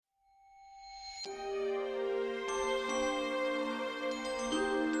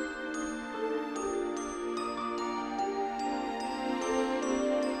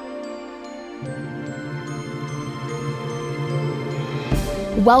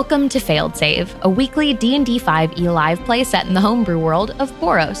Welcome to Failed Save, a weekly D&D 5e live play set in the homebrew world of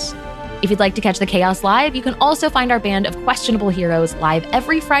Boros. If you'd like to catch the chaos live, you can also find our band of questionable heroes live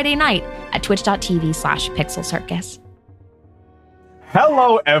every Friday night at twitch.tv/Pixel Circus.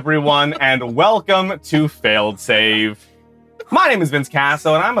 Hello, everyone, and welcome to Failed Save. My name is Vince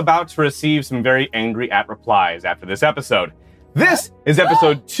Casso, and I'm about to receive some very angry at-replies after this episode. This is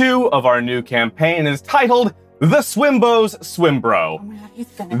episode 2 of our new campaign, and is titled The Swimbos Swimbro.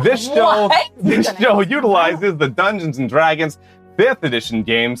 This show utilizes the Dungeons & Dragons 5th edition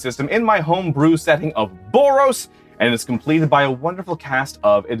game system in my homebrew setting of Boros, and is completed by a wonderful cast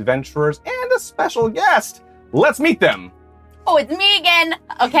of adventurers and a special guest. Let's meet them. Oh, it's me again.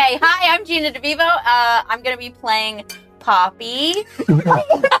 Okay, hi, I'm Gina DeVivo. I'm going to be playing Poppy.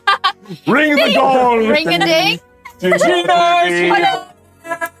 Ring the gong! Ring-a-ding. Gina!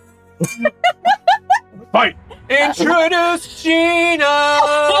 Fight! Introduce Gina!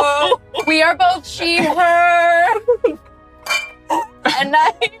 We are both she, her. And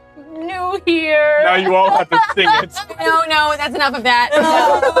I'm new here. Now you all have to sing it. No, that's enough of that.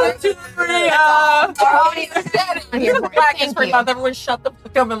 Everyone shut the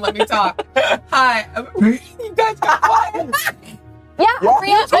fuck up and let me talk. Hi. You guys got quiet. Yeah,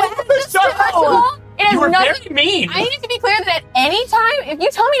 Priya, You were very mean. I need to be clear that at any time, if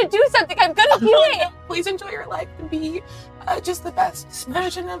you tell me to do something, I'm gonna do it. Please enjoy your life and be just the best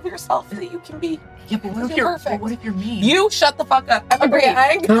version of yourself that you can be. Yeah, but what if you're mean? You shut the fuck up. Agreed.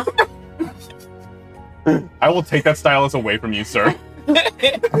 I will take that stylus away from you, sir. You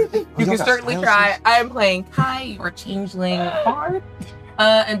can certainly try. I am playing Kai, your changeling bard.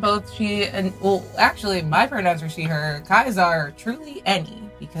 And both she and, well, actually, my pronouns are she, her. Kai's are truly any,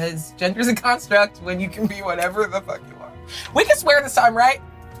 because gender's a construct when you can be whatever the fuck you are. We can swear this time, right?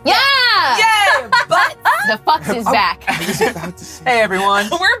 Yeah! Yeah! But The Fucks is back. Hey everyone,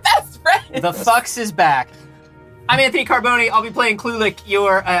 we're best friends! the Fucks is back. I'm Anthony Carboni. I'll be playing Klulik,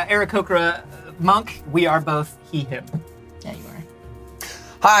 your Aarakocra monk. We are both he, him. Yeah, you are.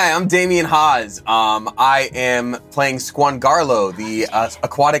 Hi, I'm Damian Haas. I am playing Squangarlo, the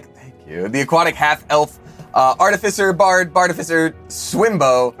aquatic half-elf artificer, bardificer,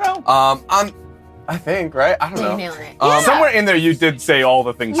 swimbo. I think, right? I don't know. You're nailing it. Somewhere in there you did say all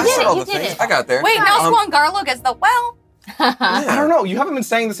the things You you did said. it, all you the did things. it. I got there. Wait, now Squangarlo gets the well. I don't know. You haven't been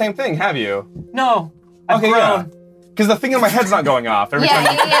saying the same thing, have you? No, I've Okay, grown. yeah. Because the thing in my head's not going off every time.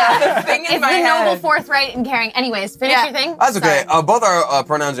 Yeah. The thing in It's my the head. noble, forthright, and caring. Anyways, finish your thing. That's okay. Sorry. Both our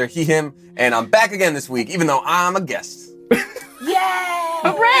pronouns are he, him, and I'm back again this week, even though I'm a guest. Yeah!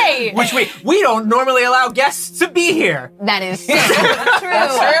 Hooray! Which we don't normally allow guests to be here. That is true.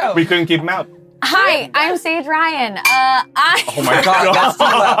 True. We couldn't keep him out. Hi, I'm Sage Ryan. Oh my god, that's too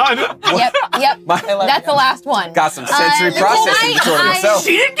loud. Yep. I love That's you. the last one. Got some sensory processing tonight disorder myself.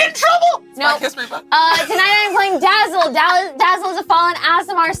 She didn't get in trouble. No. History book. Tonight I'm playing Dazzle. Dazzle is a fallen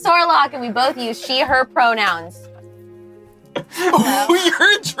Aasimar Sorlock, and we both use she, her pronouns.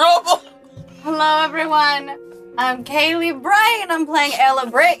 You're in trouble. Hello, everyone. I'm Kaylee Bright, and I'm playing Ella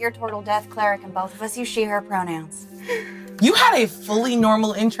Britt, your Turtle Death Cleric, and both of us use she, her pronouns. You had a fully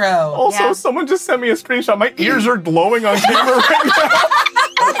normal intro. Also, Yeah. someone just sent me a screenshot. My ears are glowing on camera right now.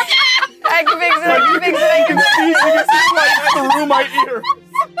 I can fix it, You can see like through my ear.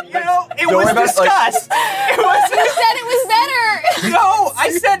 You know, it Don't was worry about it, like- discussed. It was. Who said it was better? No, I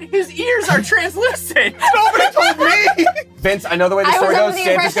said his ears are translucent. Nobody told me. Vince, I know the way the I was story under goes. the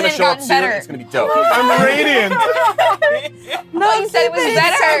Santa's impression gonna it show up got soon. better. It's gonna be dope. I'm radiant. No, you said it was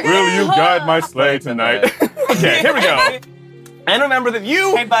better. Will you guide my sleigh tonight? Okay, here we go. And remember that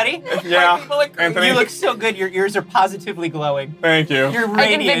you... Hey, buddy. Yeah, People look great. Anthony. You look so good. Your ears are positively glowing. Thank you. You're I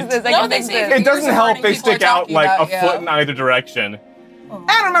can radiant. fix this. I No, can they fix say this. It doesn't Ears are help hurting, they people are stick out talking like about, a yeah. foot in either direction.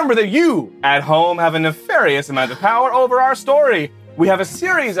 And remember that you, at home, have a nefarious amount of power over our story. We have a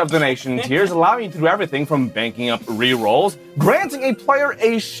series of donation tiers allowing you to do everything from banking up re-rolls, granting a player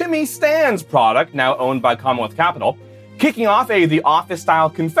a Shimmy Stands product, now owned by Commonwealth Capital, kicking off a The Office-style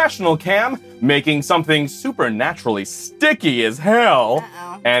confessional cam, making something supernaturally sticky as hell,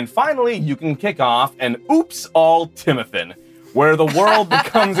 and finally, you can kick off an Oops All Timothin, where the world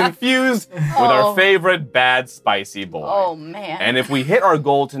becomes infused with our favorite bad spicy boy. Oh, man. And if we hit our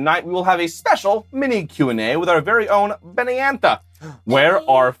goal tonight, we will have a special mini Q&A with our very own Beniantha, where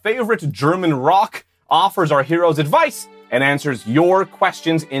our favorite German rock offers our heroes advice and answers your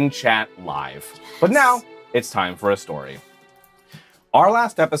questions in chat live. But now, it's time for a story. Our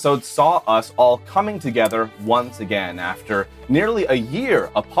last episode saw us all coming together once again after nearly a year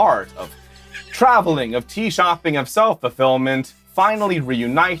apart of traveling, of tea shopping, of self-fulfillment, finally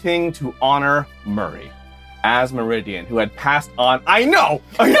reuniting to honor Murray. Asmeridian, who had passed on. I know.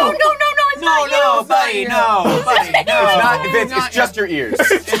 No, it's not you. No, buddy, no, buddy, no. It's not, Vince, it's just your ears. No,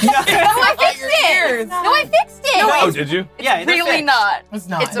 I fixed it. No, I fixed it. Oh, did you? Yeah, they're Really fixed. not. It's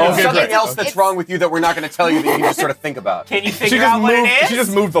not. It's There's Okay, something great. else that's wrong with you that we're not going to tell you that you can just sort of think about. Can you figure out what moved, it is? She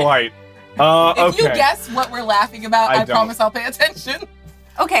just moved the light. If you Okay. guess what we're laughing about, I I don't. promise I'll pay attention.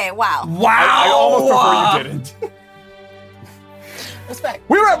 Okay, wow. Wow. I almost prefer you didn't. Respect.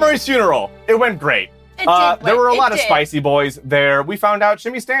 We were at Murray's funeral. It went great. There were a lot of spicy boys there. We found out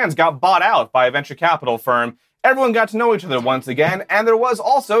Shimmy Stands got bought out by a venture capital firm. Everyone got to know each other once again, and there was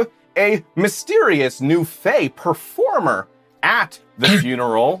also a mysterious new Fae performer at the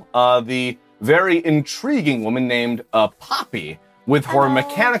funeral. The very intriguing woman named Poppy, with her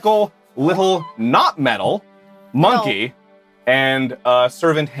mechanical little not metal monkey and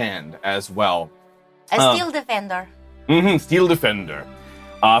servant hand as well. A steel defender. Steel Defender.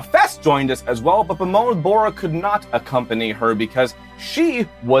 Fest joined us as well, but Bora could not accompany her because she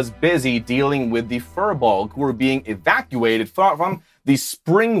was busy dealing with the Furbolg who were being evacuated from the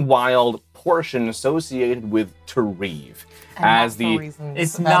Spring Wild portion associated with Tareev. As the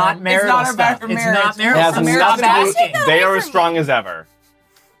It's not marital It's not stuff. about It's marriage. not marital has stuff. Marriage nothing Stop to do- asking. they are as strong as ever.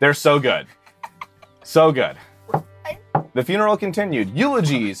 They're so good. So good. The funeral continued.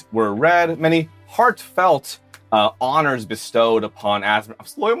 Eulogies were read. Many heartfelt honors bestowed upon Asmar.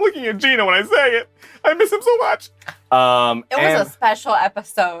 I'm looking at Gina when I say it. I miss him so much. It was a special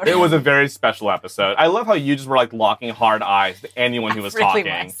episode. It was a very special episode. I love how you just were like locking hard eyes to anyone who was Really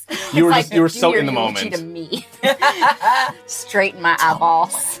talking. was. You were It's just you were so do in the your moment. eulogy to me. Straighten my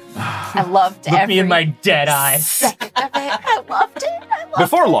eyeballs. I loved Look every me in my dead eyes. second of it. I loved it.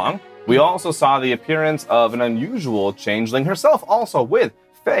 Before long, we also saw the appearance of an unusual changeling herself, also with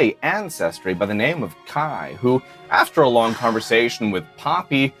Fae ancestry by the name of Kai, who, after a long conversation with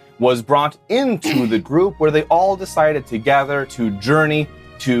Poppy, was brought into the group where they all decided together to journey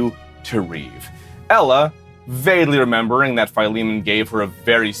to Tareev. Ella, vaguely remembering that Philemon gave her a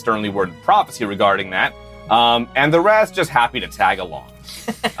very sternly worded prophecy regarding that, and the rest just happy to tag along.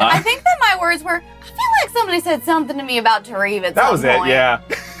 I think that my words were, I feel like somebody said something to me about Tareev at That some was point.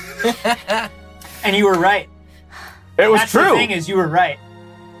 it, yeah. And you were right. It was That's true. The thing is, you were right.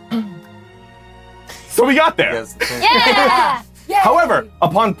 So we got there. Yes. Yeah! However,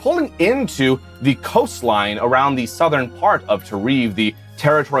 upon pulling into the coastline around the southern part of Tareev, the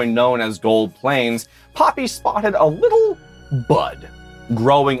territory known as Gold Plains, Poppy spotted a little bud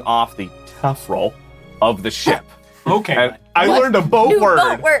growing off the tufrel of the ship. Okay. And I learned a boat New word.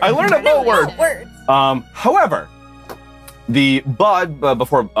 boat word. I learned a boat word. Boat words. However, the bud,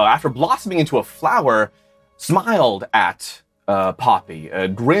 after blossoming into a flower, smiled at Poppy,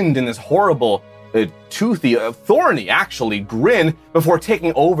 grinned in this horrible, toothy, thorny, actually, grin before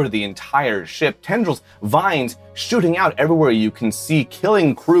taking over the entire ship. Tendrils, vines shooting out everywhere you can see,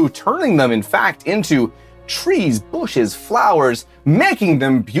 killing crew, turning them, in fact, into trees, bushes, flowers, making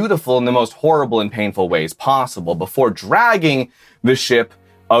them beautiful in the most horrible and painful ways possible before dragging the ship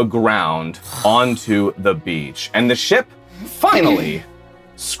aground onto the beach. And the ship finally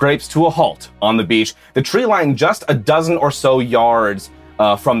scrapes to a halt on the beach, the tree line just a dozen or so yards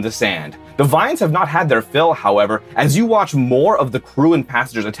from the sand. The vines have not had their fill, however, as you watch more of the crew and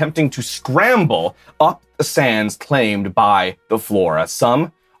passengers attempting to scramble up the sands claimed by the flora.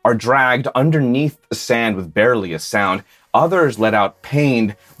 Some are dragged underneath the sand with barely a sound. Others let out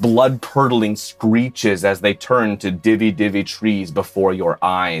pained, blood-curdling screeches as they turn to divvy trees before your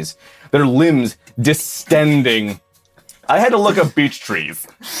eyes, their limbs distending. I had to look up beech trees.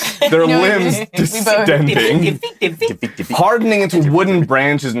 Their limbs distending, hardening into wooden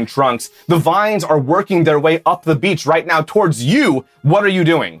branches and trunks. The vines are working their way up the beach right now towards you. What are you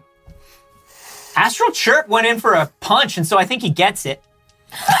doing? Astral Chirp went in for a punch, and so I think he gets it.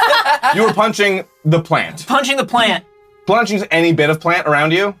 You were punching the plant. Punching the plant. Punching any bit of plant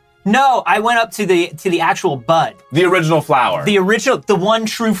around you? No, I went up to the actual bud. The original flower. The one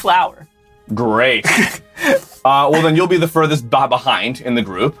true flower. Great. Well, then you'll be the furthest behind in the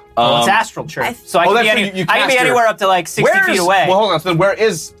group. Well, it's Astral Chirp, so I Oh, can that's be, true. You I can cast be your- anywhere up to like 60 feet away. Well, hold on. So where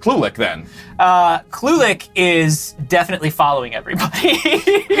is Klulik then? Klulik is definitely following everybody.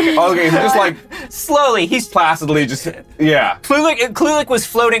 Okay, so just like Slowly, he's placidly just, yeah. Klulik was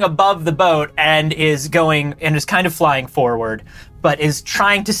floating above the boat and is kind of flying forward, but is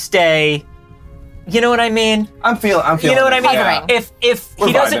trying to stay. You know what I mean? I'm feeling You know what I mean? yeah. If We're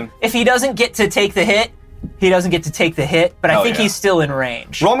he doesn't get to take the hit, he doesn't get to take the hit. But I Hell think yeah. he's still in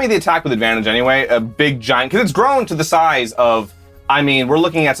range. Roll me the attack with advantage anyway. A big giant, because it's grown to the size of I mean, we're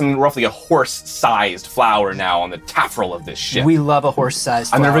looking at something roughly a horse-sized flower now on the taffrail of this ship. We love a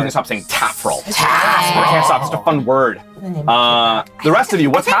horse-sized I'm flower. never going to stop saying taffrail. I can't stop. It's just a fun word. The rest of you,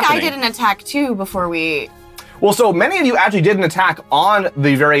 what's happening? I did an attack too before we. Well, so many of you actually did an attack on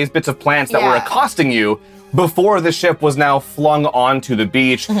the various bits of plants that were accosting you before the ship was now flung onto the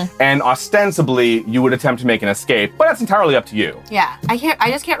beach, and ostensibly you would attempt to make an escape, but that's entirely up to you. Yeah, I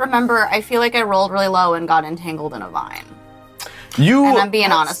just can't remember. I feel like I rolled really low and got entangled in a vine. And I'm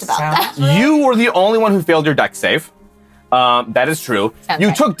being honest about that. You were the only one who failed your dex save. That is true. Sounds You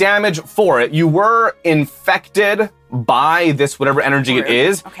right. took damage for it. You were infected by this whatever energy it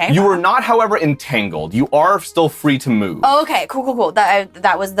is. Okay. You were not, however, entangled. You are still free to move. Oh, okay, cool.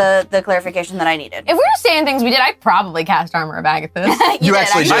 That was the clarification that I needed. If we were saying things we did, I'd probably cast armor of Agathis. You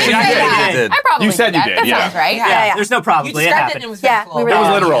actually did. I think you did. I probably You said did you that. did, That yeah. sounds right. Yeah. There's no You probably. It described it happened. and it was Yeah, very we were It was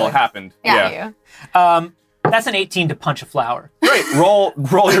Yeah. literal. It happened. Yeah. You. That's an 18 to punch a flower. Great. Roll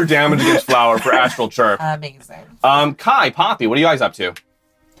your damage against Flower for Astral Chirp. amazing. Kai, Poppy, what are you guys up to?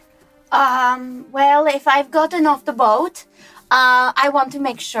 Well, if I've gotten off the boat, I want to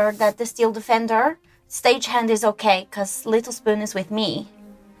make sure that the Steel Defender stagehand is okay, because Little Spoon is with me.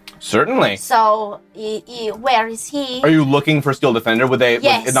 Certainly. So, where is he? Are you looking for Steel Defender? Would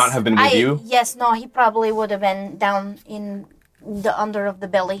it not have been with you? Yes, no, he probably would have been down in the under of the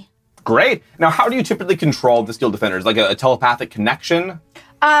belly. Great. Now, how do you typically control the Steel Defenders? Like a telepathic connection?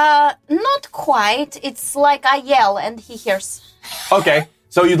 Not quite. It's like I yell and he hears. Okay.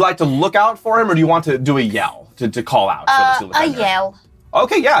 So you'd like to look out for him, or do you want to do a yell to call out for the Steel I Defender? yell.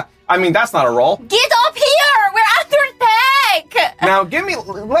 Okay, yeah. I mean, that's not a roll. Get up here! We're under attack! Now,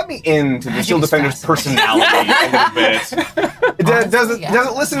 let me into the Steel Defender's personality a little bit. Does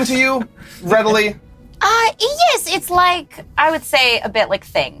it listen to you readily? Yes, it's like, I would say a bit like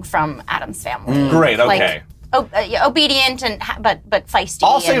Thing from Adam's Family. Great, okay. Like, obedient and but feisty.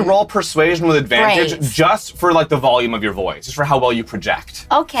 I'll say and- roll persuasion with advantage Brave. just for like the volume of your voice, just for how well you project.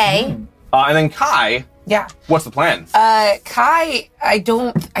 Okay. And then Kai, Yeah. what's the plan? Kai,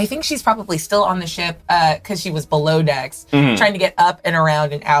 I think she's probably still on the ship because she was below decks, trying to get up and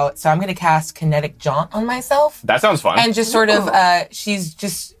around and out. So I'm going to cast Kinetic Jaunt on myself. That sounds fun. And just sort of, she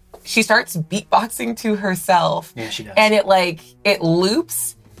starts beatboxing to herself. Yeah, she does. And it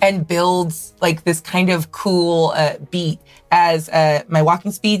loops and builds like this kind of cool beat as my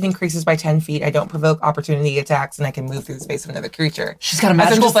walking speed increases by 10 feet. I don't provoke opportunity attacks and I can move through the space of another creature. She's got a As I'm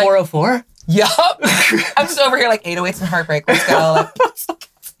magical just like- 404? Yup. I'm just over here like 808s and Heartbreak. Let's go.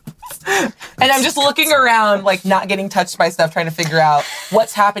 And I'm just looking around, like not getting touched by stuff, trying to figure out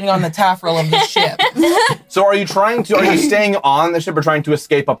what's happening on the taffrail of the ship. So are you staying on the ship or trying to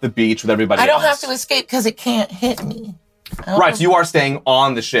escape up the beach with everybody I don't else? have to escape because it can't hit me. Right, so you are staying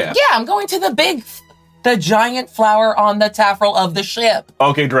on the ship. Yeah, I'm going to the giant flower on the taffrail of the ship.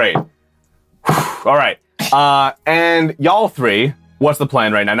 Okay, great. All right. And y'all three, what's the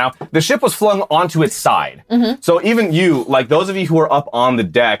plan right now? Now, the ship was flung onto its side. So even you, like those of you who are up on the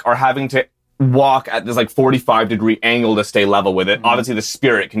deck, are having to walk at this like 45-degree angle to stay level with it. Obviously, the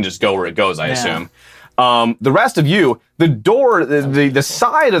spirit can just go where it goes, I assume. The rest of you, the door, the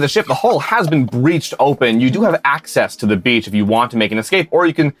side of the ship, the hull has been breached open. You do have access to the beach if you want to make an escape, or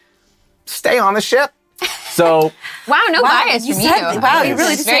you can stay on the ship. So, Wow, no bias you from said- you. wow, you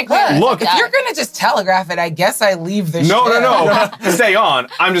really It's just very said clear. that. Look, If you're going to just telegraph it, I guess I leave the ship. no, stay on.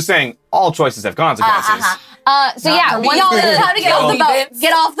 I'm just saying, all choices have consequences. So yeah, for me. once Y'all, it's the time to get off the boat.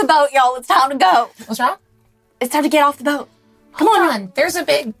 Get off the boat, y'all. It's time to go. What's wrong? It's time to get off the boat. Come on. There's a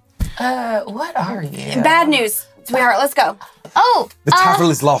big... what are you? Bad news, sweetheart. Let's go. The taffrail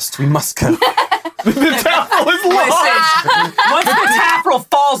is lost. We must go. The taffrail is lost. Once the taffrail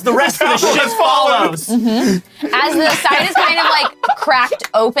falls, the rest of the ship follows. as the side is kind of like cracked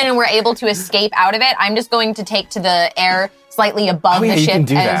open and we're able to escape out of it, I'm just going to take to the air slightly above Oh, yeah, the you can ship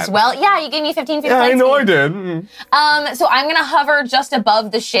do as that. well. Yeah, you gave me 15 feet of Yeah, I flight know I speed. did. So I'm gonna hover just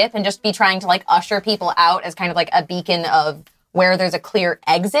above the ship and just be trying to like usher people out as kind of like a beacon of where there's a clear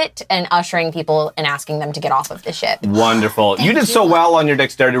exit and ushering people and asking them to get off of the ship. Wonderful. You did so well on your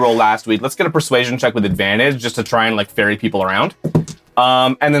dexterity roll last week. Let's get a persuasion check with advantage just to try and like ferry people around.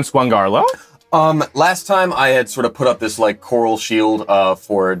 And then Squangarlo. Last time I had sort of put up this like coral shield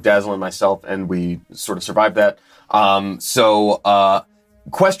for Dazzle and myself, and we sort of survived that.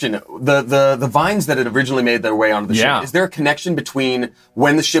 Question: the vines that had originally made their way onto the Yeah. ship. Is there a connection between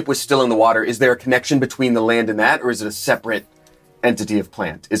when the ship was still in the water? Is there a connection between the land and that, or is it a separate entity of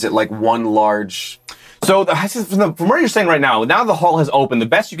plant? Is it like one large? So from where you're saying right now the hull has opened, the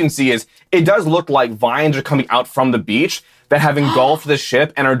best you can see is it does look like vines are coming out from the beach. that have engulfed the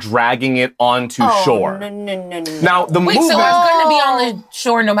ship and are dragging it onto shore. No. Now, the Wait, movement... so it's going to be on the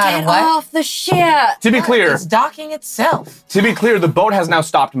shore no matter Get what? off the ship. To be clear, It's docking itself. the boat has now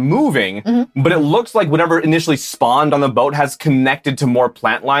stopped moving, but it looks like whatever initially spawned on the boat has connected to more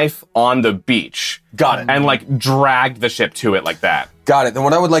plant life on the beach. Got it. And like dragged the ship to it like that. Got it. Then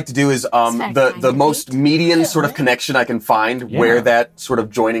what I would like to do is not the kind of most median sort of connection I can find where that sort of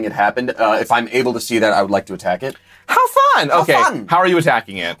joining it happened. If I'm able to see that, I would like to attack it. How fun! Okay, fun. how are you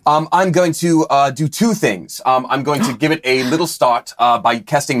attacking it? I'm going to do two things. I'm going to give it a little start by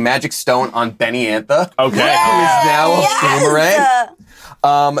casting Magic Stone on Benny Antha. Okay. Who is now Yes! a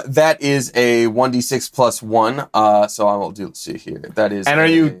boomerang. That is a 1d6 plus 1. So I will do, let's see here. That is And are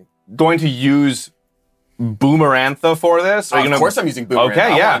you going to use Boomerantha for this? Are you Of gonna... course I'm using Boomerang. Okay,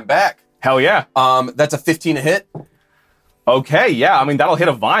 I yeah. want him back. Hell yeah. That's a 15 to hit. Okay, yeah. I mean, that'll hit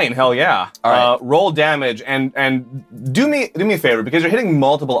a vine. Hell yeah. All right. Roll damage and do me a favor because you're hitting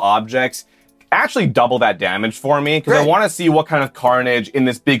multiple objects. Actually, double that damage for me because I Great. want to see what kind of carnage in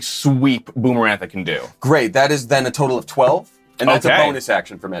this big sweep Boomerantha can do. Great. That is then a total of 12. And that's Okay. a bonus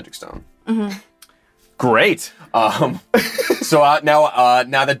action for Magic Stone. Great. So now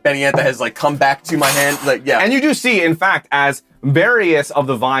that Benny Antha has like come back to my hand, like yeah. And you do see, in fact, as various of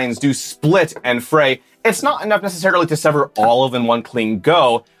the vines do split and fray, it's not enough necessarily to sever all of them in one clean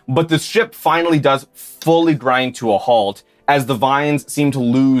go, but the ship finally does fully grind to a halt as the vines seem to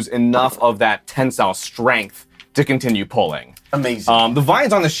lose enough of that tensile strength to continue pulling. Amazing. The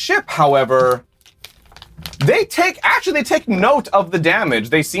vines on the ship, however, they take note of the damage.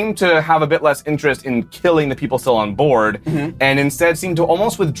 They seem to have a bit less interest in killing the people still on board, and instead seem to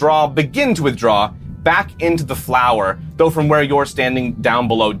almost begin to withdraw back into the flower, though from where you're standing down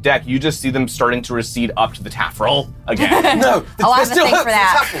below deck, you just see them starting to recede up to the taffrail again. No, Oh, I have a still thing for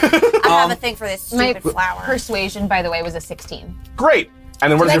hurts. that. I have a thing for this My stupid flower. persuasion, by the way, was a 16. Great.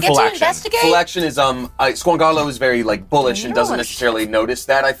 And then what is your Did I get full to action? investigate? Full action is Squangallo is very like bullish and doesn't Bullish. necessarily notice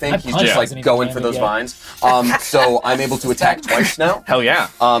that. I think he's punched just hasn't like even going for landed those yet. vines. So I'm able to attack twice now. Hell yeah.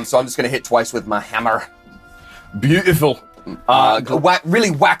 So I'm just gonna hit twice with my hammer. Beautiful. Really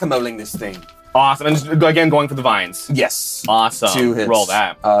whack-a-moling this thing. Awesome. And just again going for the vines. Yes. Awesome. 2 hits. Roll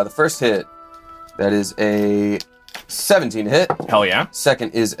that. The first hit, that is a 17 to hit. Hell yeah.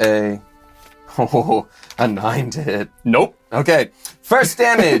 Second is a 9 to hit. Nope. Okay. First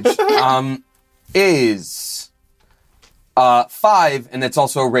damage is 5, and it's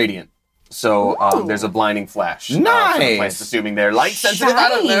also radiant. So there's a blinding flash. For the Nice. plants, assuming they're light sensitive. I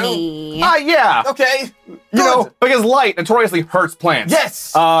don't know. Shiny. Yeah. Okay. You know, because light notoriously hurts plants.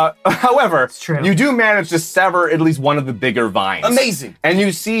 Yes. However, true. you do manage to sever at least one of the bigger vines. Amazing. And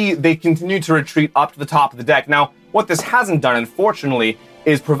you see they continue to retreat up to the top of the deck. Now, what this hasn't done, unfortunately,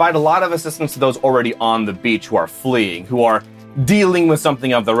 is provide a lot of assistance to those already on the beach who are fleeing, who are dealing with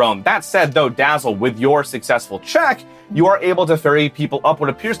something of their own. That said, though, Dazzle, with your successful check, you are able to ferry people up what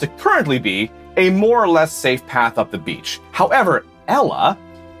appears to currently be a more or less safe path up the beach. However, Ella,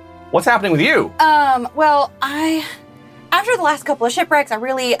 what's happening with you? Well, after the last couple of shipwrecks, I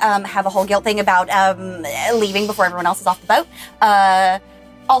really have a whole guilt thing about leaving before everyone else is off the boat.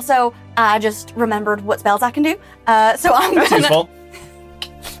 Also, I just remembered what spells I can do. So I'm That's gonna useful.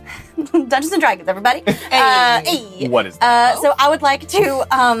 Dungeons and Dragons, everybody. Hey. What is that? So I would like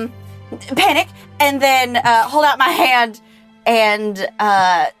to panic and then hold out my hand and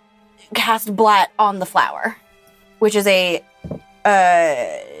cast Blat on the flower, which is a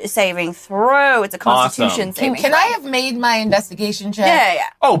saving throw. It's a Constitution Awesome. saving. Can I have made my investigation check Yeah.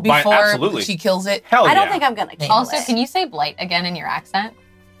 Oh, before absolutely. she kills it? Hell I don't yeah. think I'm gonna kill Also, it. can you say blight again in your accent?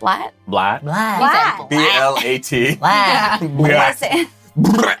 Blat? Blat? Blat. B-L-A-t. Blah. Listen.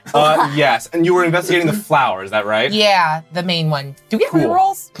 Yes, and you were investigating the flower, is that right? Yeah, the main one. Do we have Cool.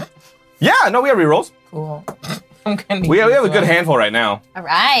 rerolls? Yeah, no, we have rerolls. Cool. I'm gonna We have a use good one. handful right now. All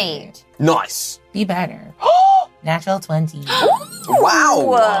right. Nice. Be better. Natural 20.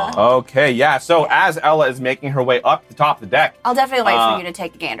 Wow. Okay, yeah, so as Ella is making her way up the top of the deck, I'll definitely wait Uh, for you to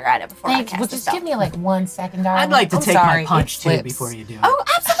take a gander at it before I Thanks. cast Well, the just spell. give me like 1 second, darling. I'd like to I'm take sorry. my punch It too slips. before you do it. Oh,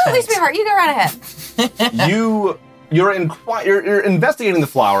 absolutely, sweetheart. You go right ahead. you're investigating the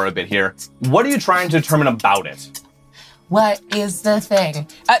flower a bit here. What are you trying to determine about it? What is the thing?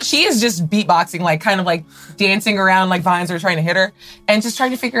 She is just beatboxing, like kind of like dancing around like vines are trying to hit her, and just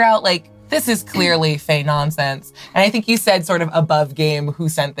trying to figure out like this is clearly Faye nonsense. And I think you said sort of above game who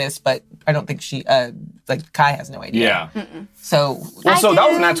sent this, but I don't think she like Kai has no idea. Yeah. So Well, so that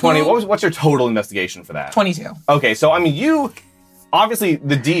was do. not 20. What's your total investigation for that? 22. Okay, so I mean, you obviously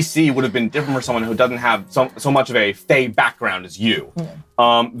the DC would have been different for someone who doesn't have so much of a Fae background as you.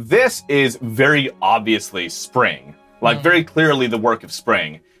 This is very obviously spring. like very clearly the work of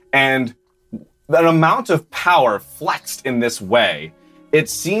spring. And an amount of power flexed in this way, it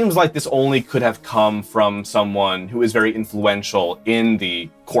seems like this only could have come from someone who is very influential in the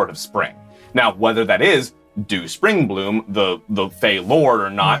Court of Spring. Now, whether that is Dew Springbloom, the Fey Lord, or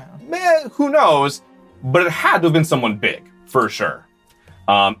not, who knows? But it had to have been someone big, for sure.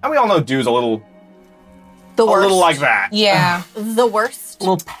 And we all know Dew's a little like that. Yeah. The worst. A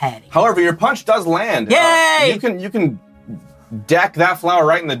little petty. However, your punch does land. Yay! You can deck that flower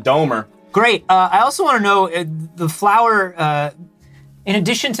right in the domer. Great. I also want to know, the flower, in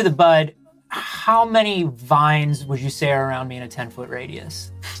addition to the bud, how many vines would you say are around me in a 10-foot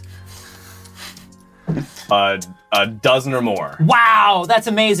radius? A dozen or more. Wow, that's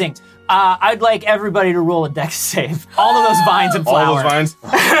amazing. I'd like everybody to roll a dex save. All of those vines and flower. All those vines.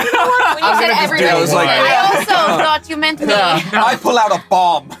 When you said everybody, I was like- I also thought you meant me. I pull out a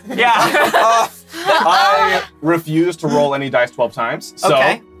bomb. Yeah. I refuse to roll any dice 12 times. So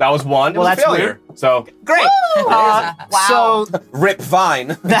Okay. that was one. It Well, was a that's failure. So Great. Wow. So Rip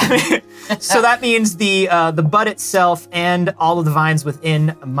vine. that means the bud itself and all of the vines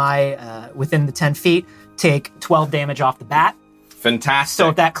within within the 10 feet take 12 damage off the bat. fantastic. So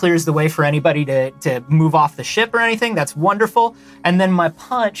if that clears the way for anybody to move off the ship or anything, that's wonderful. And then my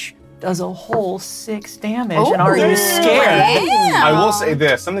punch does a whole 6 damage. And are you scared? I will say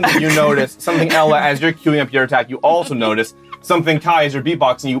this, something that you notice, something Ella, as you're queuing up your attack, you also notice, something Kai, as you're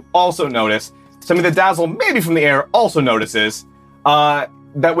beatboxing, you also notice, something that Dazzle, maybe from the air, also notices,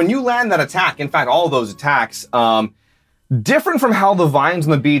 that when you land that attack, in fact, all those attacks, different from how the vines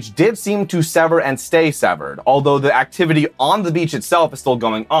on the beach did seem to sever and stay severed, although the activity on the beach itself is still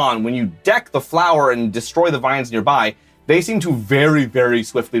going on, when you deck the flower and destroy the vines nearby, they seem to very, very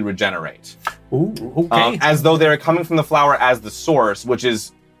swiftly regenerate. Ooh, okay. As though they're coming from the flower as the source, which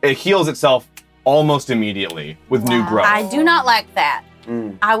is, it heals itself almost immediately with new growth. I do not like that.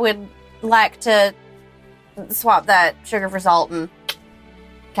 I would like to swap that sugar for salt and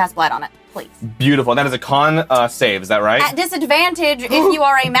cast blight on it, please. Beautiful. That is a con save, is that right? At disadvantage if you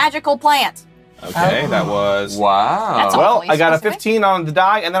are a magical plant. Okay, that was... Wow. That's Well, awfully I got a specific. 15 on the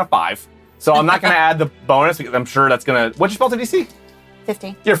die and then a 5. So I'm not going to add the bonus because I'm sure that's going to... What's your spell to DC?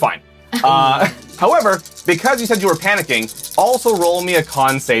 15. You're fine. However, because you said you were panicking, also roll me a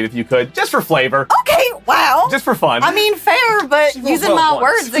con save if you could, just for flavor, Okay, wow. just for fun. I mean, fair, but using my well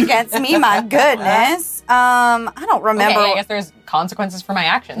once. words against me, my goodness. I don't remember. Okay, I guess there's consequences for my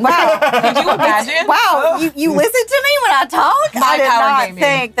actions. Wow. Could you imagine? Wow, you listen to me when I talk? My I did power not gaming.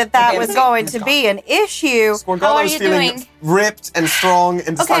 think that Okay, was let's going go. to be an issue. How are Squirgala's you feeling doing? ripped and strong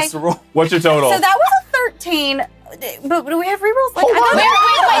and decides Okay. to roll. What's your total? So that was a 13, but do we have rerolls? Like, Hold on.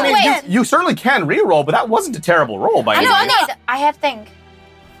 I I mean, you certainly can re-roll, but that wasn't a terrible roll by any No, means. no, I have think.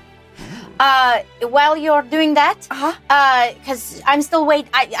 While you're doing that, because I'm still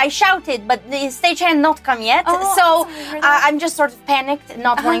I shouted, but the stagehand not come yet, Oh, so I'm sorry, really. I'm just sort of panicked,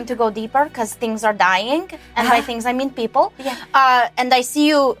 not wanting to go deeper, because things are dying, and by things I mean people. Yeah. And I see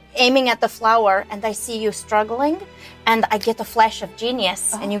you aiming at the flower, and I see you struggling, and I get a flash of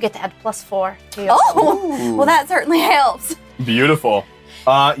genius, and you get to add +4 to your. Oh, well, that certainly helps. Beautiful.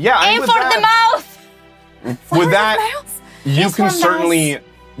 Yeah, and Aim with for that, the mouth. With that, Mouse? you Yes, can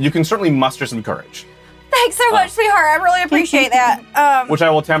one certainly muster some courage, Thanks so much, sweetheart. I really appreciate that. which I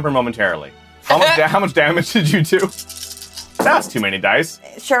will temper momentarily. How much damage did you do? That's too many dice.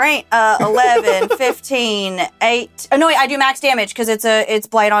 Sure ain't. 11, 15, 8. Oh, no, wait, I do max damage because it's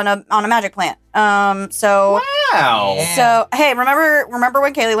blight on a magic plant. So Wow. Yeah. so hey, remember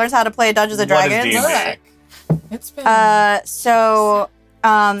when Kaylee learns how to play Dungeons and What is Dragons? D&D? It's been.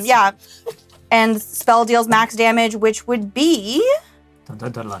 Yeah, and spell deals max damage, which would be Dun,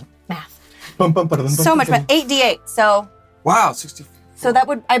 dun, dun, dun. so much, 8d8. Wow, 60. So that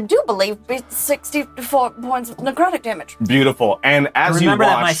would, I do believe, be 64 points of necrotic damage. Beautiful. And as you Remember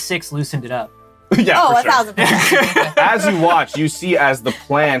that my watch, 6 loosened it up. yeah, Oh, for sure. 1,000%. As you watch, you see as the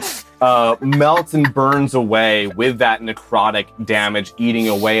plant melts and burns away with that necrotic damage eating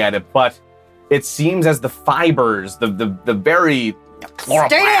away at it. But it seems as the fibers, the very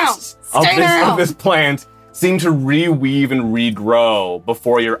chloroplasts of this plant seem to reweave and regrow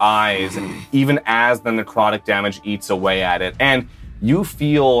before your eyes, even as the necrotic damage eats away at it. And you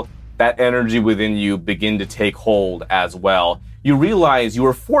feel that energy within you begin to take hold as well. You realize you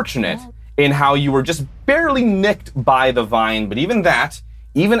were fortunate in how you were just barely nicked by the vine, but even that,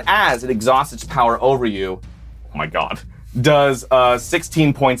 even as it exhausts its power over you, oh my god, does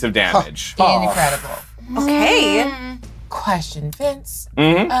 16 points of damage. Incredible. Okay. Question, Vince.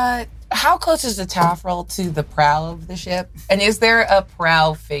 Mhm. how close is the taffrail to the prow of the ship? And is there a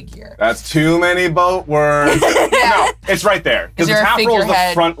prow figure? That's too many boat words. No, it's right there. Because the there a taffrail is the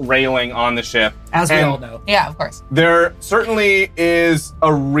figurehead? front railing on the ship. As we And all know. Yeah, of course. There certainly is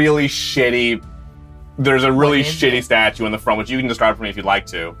a really shitty... There's a really What is shitty it? statue in the front, which you can describe for me if you'd like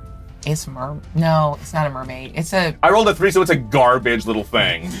to. It's No, it's not a mermaid. It's a. I rolled a 3, so it's a garbage little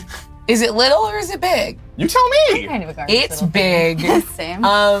thing. Is it little or is it big? You tell me. Kind of a garbage It's little thing. big. Same.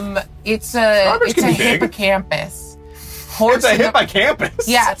 It's a Garbage can be big. hippocampus. Horse It's a in the- hippocampus.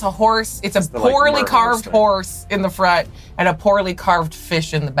 Yeah, it's a horse. It's a the, like, poorly murderous carved thing. horse in the front and a poorly carved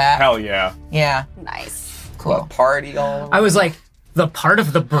fish in the back. Hell yeah. Yeah, Nice. cool. Party all. I was like, the part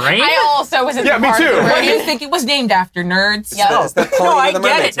of the brain? I also was in Yeah, the me part too. of the What do brain. you think it was named after, nerds? Yeah. It's the pony No, I with the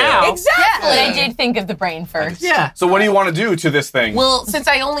get mermaid it tail. now. Exactly. But I did think of the brain first. Yeah. So what do you want to do to this thing? Well, since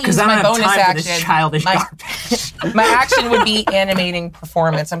I only Because used I don't my have bonus time for action, this childish my, garbage. my action would be animating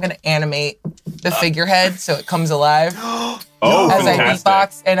performance. I'm going to animate the figurehead so it comes alive oh, as I fantastic.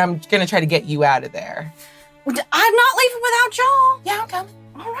 beatbox, and I'm going to try to get you out of there. I'm not leaving without y'all. Yeah, I'm coming.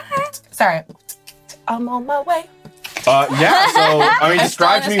 All right. Sorry. I'm on my way. Yeah, so, I mean, I'm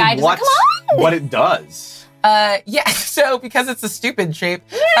describe to still me in this guy, just like, what it does. Yeah, so because it's a stupid shape,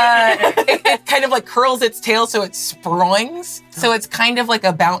 it kind of like curls its tail so it springs. So it's kind of like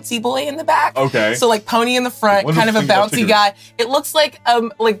a bouncy boy in the back. Okay. So like pony in the front, What kind does of a it think bouncy about guy. It looks like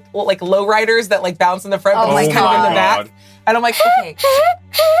low riders that like bounce in the front, Oh but my it's kind of in the God. back. And I'm like, okay.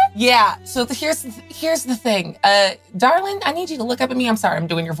 Yeah. So here's the thing, darling. I need you to look up at me. I'm sorry, I'm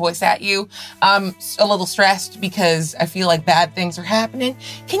doing your voice at you. I'm a little stressed because I feel like bad things are happening.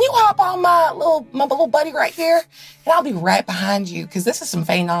 Can you hop on my little buddy right here, and I'll be right behind you because this is some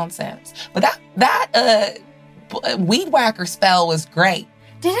fey nonsense. But that weed whacker spell was great.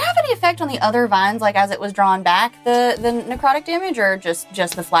 Did it have any effect on the other vines, like as it was drawn back, the necrotic damage, or just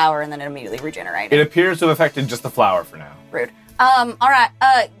the flower and then it immediately regenerated? It appears to have affected just the flower for now. Rude. All right.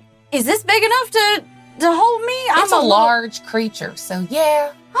 Is this big enough to hold me? It's a large creature, so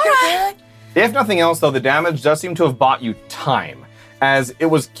yeah, you're good. If nothing else, though, the damage does seem to have bought you time, as it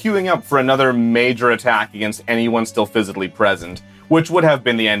was queuing up for another major attack against anyone still physically present, which would have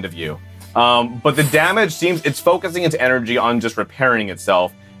been the end of you. But the damage seems, it's focusing its energy on just repairing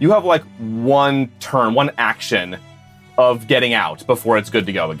itself. You have like one action of getting out before it's good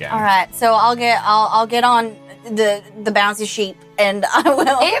to go again. All right. So I'll get on the bouncy sheep and I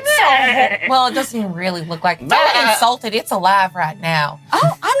will. Well, it doesn't even really look like. Don't insult it. It's alive right now.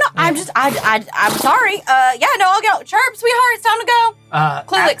 Oh, I'm not. I'm just. I'm sorry. Yeah. No. I'll go. Chirp, sweetheart. It's time to go.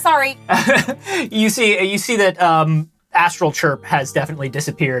 Clulick. Sorry. You see that Astral Chirp has definitely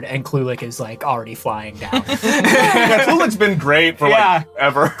disappeared, and Clulick is like already flying down. Yeah, Clulick's been great for like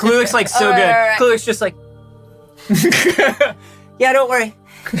ever. Clulick's like so good. Alright. Clulick's just like, yeah, don't worry.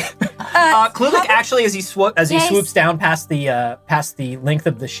 Clulick actually, as he swoops down past the length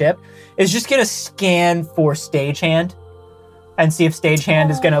of the ship, is just gonna scan for Stagehand and see if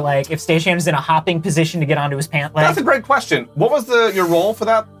Stagehand is gonna if Stagehand is in a hopping position to get onto his pant leg. That's a great question. What was your roll for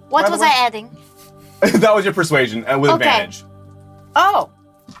that? What by the was way? I adding? That was your persuasion with Okay. advantage. Oh,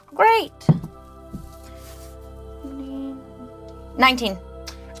 great. 19.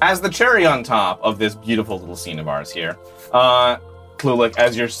 As the cherry on top of this beautiful little scene of ours here, Clulick,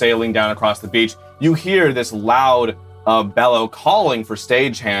 as you're sailing down across the beach, you hear this loud bellow calling for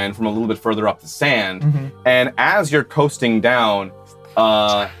Stagehand from a little bit further up the sand. Mm-hmm. And as you're coasting down,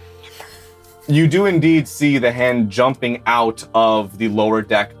 you do indeed see the hand jumping out of the lower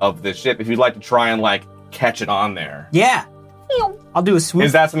deck of the ship. If you'd like to try and catch it on there. Yeah. I'll do a swoop.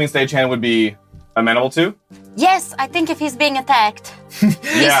 Is that something Stagehand would be amenable to? Yes, I think if he's being attacked, he's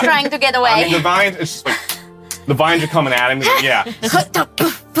Yeah. trying to get away. I mean, the vines, it's just like, the vines are coming at him. Yeah.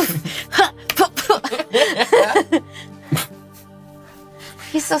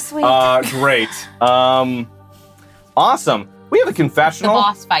 He's so sweet. Great. Awesome. We have a The confessional.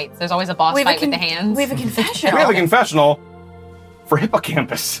 boss fights. There's always a boss We have a fight with the hands. We have a confessional. We have a confessional for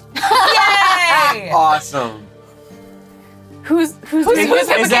Hippocampus. Yay! Awesome. Who's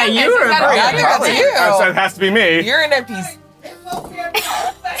Is that you or I think that's you. So it has to be me. You're an empty.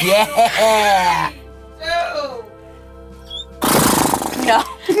 Yeah. No.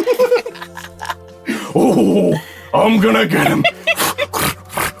 Oh, I'm gonna get him.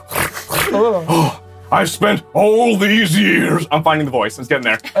 Oh, I've spent all these years. I'm finding the voice. I was getting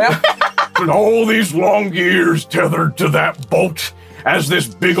there. Spent all these long years tethered to that boat as this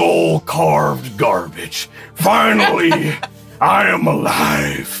big old carved garbage. Finally, I am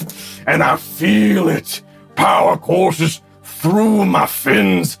alive, and I feel it. Power courses through my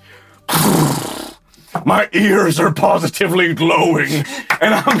fins. My ears are positively glowing,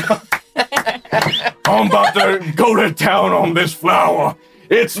 and I'm about to go to town on this flower.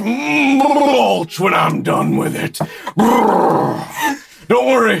 It's mulch when I'm done with it. Don't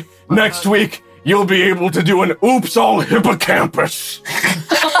worry, next week you'll be able to do an oops all hippocampus.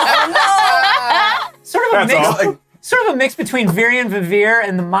 Sort of a That's mix. all. Sort of a mix between Virion Vivir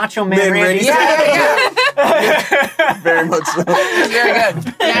and the Macho Man Randy. Very much so. Very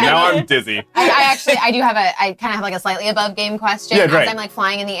good. And now I'm dizzy. I kind of have like a slightly above game question. Yeah, great. As I'm like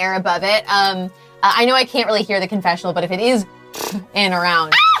flying in the air above it. I know I can't really hear the confessional, but if it is in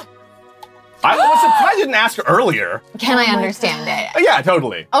around, I was surprised you didn't ask earlier. can I understand it? Yeah,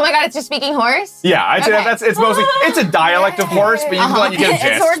 totally. Oh my god, it's just speaking horse? Yeah, I'd say Okay. it's mostly it's a dialect of horse, but you can get a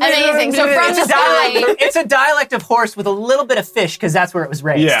gist. Amazing. So from the sky, It's a dialect of horse with a little bit of fish because that's where it was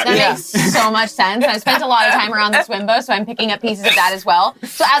raised. Yeah. that makes so much sense. I've spent a lot of time around the swim boat, so I'm picking up pieces of that as well.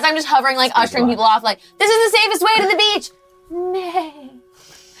 So as I'm just hovering, like ushering people off, like, this is the safest way to the beach. Nay.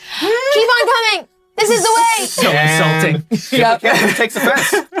 Keep on coming. This is the way. So insulting. It takes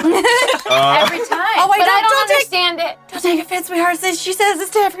offense. Every time. Oh, wait, But I don't don't take understand it. Don't take offense, sweetheart. She says this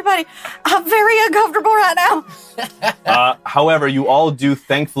to everybody. I'm very uncomfortable right now. However, you all do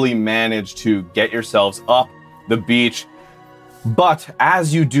thankfully manage to get yourselves up the beach. But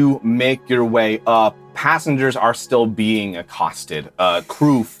as you do make your way up, passengers are still being accosted.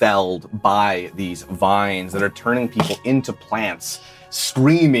 Crew felled by these vines that are turning people into plants,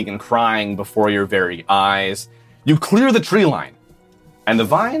 screaming and crying before your very eyes. You clear the tree line, and the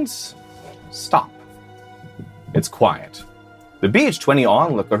vines stop. It's quiet. The beach, to any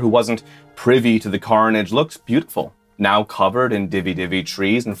onlooker who wasn't privy to the carnage, looks beautiful, now covered in divvy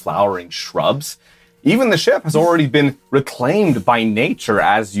trees and flowering shrubs. Even the ship has already been reclaimed by nature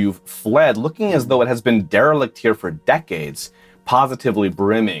as you've fled, looking as though it has been derelict here for decades, positively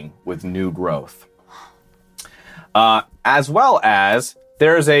brimming with new growth. As well as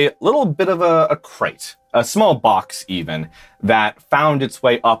there's a little bit of a crate, a small box even, that found its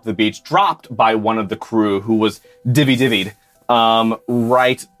way up the beach, dropped by one of the crew who was divvied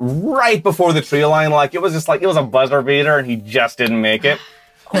right before the tree line. Like it was a buzzer beater and he just didn't make it.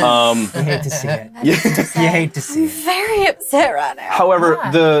 You hate to see it. You hate to see it. Very upset right now. However,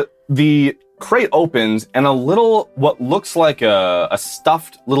 the crate opens and a little, what looks like a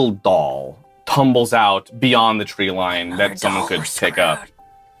stuffed little doll tumbles out beyond the tree line that someone could pick up.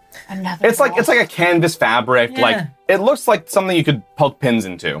 It's like a canvas fabric. Yeah. Like it looks like something you could poke pins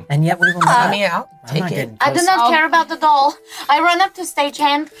into. And yet we will I not. mean, I'll I'm take not it. getting I do close. not care about the doll. I run up to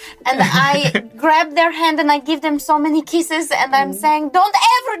stagehand and I grab their hand and I give them so many kisses and I'm saying, don't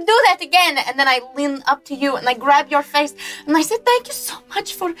ever do that again. And then I lean up to you and I grab your face and I say, thank you so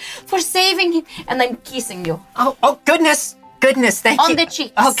much for saving him. And I'm kissing you Oh, goodness. Goodness, thank you. on the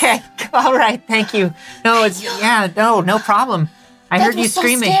cheeks. Okay, all right, thank you. No, no problem. I That heard you was so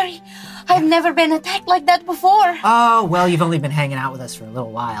screaming. scary. I've never been attacked like that before. Oh, well, you've only been hanging out with us for a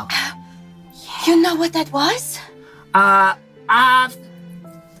little while. You know what that was? I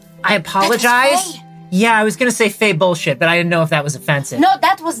apologize. Faye. Yeah, I was gonna say Faye bullshit, but I didn't know if that was offensive. No,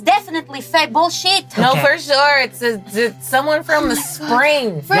 that was definitely fake bullshit. No, Okay. for sure. It's someone from the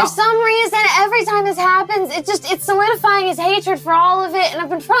spring. For some reason, every time this happens, it's solidifying his hatred for all of it, and I've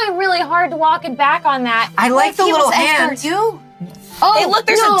been trying really hard to walk it back on that. I like the He little was after hand. you. Oh, Hey, look,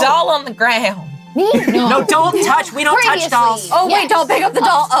 there's no. a doll on the ground. Me? No. No, don't touch. We don't touch Previously. dolls. Oh, wait, Yes. don't pick up the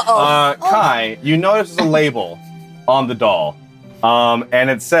doll. Uh-oh. Kai, you notice there's a label on the doll. And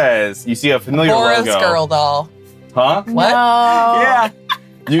it says, you see a familiar Boros logo. girl doll. Huh? What? Yeah,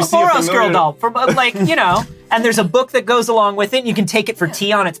 You a see a Boros familiar girl doll. For like, and there's a book that goes along with it. And you can take it for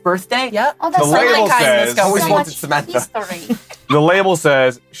tea on its birthday. Yep. Oh, that's The so label much, says- Always so wanted much Samantha. history. The label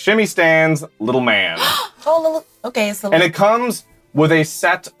says, Shimmy Stands Little Man. Oh, okay. It's the And it comes with a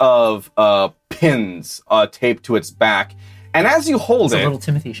set of pins taped to its back. And as you hold It's a it, little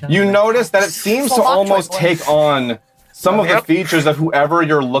Timothy shot. you notice that it seems to almost take on some of the features of whoever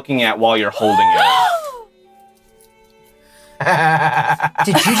you're looking at while you're holding it.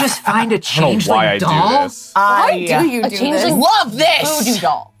 Did you just find a I don't changeling know why I doll? do this. Why do you A do changeling this? love this. voodoo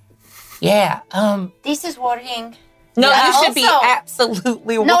doll. Yeah. This is worrying. No, Yeah, you should be also-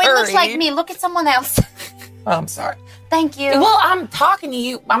 absolutely worried. No, it looks like me. Look at someone else. Oh, I'm sorry. Thank you. Well, I'm talking to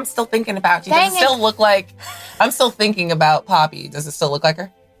you. I'm still thinking about you. Dang Does it still it. look like? I'm still thinking about Poppy. Does it still look like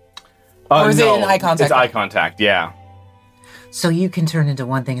her? Or is it No, in eye contact? It's eye contact, yeah. So you can turn into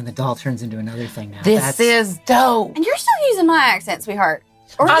one thing and the doll turns into another thing now. This is dope. And you're still using my accent, sweetheart.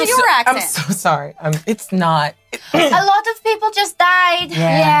 Or is I'm it your accent? I'm so sorry. It's not. A lot of people just died.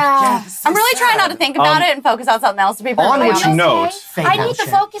 Yeah. I'm really trying not to think about it and focus on something else to be On perfectly which honest. note, Fake I need to bullshit.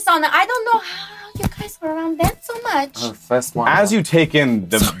 focus on it. I don't know how you guys were around Ben so much. First one. as you take in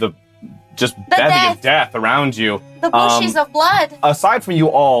the just The bevy death. of death around you. The bushes of blood. Aside from you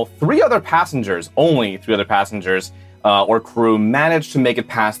all, only 3 other passengers or crew managed to make it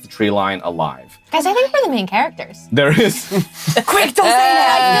past the tree line alive. Guys, I think we're the main characters. There is Quick, don't say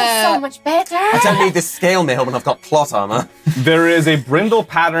that. I feel so much better. I don't need this scale mail when I've got plot armor. there is a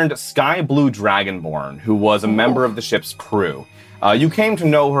brindle-patterned sky blue dragonborn who was a member of the ship's crew. You came to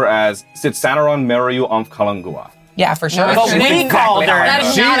know her as Sitsanaron Meriu Omf Kalangua. Yeah, for sure. But we called her. That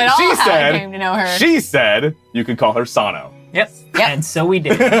is She- not at all she how said- I came to know her. She said you could call her Sano. Yep. And so we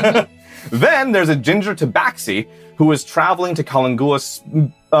did. Then there's a ginger tabaxi who was traveling to Kalangua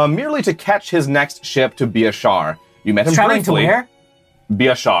merely to catch his next ship to Biashar. You met him Traveling to briefly. where?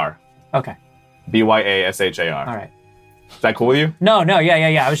 Biashar. Okay. Byashar. All right. Is that cool with you? No.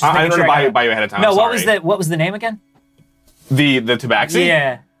 Yeah. I was just I making don't sure. know I got by it. you ahead of time. No. I'm What sorry. was the name again? The tabaxi?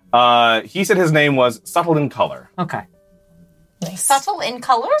 Yeah. He said his name was Subtle in Color. Okay. Nice. Subtle in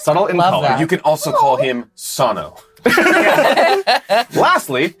color? Subtle in Love Color. that. You can also call him Sano.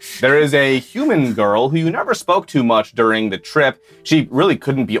 Lastly, there is a human girl who you never spoke to much during the trip. She really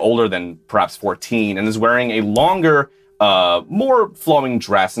couldn't be older than perhaps 14 and is wearing a longer, more flowing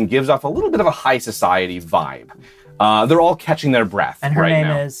dress and gives off a little bit of a high society vibe. They're all catching their breath And her right name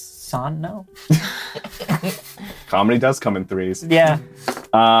now. is Sano. Comedy does come in threes. Yeah.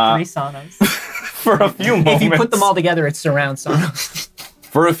 Uh, 3 Sonos. for a few moments. If you put them all together, it's surround Sonos.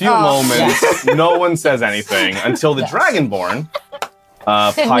 For a few moments, no one says anything until the Dragonborn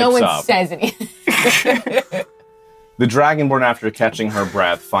pipes no one up. says anything. The Dragonborn, after catching her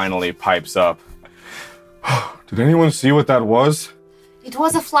breath, finally pipes up. Did anyone see what that was? It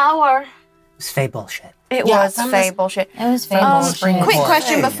was a flower. It's Fey bullshit. It Yeah, was some of Fey this- bullshit. It was Spring Quick Boy.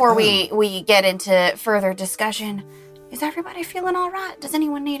 question Hey. before we get into further discussion. Is everybody feeling all right? Does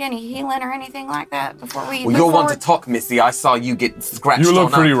anyone need any healing or anything like that before we Well, move you'll want forward? to talk, Missy. I saw you get scratched You look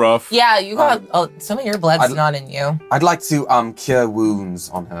on pretty up. rough. Yeah, you got some of your blood's I'd- not in you. I'd like to cure wounds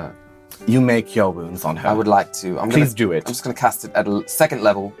on her. You may cure wounds on her. I would like to. Please do it. I'm just going to cast it at a second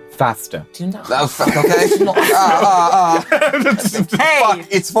level. faster. Do not. Oh, fuck, okay? Hey, Fuck,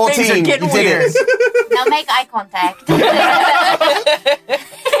 it's 14. things are You getting did weird. it. Now make eye contact.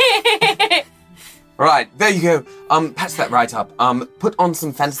 Right, there you go. Patch that right up. Put on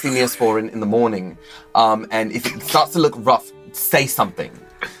some Fantasy Neosporin in the morning. And if it starts to look rough, say something.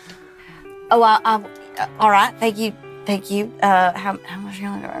 Oh, all right. Thank you. How much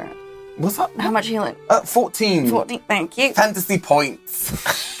healing? What's up? How much healing? 14. 14. Thank you. Fantasy points.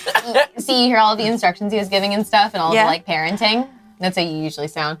 See, you hear all the instructions he was giving and stuff, and all Yeah. the like parenting. That's how you usually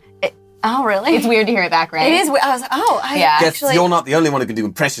sound. Oh, really? It's weird to hear it back, right? It is. I was. I Yeah. Guess actually. you're not the only one who can do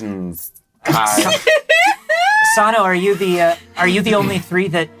impressions. Sano, are you the only 3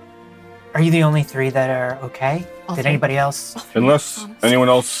 that are okay? Did anybody else? Unless anyone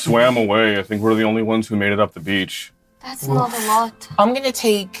else swam away, I think we're the only ones who made it up the beach. That's not a lot. I'm gonna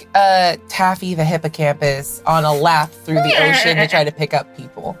take Taffy the hippocampus on a lap through the ocean to try to pick up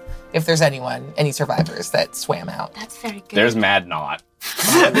people. If there's any survivors that swam out. That's very good. There's Mad Knot.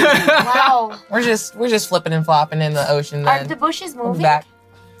 Wow. We're just flipping and flopping in the ocean Are then. the bushes We'll be moving? back.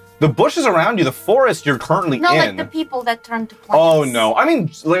 The bushes around you, the forest you're currently No, like in. the people that turn to plants. Oh no! I mean,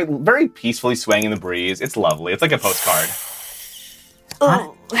 like, very peacefully swaying in the breeze. It's lovely. It's like a postcard.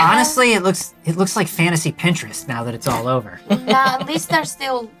 Honestly, it looks like fantasy Pinterest now that it's all over. Nah, at least they're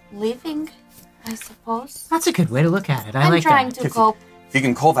still living, I suppose. That's a good way to look at it. I I'm like trying that. to cope. If you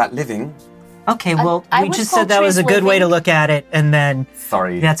can call that living. Okay, well, I we would just call said that was a trees good way to living. look at it, and then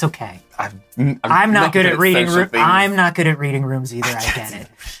Sorry. that's okay. I'm I'm not good at reading. social things. I'm not good at reading rooms either. I get it.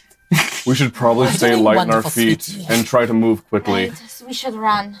 We should probably You're stay doing light on our wonderful, feet sweetie. and try to move quickly. Right, we should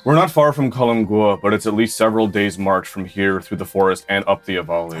run. We're not far from Kalangua, but it's at least several days' march from here through the forest and up the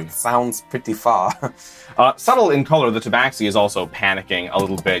Avali. Sounds pretty far. Subtle in color, the Tabaxi is also panicking a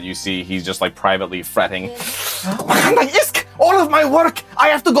little bit. You see he's just like privately fretting. All of my work, I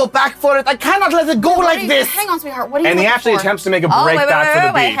have to go back for it. I cannot let it go like this. Hang on, sweetheart. What are you And he looking actually for? attempts to make a Oh, break wait, back for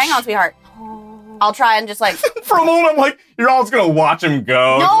the wait. beach. Hang on, sweetheart. I'll try and just like. For a moment, I'm like, you're all just gonna watch him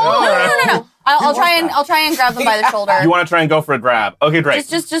go. No. I'll try and grab them by the shoulder. You want to try and go for a grab? Okay, great.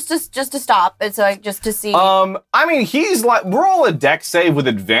 just to stop. It's like just to see. I mean, he's like, roll a dex save with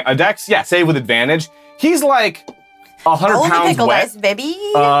save with advantage. He's like 100 Roll the pounds pickle wet. dice, baby.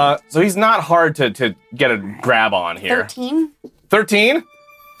 So he's not hard to get a grab on here. 13. 13?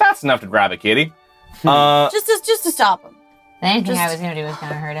 That's enough to grab a kitty. Just to stop him. Anything I Just- was gonna do was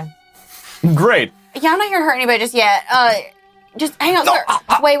gonna hurt him. Great. Yeah, I'm not here to hurt anybody just yet. Just hang on, sir.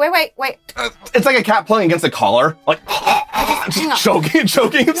 Wait. It's like a cat pulling against a collar, like Hang on. choking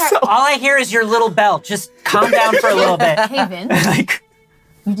himself. All I hear is your little bell. Just calm down for a little bit. Hey Vince, Like,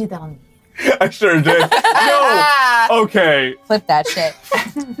 you did that on me. I sure did. No. Okay. Flip that shit.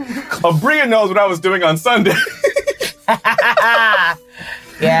 Bria knows what I was doing on Sunday.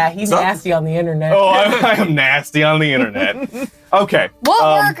 Yeah, he's nasty on the internet. Oh, I am nasty on the internet. Okay.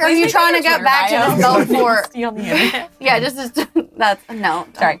 What work are you trying to get back to this boat for? On the internet. Yeah, just that's no.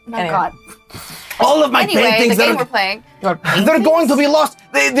 Sorry. No, Anyway. God. All of my Anyway, the paintings, game we're playing. they're going to be lost.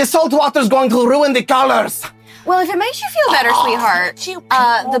 The salt water's going to ruin the colors. Well, if it makes you feel better, sweetheart,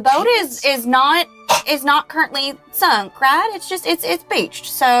 the boat is not currently sunk, right? It's just it's beached.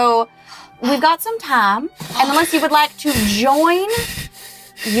 So we've got some time, and unless you would like to join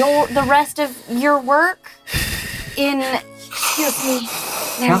the rest of your work in, excuse me.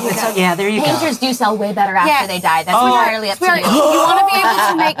 There you go. Yeah, there you Painters do sell way better after Yes. they die. That's Sweetheart, entirely up to sweetheart, you. you want to be able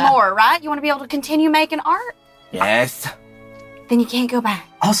to make more, right? You want to be able to continue making art? Yes. Then you can't go back.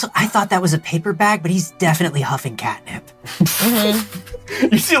 Also, I thought that was a paper bag, but he's definitely huffing catnip.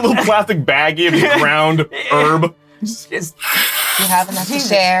 You see a little plastic baggie of the ground herb. You have enough to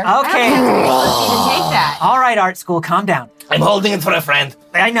share. Okay. Let's even take that. All right, art school, calm down. I'm holding it for a friend.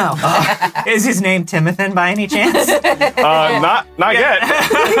 I know. Is his name Timothy by any chance? Not yet.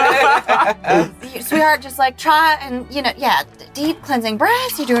 Sweetheart, just like try and, deep cleansing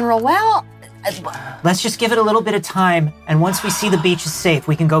breaths. You're doing real well. Let's just give it a little bit of time, and once we see the beach is safe,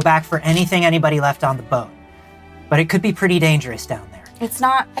 we can go back for anything anybody left on the boat. But it could be pretty dangerous down there. It's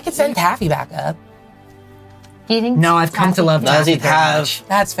not. I could send Taffy back up. Do you think? No, I've come to love Does Taffy it very have- much.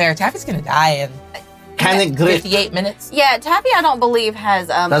 That's fair. Taffy's gonna die in Can it grip? 58 minutes. Yeah, Taffy, I don't believe has.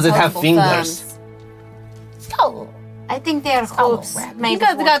 Does it have opposable fingers? thumbs. Oh, I think they're hooves. He Maybe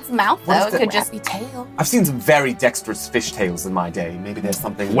got some mouth though. It could just. Rappy tail. I've seen some very dexterous fishtails in my day. Maybe there's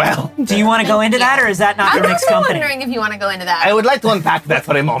something. Well, Do you want to go into that, or is that not I'm your mixed also company? wondering if you want to go into that. I would like to unpack that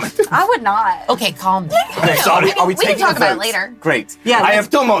for a moment. I would not. Okay, calm down. Okay, sorry. Are we we can taking talk a about it vote? later. Great. Yeah, I have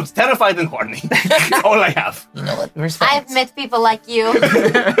 2 modes, terrified and horny. That's all I have. You know what? Respect. I've met people like you.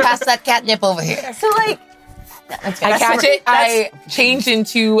 Pass that catnip over here. So like, I catch it. I change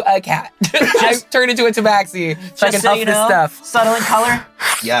into a cat. I turn into a tabaxi so I can Just so huff you this know, stuff. subtle in color.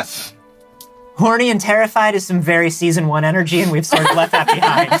 Yes. Horny and terrified is some very season 1 energy, and we've sort of left that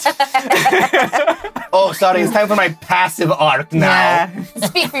behind. Oh, sorry. It's time for my passive arc now. Yeah.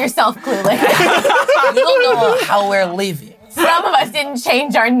 speak for yourself, Clueless. You don't know how we're living. Some of us didn't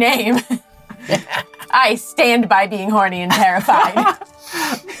change our name. I stand by being horny and terrified.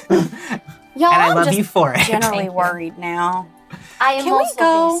 Y'all, And I I'm love just you for it. generally worried now. I am Can we also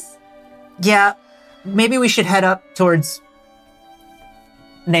go? this. Yeah, maybe we should head up towards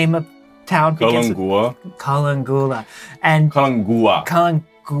name of town begins with Kalangua. Kalangula. And Kalangua. Kalangula.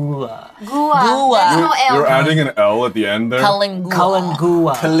 Gua. There's no L. You're adding an L at the end there?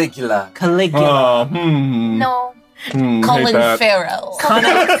 Kalangua. Caligula. Caligula. No. Hey, Colin Pat. Farrell.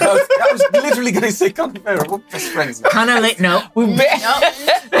 I was literally going to say Colin Farrell. We're best friends. No. I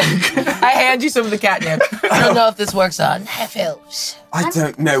hand you some of the catnip. I don't know if this works on half elves. I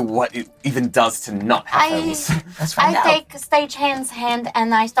don't know what it even does to not have I those. Let's find I out. take Stagehand's hand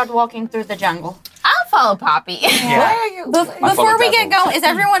and I start walking through the jungle. I'll follow Poppy. Where are you? Before we get going, is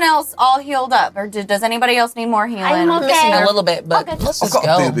everyone else all healed up, or does anybody else need more healing? I'm I'm okay. missing a little bit, but Okay. let's I've just got a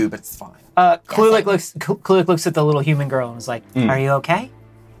go. boo-boo, but it's fine. Klulik looks at the little human girl and is like, "Are you okay?"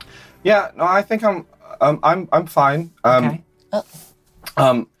 Yeah, no, I think I'm fine. Okay.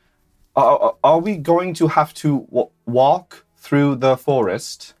 Are we going to have to walk through the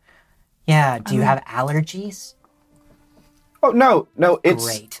forest? Yeah. Do you have allergies? Oh no, it's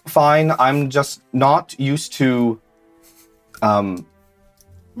Great. fine. I'm just not used to doing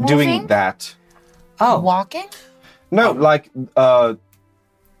Moving? that. Oh, Walking? No, like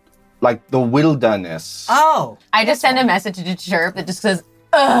the wilderness. oh. I just send a message to Chirp that just says,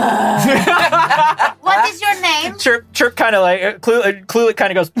 What is your name? Chirp kind of like Klulik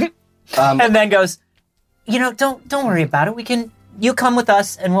kind of goes, and then goes, don't worry about it. You come with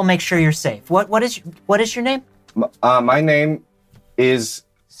us, and we'll make sure you're safe. What is your name? My name is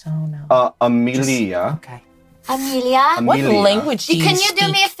So no. Amelia. Okay. Amelia. What Amelia. language do you Can you speak?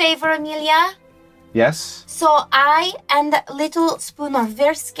 do me a favor, Amelia? Yes. So I and Little Spoon are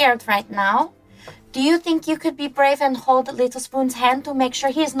very scared right now. Do you think you could be brave and hold Little Spoon's hand to make sure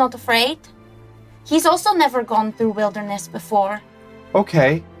he is not afraid? He's also never gone through wilderness before.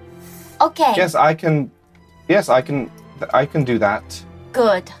 Okay. Okay. Yes, I can. Yes, I can. I can do that.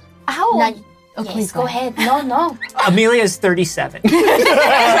 Good. how Now, old? Oh, yes, please go ahead. No. Amelia is 37.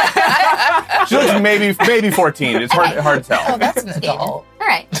 She looks maybe 14. It's hard to tell. Oh, that's an adult. All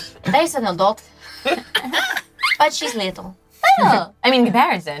right. There's an adult. But she's little. Oh, I mean, in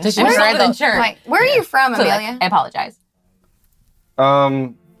comparison. Does she We're ride older than the- Chirp. Wait, where are you from, Clueless. Amelia? I apologize.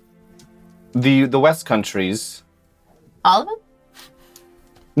 the West countries. All of them?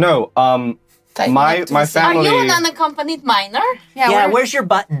 No, my family. Are you an unaccompanied minor? Yeah, where's your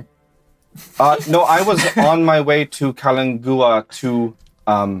button? No, I was on my way to Kalangua to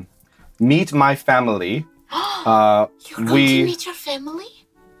meet my family. You're going to meet your family?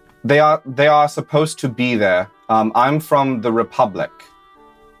 They are supposed to be there. I'm from the Republic.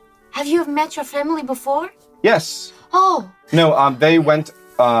 Have you met your family before? Yes. Oh. No, they went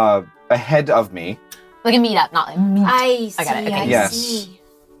ahead of me. Like a meetup, not like meet. I see. I got it. Okay. Yes. See.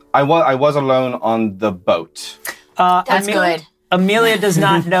 I was alone on the boat. That's good. Amelia does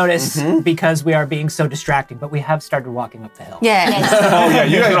not notice because we are being so distracting, but we have started walking up the hill. Yeah. Oh yeah,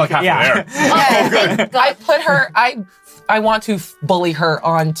 you guys are like halfway there. I put her. I want to bully her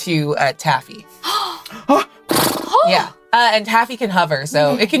onto Taffy. Yeah, and Taffy can hover,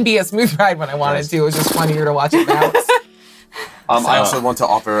 so it can be a smooth ride when I wanted to. It was just funnier to watch it bounce. I also want to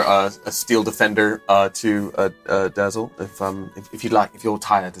offer a steel defender to Dazzle if you'd like. If you're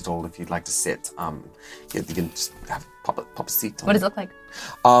tired at all, if you'd like to sit, you can just pop a seat on. What does it look like?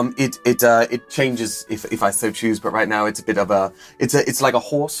 It changes if I so choose, but right now it's a bit of it's like a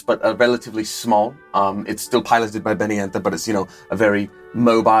horse, but relatively small. It's still piloted by Beniantha, but it's a very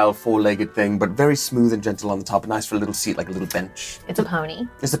mobile four-legged thing, but very smooth and gentle on the top. Nice for a little seat, like a little bench. It's a pony.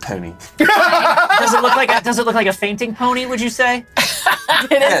 It's a pony. Does it look like a fainting pony? Would you say?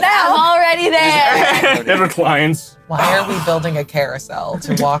 It is now. I'm already there. It reclines. Why are we building a carousel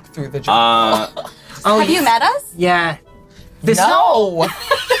to walk through the jungle? Have you met us? Yeah. No.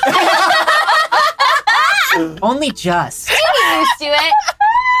 Only just. I'm used to it.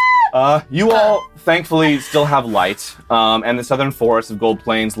 You all thankfully still have light, and the southern forests of Gold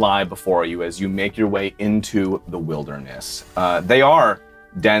Plains lie before you as you make your way into the wilderness. They are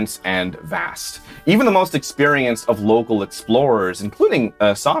dense and vast. Even the most experienced of local explorers, including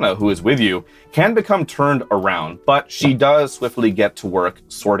Sana, who is with you, can become turned around, but she does swiftly get to work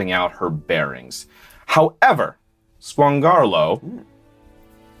sorting out her bearings. However, Squangarlo,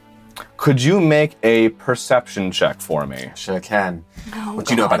 could you make a perception check for me? Sure can. What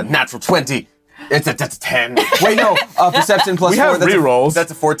do you know about a natural 20? That's a 10. Wait, no. Perception plus We 4. have rerolls.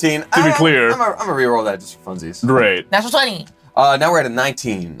 That's a 14. To be clear. I'm a reroll that just for funsies. Great. Natural 20. Now we're at a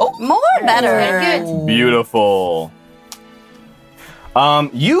 19. Oh, More better. Good. Beautiful.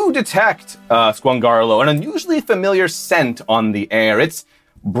 You detect, Squangarlo, an unusually familiar scent on the air. It's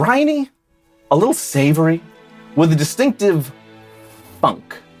briny, a little savory, with a distinctive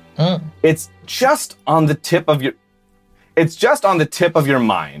funk. It's just on the tip of your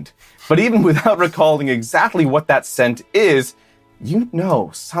mind. But even without recalling exactly what that scent is, you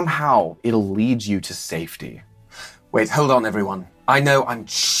know somehow it'll lead you to safety. Wait, hold on, everyone. I know I'm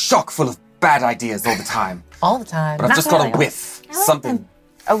chock full of bad ideas all the time, all the time. but I've just got a whiff. Something.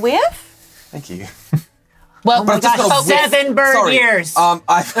 A whiff? Thank you. Well, But I've just got a whiff. 7 bird Sorry. years.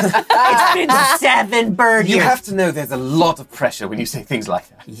 I've It's been 7 bird You years. have to know there's a lot of pressure when you say things like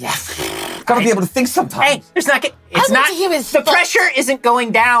that. Yes. Gotta be able to think sometimes. Hey, there's not. It's I want not. to hear his The thoughts. pressure isn't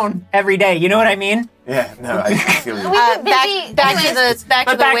going down every day. You know what I mean? Yeah, no, I feel you. Back to the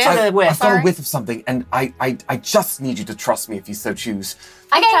But back whiff. to the whiff. I've got a whiff of something, and I just need you to trust me if you so choose.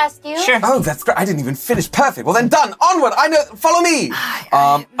 I trust you. Sure. Oh, that's great. I didn't even finish. Perfect. Well, then done. Onward. I know. Follow me.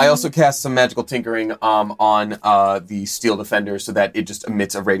 I also cast some magical tinkering on the steel defender so that it just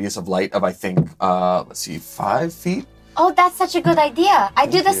emits a radius of light of, I think, let's see, 5 feet? Oh, that's such a good idea. I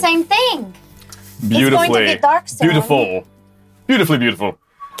do the same thing. Beautifully. It's going to be dark soon. Beautiful. Beautifully beautiful.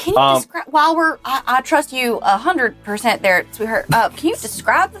 Can you describe, while I trust you 100% there, sweetheart, can you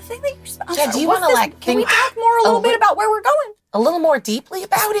describe the thing that you're Yeah, do you wanna, Can we think talk more a little bit about where we're going? a little more deeply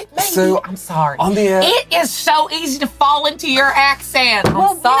about it, maybe? So, I'm sorry. On the It is so easy to fall into your accent. I'm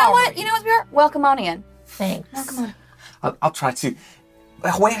Well, sorry. you know what, sweetheart? Welcome on in. Thanks. Welcome on. I'll try to.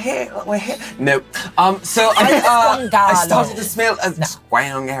 We're here. No. So I started to smell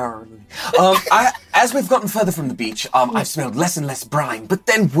as we've gotten further from the beach, I've smelled less and less brine. But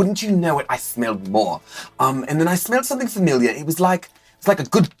then, wouldn't you know it, I smelled more. And then I smelled something familiar. It was like a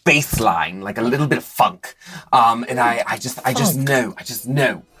good bass line, like a little bit of funk. And I just know.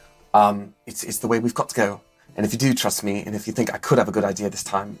 It's the way we've got to go. And if you do trust me, and if you think I could have a good idea this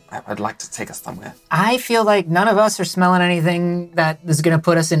time, I'd like to take us somewhere. I feel like none of us are smelling anything that is going to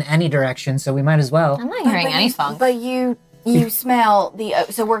put us in any direction, so we might as well. I'm not hearing any funk. But you smell the.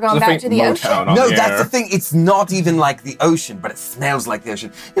 So we're going back to the ocean. No, that's the thing. It's not even like the ocean, but it smells like the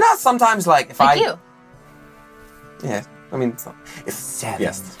ocean. You know, sometimes like if Like you. Yeah, I mean, it's 7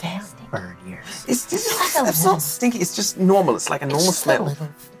 yes. bird years. It's not stinky. It's just normal. It's like a normal smell.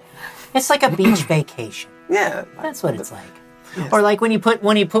 It's like a beach vacation. Yeah, That's what it's like. Or like when you put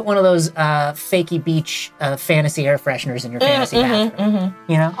one of those fakey beach fantasy air fresheners in your fantasy bathroom.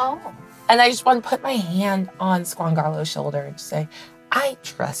 You know? Oh. And I just want to put my hand on Squangarlo's shoulder and just say, I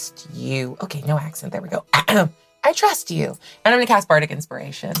trust you. Okay, no accent. There we go. I trust you. And I'm going to cast Bardic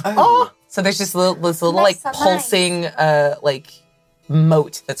Inspiration. Oh. So there's just this little like so pulsing like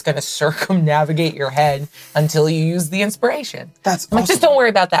moat that's going to circumnavigate your head until you use the inspiration. That's I'm like, awesome. just don't worry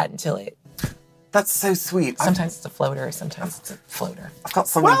about that until it. That's so sweet. Sometimes it's a floater, sometimes it's a floater. I've got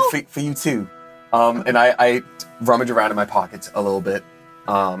something for you too. And I rummage around in my pockets a little bit.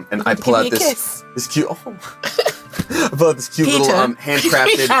 And I pull Give out me a kiss. this cute. I pull out this cute Peter. little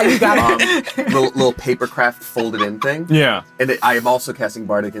handcrafted You got little paper craft folded in thing. Yeah. And I am also casting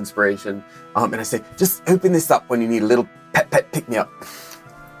Bardic Inspiration. And I say, just open this up when you need a little pet pick me up.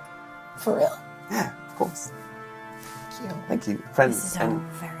 For real. Yeah, of course. Cute. Thank you, friends. This is And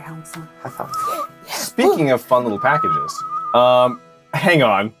very handsome. high five. Speaking of fun little packages, hang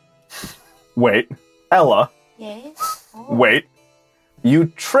on. Wait. Ella, Yes. wait. You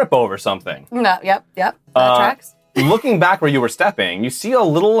trip over something. No, yep. That Uh, tracks. Looking back where you were stepping, you see a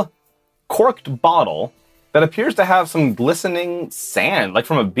little corked bottle that appears to have some glistening sand, like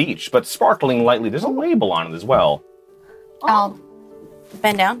from a beach, but sparkling lightly. There's a label on it as well. I'll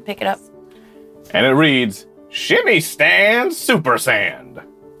bend down, pick it up. And it reads, Shimmy Stand Super Sand.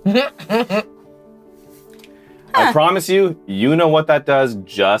 I promise you, you know what that does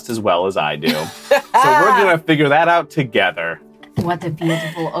just as well as I do. So we're going to figure that out together. What a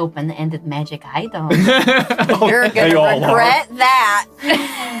beautiful open-ended magic item. You're they gonna all are. regret that.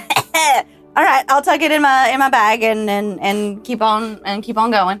 All right, I'll tuck it in my bag and keep on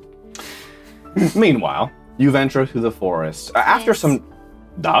going. Meanwhile, you venture through the forest. After Yes. some...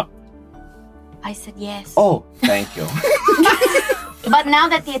 Duh. I said yes. Oh, thank you. But now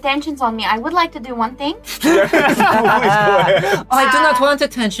that the attention's on me, I would like to do one thing. Please go ahead. I do not want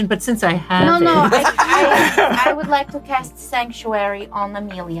attention, but since I have No, it. I would like to cast Sanctuary on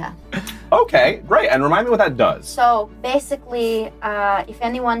Amelia. Okay, great. And remind me what that does. So basically, if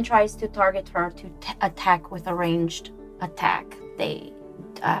anyone tries to target her to attack with a ranged attack, they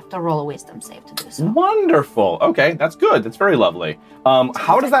have to roll a wisdom save to do so. Wonderful. Okay, that's good. That's very lovely.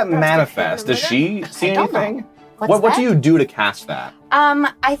 How does that manifest? Does she see I don't know. anything? What's What do that? you do to cast that?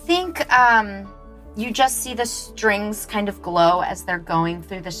 I think you just see the strings kind of glow as they're going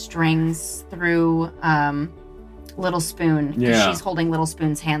through the strings through Little Spoon. 'Cause Yeah. she's holding Little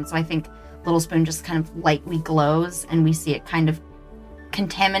Spoon's hand, so I think Little Spoon just kind of lightly glows, and we see it kind of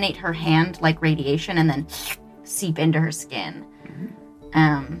contaminate her hand like radiation, and then seep into her skin.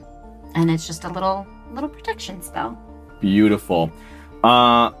 And it's just a little protection spell. Beautiful.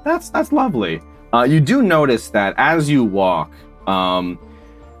 That's lovely. You do notice that as you walk,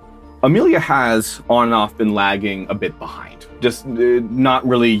 Amelia has on and off been lagging a bit behind. Just not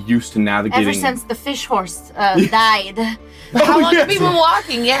really used to navigating. Ever since the fish horse died. How long have yes. you been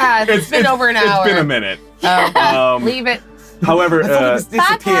walking? Yeah, it's been over an hour. It's been a minute. Leave it. However, I thought it was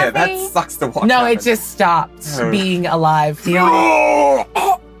disappear. Taffy. That sucks to watch. No, happen. it just stopped Oh. being alive. Do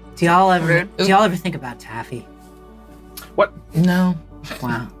y'all ever think about Taffy? No.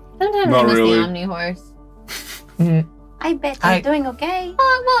 Wow. Sometimes Not I miss really. the Omni Horse. I bet you're doing okay.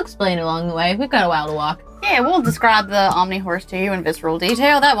 We'll explain along the way. We've got a while to walk. Yeah, we'll describe the Omni Horse to you in visceral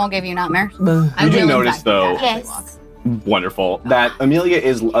detail. That won't give you nightmares. you do notice though, Yes. wonderful, that Amelia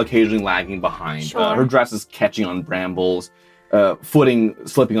is occasionally lagging behind. Sure. Her dress is catching on brambles, footing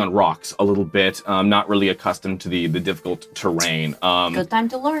slipping on rocks a little bit. Not really accustomed to the difficult terrain. Good time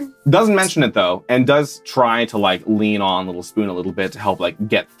to learn. Doesn't mention it though, and does try to like lean on Little Spoon a little bit to help like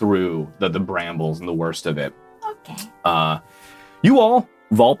get through the brambles and the worst of it. Okay. You all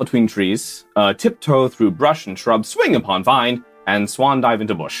vault between trees, tiptoe through brush and shrub, swing upon vine, and swan dive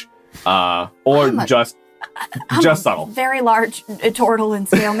into bush. Or just subtle. Very large turtle and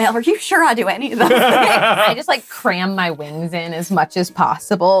scale mail. Are you sure I do any of those? I just like cram my wings in as much as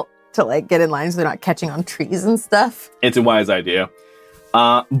possible to like get in line so they're not catching on trees and stuff. It's a wise idea.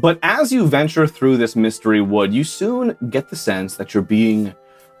 But as you venture through this mystery wood, you soon get the sense that you're being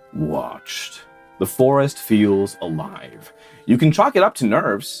watched. The forest feels alive. You can chalk it up to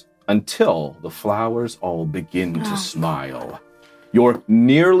nerves until the flowers all begin to smile. You're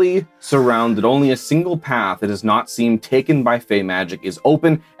nearly surrounded. Only a single path that does not seem taken by fey magic is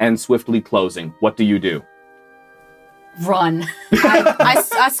open and swiftly closing. What do you do? Run.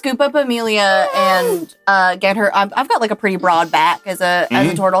 I scoop up Amelia and get her. I've got like a pretty broad back as a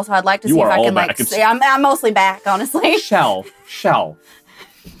turtle, so I'd like to You see if are I all can back. like. I'm mostly back, honestly. Shell.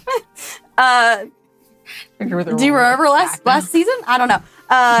 Do you remember last season? I don't know.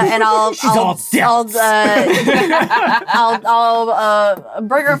 And I'll She's all depths. I'll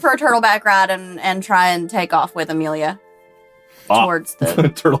bring her for a turtleback ride and try and take off with Amelia towards the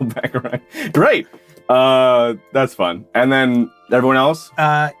turtleback ride. Great. That's fun. And then everyone else?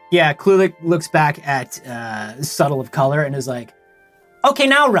 Yeah, Klulik looks back at Subtle of Color and is like, okay,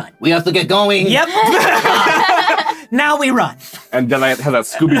 now run. We have to get going. Yep. Now we run. And then I have that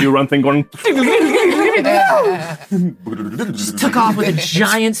Scooby-Doo run thing going. Just took off with a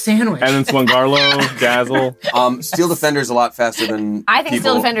giant sandwich. And then Swangarlo, Dazzle. Steel Defender's a lot faster than I think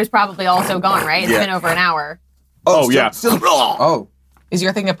people. Steel Defender's probably also gone, right? It's Yeah. been over an hour. Oh, yeah. Oh, Is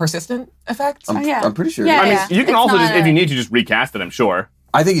your thing a persistent effect? yeah. I'm pretty sure. Yeah, I mean, yeah. you can It's also not just, if you need to, just recast it, I'm sure.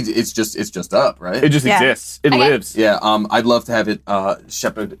 I think it's just up, right? It just Yeah. exists. It Okay. lives. Yeah. I'd love to have it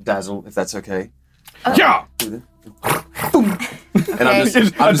Shepherd Dazzle, if that's okay. Yeah! And I'm It's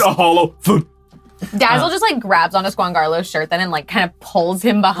just, a hollow. Dazzle just like grabs onto Squangarlo's shirt then and like kind of pulls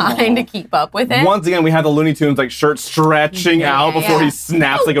him behind to keep up with it. Once again, we have the Looney Tunes like shirt stretching out before yeah. he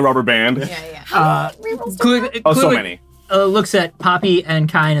snaps like a rubber band. Yeah. Klulik, Oh, so many. looks at Poppy and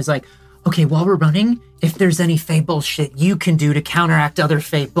Kai and is like, okay, while we're running, if there's any Fae bullshit you can do to counteract other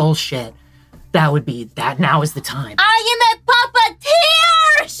Fae bullshit, that would be that. Now is the time. I am a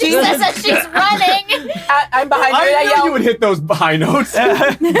puppeteer! She says as she's running. I'm behind you and I I knew yell, you would hit those high notes.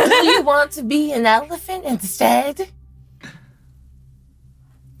 do you want to be an elephant instead?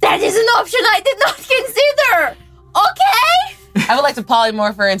 That is an option I did not consider. Okay? I would like to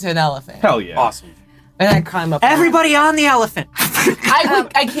polymorph her into an elephant. Hell yeah. awesome. And I climb up. Everybody on the elephant.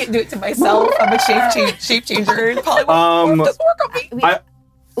 I can't do it to myself. I'm a shape changer. Polymorph doesn't work on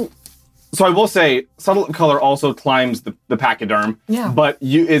me. So I will say, Subtle Color also climbs the pachyderm. Yeah. But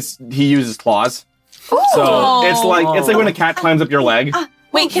he uses claws. So it's like when a cat climbs up your leg.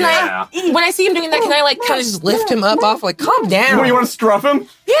 Wait, can I? When I see him doing that, can I like kind of just lift him up off? Like, calm down. What, you want to struff him?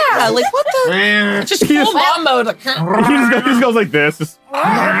 Yeah, like what the? Just full mom mode. Like, He just goes like this. Just,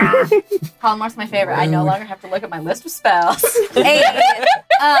 Polymorph's my favorite. I no longer have to look at my list of spells. Hey,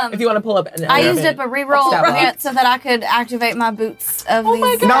 if you want to pull up, an I elephant. used up a reroll Stab off. grant so that I could activate my boots of these.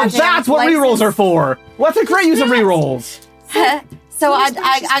 now goddamn that's what places. rerolls are for. What's a great use of rerolls? So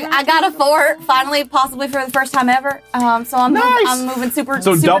I got a 4 finally, possibly for the first time ever. So I'm moving super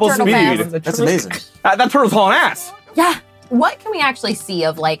So super double turtle speed. fast. That's amazing. That turtle's hauling ass. Yeah. What can we actually see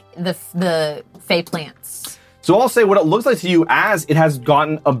of like the Fae plants? So I'll say what it looks like to you as it has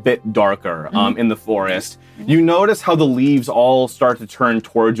gotten a bit darker in the forest. You notice how the leaves all start to turn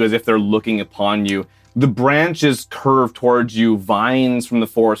towards you as if they're looking upon you. The branches curve towards you. Vines from the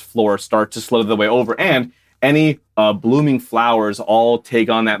forest floor start to slither their way over. And any blooming flowers all take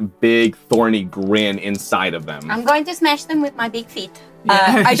on that big thorny grin inside of them. I'm going to smash them with my big feet.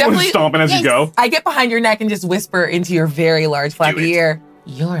 I Just definitely. stomping as you go. I get behind your neck and just whisper into your very large flappy ear.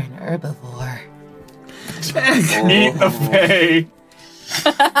 You're an herbivore. Eat the Fae.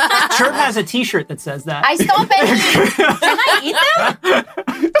 Chirp has a T-shirt that says that. I stomp and eat. Can I eat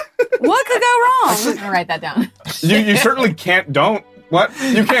them? What could go wrong? I'm gonna write that down. You certainly can't. Don't. What?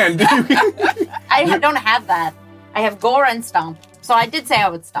 You can. I don't have that. I have gore and stomp. So I did say I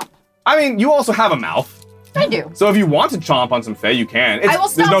would stomp. I mean, you also have a mouth. I do. So if you want to chomp on some Fae, you can. I will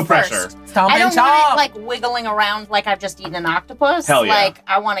There's stomp no first. pressure. Stomp I and don't want chomp. it like wiggling around like I've just eaten an octopus. Hell yeah. Like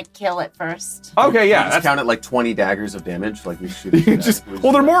I want to kill it first. Okay, yeah. Just That's count it like 20 daggers of damage. Like we shoot it. just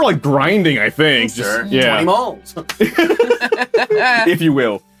well, they're more like grinding, I think. Sure. Just, yeah, 20 moles. if you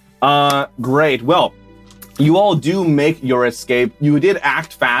will. Great. Well, you all do make your escape. You did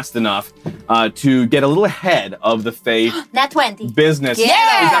act fast enough to get a little ahead of the Fae Nat 20. business. Yeah.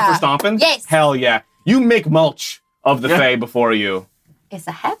 Is that for stomping? Yes. Hell yeah. You make mulch of the Fae before you. Is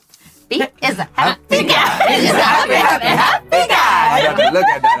a happy is a happy guy. Is a happy guy. Look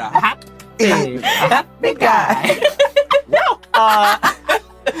at that. Happy guy.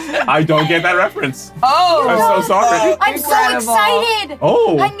 I don't get that reference. Oh, I'm so sorry. I'm so Incredible. excited.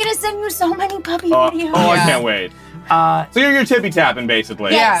 Oh. I'm gonna send you so many puppy Oh, videos. I Yeah. can't wait. So you're tippy tapping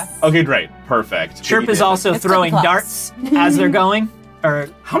basically. Yeah. Okay, great. Perfect. Chirp is also It's throwing class. darts as they're going. Or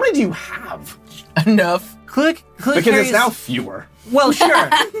How many do you have? enough. Klulik Because carries, it's now fewer. well, sure.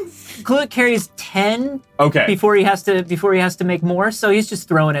 Klulik carries 10 Okay. before he has to make more, so he's just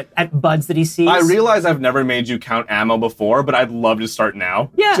throwing it at buds that he sees. I realize I've never made you count ammo before, but I'd love to start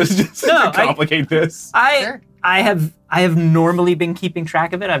now. Yeah. Just No, to complicate this. I have normally been keeping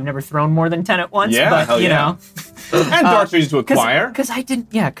track of it. I've never thrown more than 10 at once, Yeah, but hell you yeah. know, And darts are easy to acquire. because I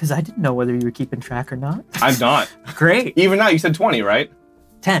didn't know whether you were keeping track or not. I'm not. Great. Even now, you said 20, right?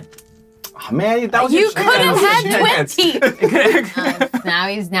 10. Oh, man, that was You your could have chance. had 20. Now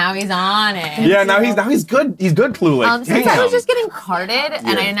he's on it. Yeah, now he's good. He's good, Clulic. Since I was Damn. just getting carded and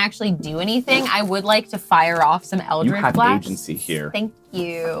I didn't actually do anything, I would like to fire off some You Eldritch have Blasts. agency here. Thank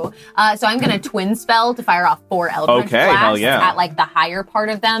you. So I'm gonna twin spell to fire off 4 Eldritch Okay, Blasts hell yeah. at like the higher part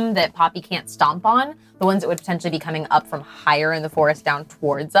of them that Poppy can't stomp on. The ones that would potentially be coming up from higher in the forest down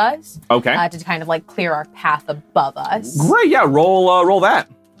towards us. Okay. To kind of like clear our path above us. Great, yeah, roll that.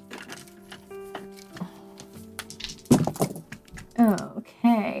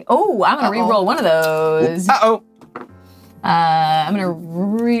 Okay. Oh, I'm gonna re-roll one of those. Uh-oh. I'm gonna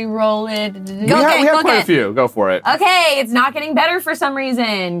re-roll it. We have quite a few. Go for it. Okay, it's not getting better for some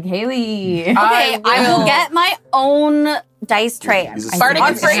reason. Kaylee. Okay, I will get my own dice tray. Bardic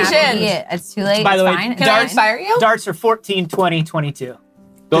Inspiration. It's too late. By the it's way, fine. It's Can I fine. fire you? Darts are 14, 20, 22.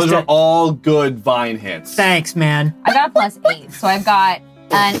 Those Just are all good vine hits. Thanks, man. I got a +8, so I've got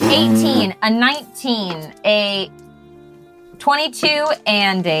an 18, a 19, a 22,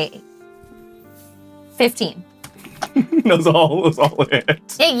 and a 15. those all hit.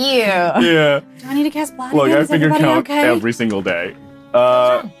 Thank you. Yeah. Do I need to cast Blood? Look, again? I Is figure everybody count okay? every single day.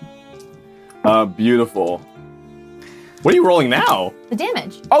 Beautiful. What are you rolling now? The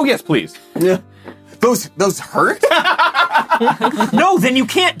damage. Oh, yes, please. Yeah. Those hurt? No, then you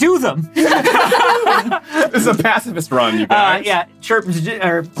can't do them. This is a pacifist run, you guys. Yeah,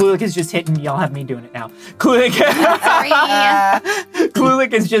 Clulic is just hitting. Y'all have me doing it now. Clulic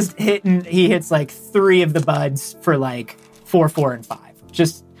is just hitting. He hits like 3 of the buds for like 4, 4, and 5.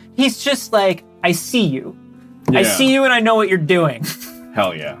 He's just like, I see you. I Yeah. see you, and I know what you're doing.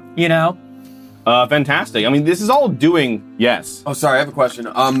 Hell yeah. You know. Fantastic. I mean, this is all doing, yes. Oh, sorry, I have a question.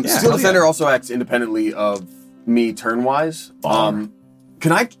 Steel Defender also acts independently of me turn-wise. Can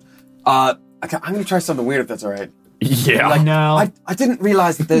I... I'm gonna try something weird if that's all right. Yeah. No. I didn't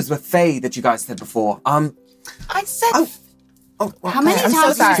realize that those were Fae that you guys said before. I said. Well, How many I'm times so did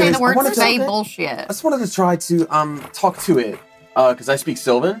you say curious. the I word wanted to- say I bullshit? just wanted to try to talk to it because I speak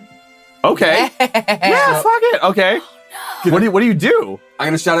Sylvan. Okay. Yeah, fuck it. Okay. What do you do? I'm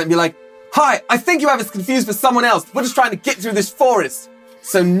gonna shout it and be like, "Hi, I think you have us confused for someone else. We're just trying to get through this forest.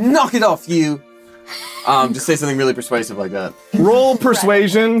 So knock it off, you." Just say something really persuasive like that. Roll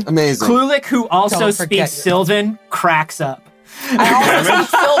persuasion. Amazing. Clulic, who also Don't forget speaks your- Sylvan, cracks up. I also speak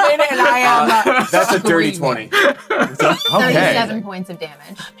Sylvan, and I am. That's a dirty screaming. 20. Okay. 37 points of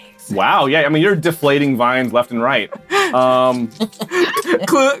damage. Wow, yeah, I mean, you're deflating vines left and right.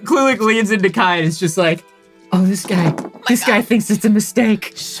 Clulic leans into Kai and is just like, oh, this guy thinks it's a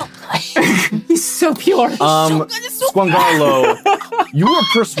mistake. He's so pure. Squangarlo, you were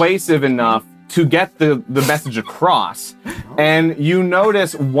persuasive enough to get the message across, and you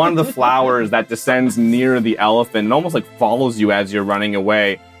notice one of the flowers that descends near the elephant and almost like follows you as you're running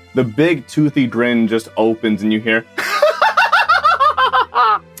away. The big toothy grin just opens and you hear,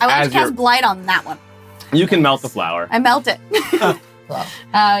 I like As to cast you're- Blight on that one. you can melt the flower. I melt it. Oh,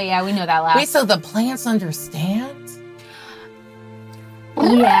 yeah, we know that last. Wait, so the plants understand?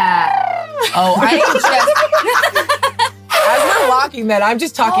 Yeah. Oh, I just. As we're walking, that I'm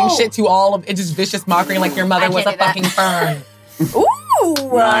just talking shit to all of it, just vicious mockery, like your mother I was can't a do that. fucking fern. Ooh.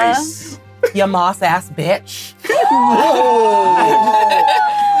 Nice. You moss ass bitch.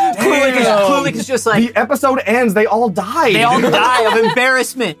 Clulic is just like, The episode ends, they all died. they all die of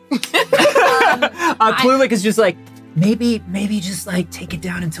embarrassment. Clulic is just like, maybe just like take it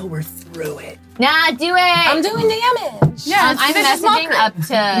down until we're through it. Nah, do it. I'm doing damage. Yeah, I'm vicious messaging mockery. up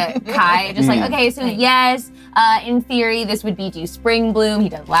to Kai, just like, okay, so yes, in theory, this would be due Spring Bloom. He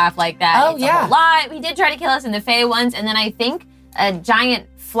does laugh like that. Oh, It's a yeah. whole lot. He did try to kill us in the Fae once, and then I think a giant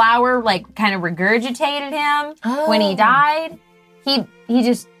flower, like, kind of regurgitated him when he died. He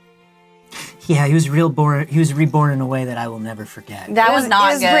just... Yeah, he was reborn in a way that I will never forget. That was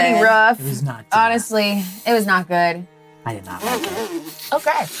not It was good. pretty rough. It was not. Honestly, it was not good. I did not like it.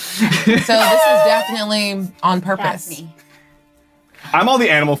 Okay. So this is definitely on purpose. That's me. I'm all the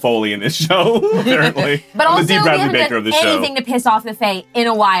animal foley in this show, apparently. But I'm also, the Dee we Bradley haven't Baker of done the show. anything to piss off the Fae in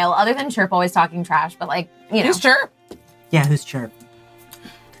a while, other than Chirp always talking trash. But, like, you know. Who's Chirp? Yeah, who's Chirp?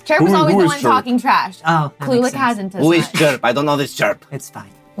 Chirp was Who- always who the is one Chirp? talking trash. Oh, that makes Clulic sense. hasn't as Who is much. Chirp? I don't know this Chirp. It's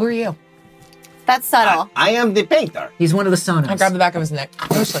fine. Who are you? That's subtle. I am the painter. He's one of the Sonos. I grabbed the back of his neck.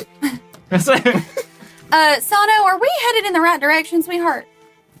 Go to sleep. Sano, are we headed in the right direction, sweetheart?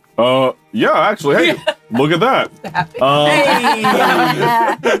 Yeah, actually, hey, look at that.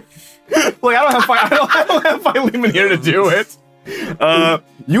 Like, I don't have Philemon here to do it.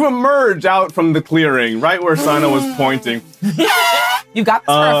 You emerge out from the clearing, right where Sana was pointing. You got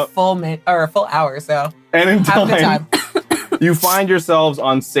this for a full hour, so And in have a good time, time. You find yourselves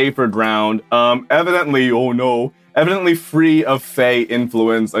on safer ground. Evidently free of Fey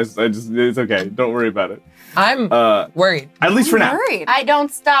influence. It's okay. Don't worry about it. I'm worried. At least for now. I don't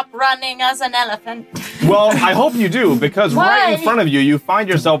stop running as an elephant. Well, I hope you do, because right in front of you, you find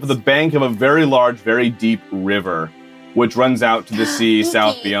yourself at the bank of a very large, very deep river, which runs out to the sea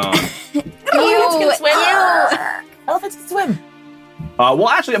south beyond. Elephants can swim. Elephants can swim. Well,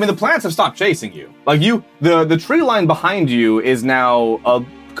 actually, I mean, the plants have stopped chasing you. Like the tree line behind you is now a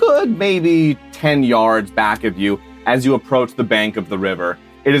good maybe 10 yards back of you as you approach the bank of the river.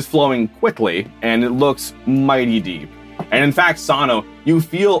 It is flowing quickly, and it looks mighty deep. And in fact, Sano, you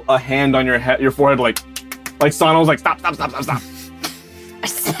feel a hand on your forehead, like Sano's like, stop.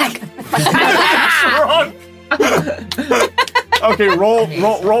 Trunk. Okay,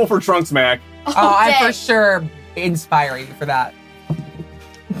 roll for trunk smack. Oh, I'm for sure inspiring for that.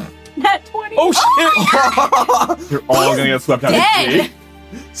 Nat 20. Oh shit! You're all gonna get swept out of the sea.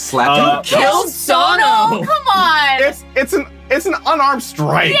 Slap him. Killed Sono. Come on. It's an unarmed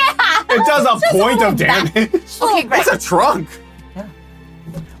strike. Yeah. It does a point of damage. Okay, great. It's a trunk.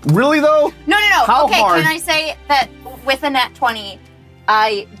 Really though? No. How okay, hard? can I say that with a nat 20,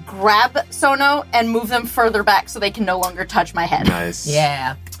 I grab Sono and move them further back so they can no longer touch my head. Nice.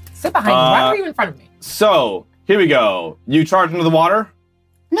 Yeah. Sit behind me. Why are you in front of me? So here we go. You charge into the water.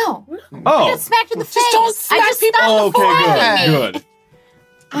 No. Oh. I got smacked in the face. don't smack I just people. stopped Okay, good.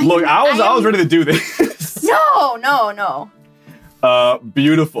 Look, I was ready to do this. No.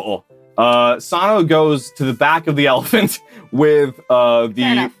 Beautiful. Sano goes to the back of the elephant with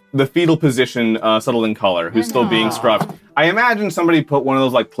the fetal position settling color, who's still being scrubbed. I imagine somebody put one of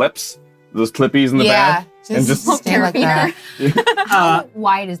those like clips, those clippies in the back, and just stay like that. How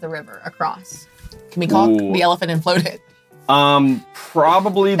wide is the river across? Can we call Ooh. the elephant and float it?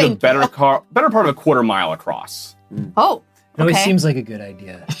 Probably the better part of a quarter mile across. Oh. It always Okay. seems like a good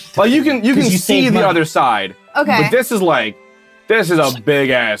idea. Well, you can you see save the money. other side, Okay. but this is a big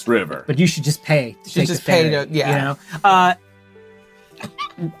ass river. But you should just pay. To take just the pay ferry, to- yeah. You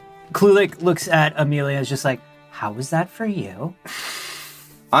know? Klulik looks at Amelia and is just like, how was that for you?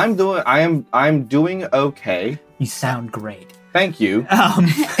 I'm doing okay. You sound great. Thank you.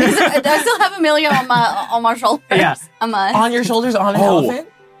 I still have Amelia on my shoulders. Yeah. On your shoulders on an Oh. elephant?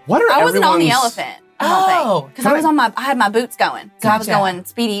 What are I wasn't on the everyone's- elephant. Because I was I had my boots going. So I was Gotcha. going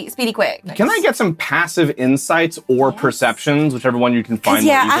speedy quick. Can I get some passive insights or perceptions, whichever one you can find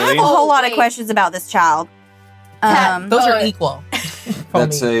Yeah, more I have easily? a whole lot of wait. questions about this child. Those are equal.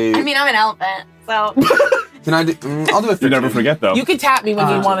 That's a. I mean, I'm an elephant, so Can I do? I'll do a 13. You never forget, though. You can tap me when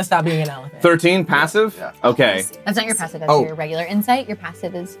you want to stop being an elephant. 13 passive? Yeah. Okay. That's not your passive. That's Oh. your regular insight. Your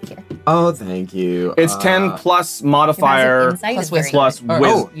passive is here. Oh, thank you. It's 10 plus Your modifier passive insight plus is very wisdom. plus Or-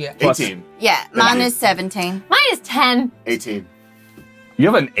 wisdom. oh, yeah. plus- 18. yeah, mine is 17. Mine is 10. 18. You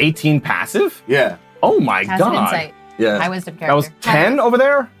have an 18 passive? Yeah. Oh my Passive god. insight. Yeah. High wisdom character. That was 10 over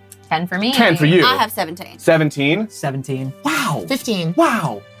there? 10 for me. 10 for you. I have 17. 17? 17. Wow. 15.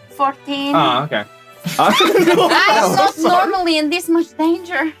 Wow. 14. Okay. I'm not normally in this much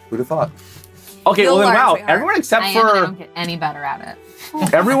danger. Who'd have thought? Okay, You'll well then, learn, wow. sweetheart. Everyone except I am, and I for don't get any better at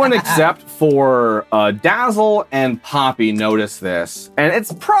it. everyone except for Dazzle and Poppy notice this, and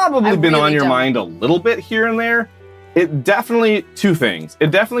it's probably I been on really your don't. mind a little bit here and there. It definitely two things. It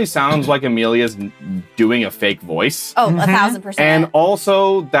definitely sounds like Amelia's doing a fake voice, Oh, 1,000%. and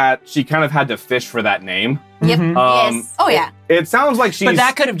also that she kind of had to fish for that name. Yep. yes. Oh, yeah. It sounds like she's. But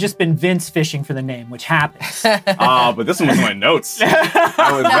that could have just been Vince fishing for the name, which happens. But this one was my notes.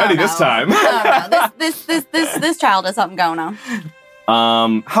 I was ready this time. No. This child has something going on.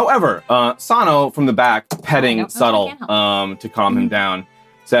 However, Sano from the back, petting I don't know if I Subtle can help. to calm him down,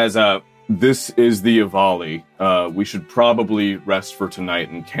 says, "This is the Avali. We should probably rest for tonight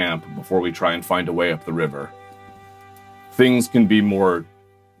in camp before we try and find a way up the river. Things can be more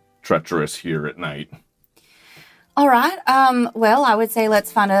treacherous here at night." All right. Well, I would say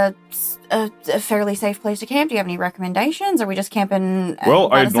let's find a fairly safe place to camp. Do you have any recommendations? Are we just camping Well,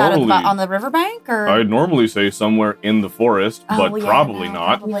 by I'd the side of normally- on the riverbank? Or I'd normally say somewhere in the forest, Oh, but well, yeah, probably no,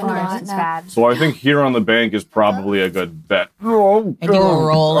 not. probably Forest not. is No. bad. So I think here on the bank is probably a good bet. And you will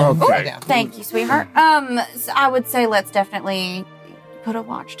roll. And Okay. yeah. Thank you, sweetheart. So I would say let's definitely put a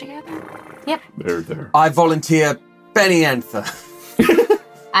watch together. There. I volunteer Benny Anther.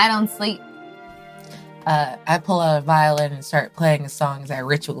 I don't sleep. I pull out a violin and start playing a song as I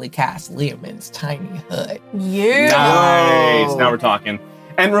ritually cast Leomin's Tiny Hut. Yeah. Nice. Whoa. Now we're talking.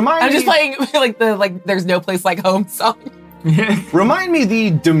 And remind I'm me, just playing like There's No Place Like Home song. Remind me the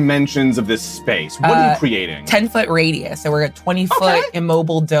dimensions of this space. What are you creating? 10-foot radius, so we're a 20-foot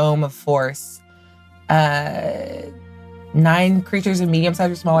immobile dome of force. 9 creatures of medium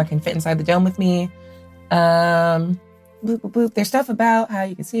size or smaller can fit inside the dome with me. Boop, boop, boop. There's stuff about how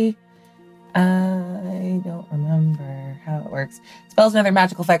you can see. I don't remember how it works. Spells and other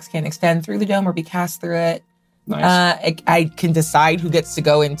magical effects can extend through the dome or be cast through it. Nice. I can decide who gets to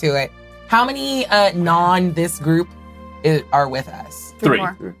go into it. How many this group are with us? 3.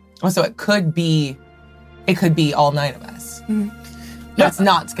 more. Oh, so it could be all 9 of us. That's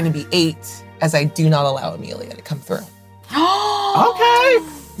not. It's going to be 8, as I do not allow Amelia to come through. Okay.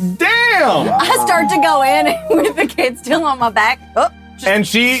 Damn. I start to go in with the kid still on my back. Oh, And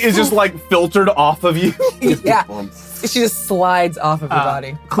she is just like filtered off of you. Yeah. She just slides off of your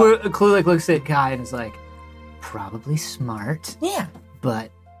body. Klulik looks at Kai and is like, probably smart, Yeah.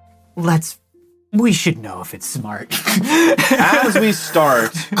 but we should know if it's smart. As we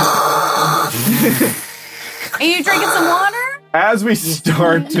start, are you drinking some water? as we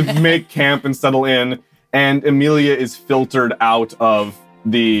start to make camp and settle in, and Amelia is filtered out of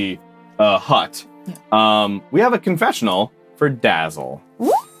the hut, we have a confessional for Dazzle.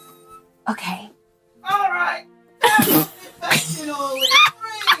 Okay. All right.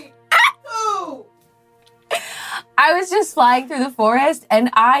 I was just flying through the forest, and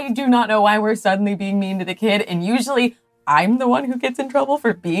I do not know why we're suddenly being mean to the kid. And usually, I'm the one who gets in trouble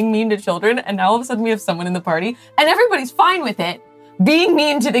for being mean to children. And now all of a sudden, we have someone in the party, and everybody's fine with it being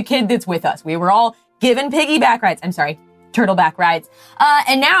mean to the kid that's with us. We were all given piggyback rides. I'm sorry, turtleback rides.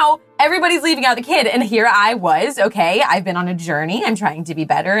 And now everybody's leaving out the kid. And here I was. Okay, I've been on a journey. I'm trying to be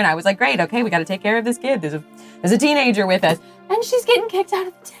better. And I was like, great. Okay, we got to take care of this kid. There's a teenager with us, and she's getting kicked out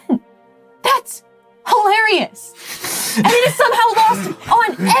of the tent. That's hilarious. And it is somehow lost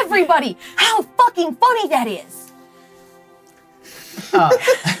on everybody how fucking funny that is.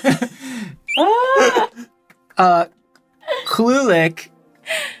 Klulik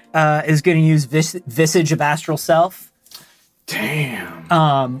is going to use Visage of Astral Self. Damn.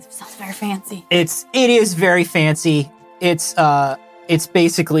 Sounds very fancy. It is very fancy. It's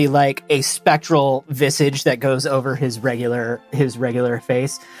basically like a spectral visage that goes over his regular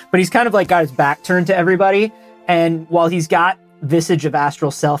face. But he's kind of like got his back turned to everybody. And while he's got Visage of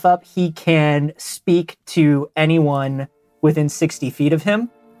Astral Self up, he can speak to anyone within 60 feet of him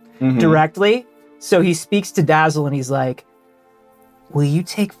directly. So he speaks to Dazzle and he's like, will you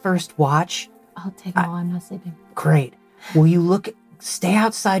take first watch? I'll take all. I'm not sleeping. Great. Will you stay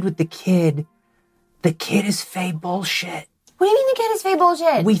outside with the kid? The kid is Fae bullshit. What do you mean the kid is fake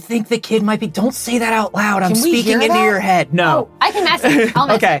bullshit? We think the kid might be. Don't say that out loud. I'm Can we speaking hear into that? your head. No. Oh, I can message. I'll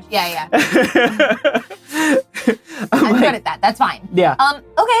message. Okay. Yeah. I'm good at that. That's fine. Yeah.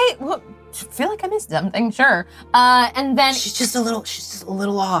 Okay. Well, I feel like I missed something. Sure. And then She's just a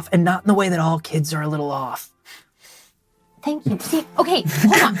little off, and not in the way that all kids are a little off. Thank you. See, okay,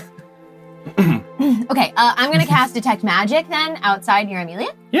 hold on. Okay, I'm gonna cast Detect Magic then outside near Amelia.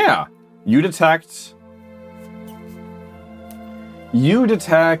 Yeah. You detect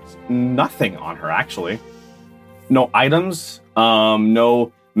nothing on her, actually. No items,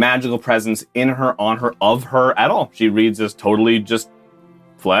 no magical presence in her, on her, of her at all. She reads as totally just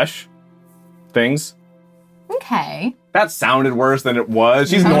flesh things. Okay. That sounded worse than it was.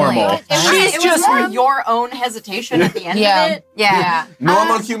 She's Totally. normal. It was just- more your own hesitation at the end Yeah. of it. Yeah.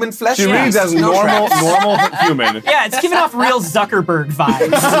 Normal human flesh. She reads as No normal traps. human. Yeah, it's giving off real Zuckerberg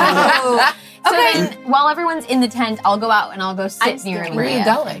vibes. So then, while everyone's in the tent, I'll go out and I'll go sit near Amelia. Where are you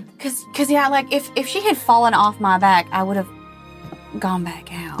going? Cause yeah, like if she had fallen off my back, I would have gone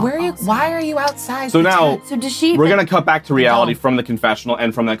back out. Where are you? also. Why are you outside? So the now, tent? So does she? we're going to cut back to reality No. from the confessional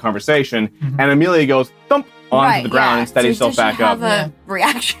and from that conversation, and Amelia goes thump onto the ground and steadies so herself does back she up. have a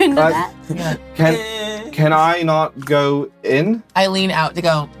reaction to Uh, that? Yeah. Can I not go in? I lean out to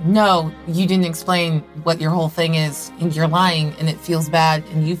go, no, you didn't explain what your whole thing is, and you're lying, and it feels bad,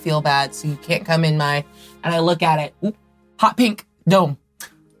 and you feel bad, so you can't come in my... And I look at it, oop, hot pink dome.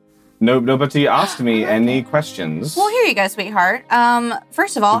 Nobody asked me any questions. Well, here you go, sweetheart.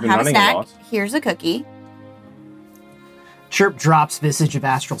 First of all, We've been have a running a snack. lot. Here's a cookie. Chirp drops Visage of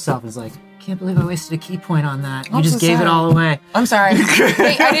Astral Self. Is like, can't believe I wasted a key point on that. You I'm just so gave it sorry. all away. I'm sorry.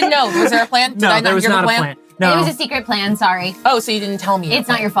 Wait, I didn't know. Was there a plan? Did No, I not there was hear not the a plan. No, It was a secret plan, sorry. Oh, so you didn't tell me. It's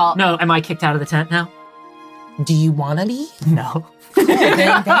not your fault. no. Am I kicked out of the tent now? Do you want to be? No.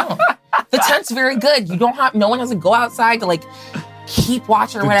 There you go. The tent's very good. You don't have... No one has to go outside to, like, keep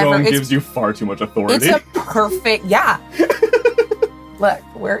watch or the whatever. dome It's gives you far too much authority. It's a perfect, yeah. Look,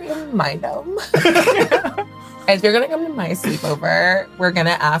 we're in my dome. And if you're gonna come to my sleepover, we're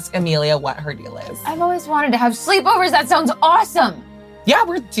gonna ask Amelia what her deal is. I've always wanted to have sleepovers. That sounds awesome. Yeah,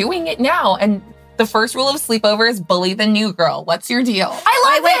 we're doing it now. And The first rule of sleepover is bully the new girl. What's your deal?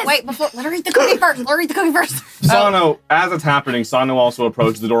 I love this. Wait, before, let her eat the cookie first. Let her eat the cookie first. Sano, as it's happening, Sano also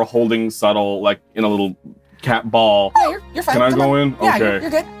approaches the door holding Subtle like in a little cat ball. Yeah, you're fine. Can I Come go on. in? Yeah, Okay. you're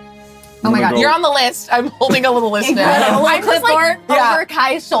good. Oh my God, You're on the list. I'm holding a little list now. I'm just like Yeah. over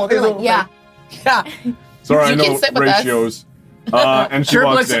Kai's shoulder, like, yeah. Yeah. Sorry, I You know can sit with us. ratios. And she Chirp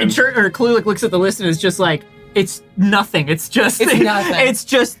walks looks, in. Klulik looks at the list and is just like, it's nothing. It's just It's nothing. It's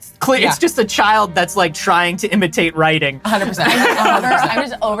just Yeah. it's just a child that's like trying to imitate writing. 100%. I'm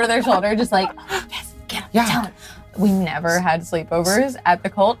just over their shoulder, just like, yes, get him, Yeah. tell him. We never had sleepovers at the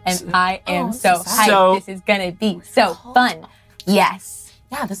cult, and I am so hyped. So- This is gonna be so fun. Yes.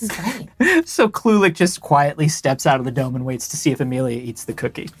 Yeah, this is great. So Klulik just quietly steps out of the dome and waits to see if Amelia eats the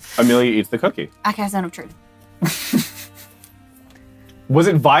cookie. Amelia eats the cookie. I cast Zone of Truth. Was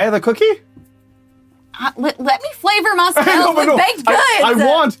it via the cookie? Let me flavor my No, spells but with no. baked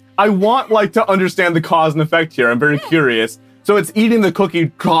goods. I want like to understand the cause and effect here. I'm very curious. So it's eating the cookie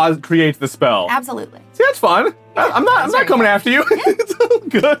creates the spell. Absolutely. See, that's fun. I'm not coming after you. It's all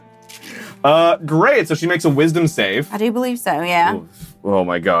good. Great. So she makes a wisdom save. I do believe so, yeah. Oof. Oh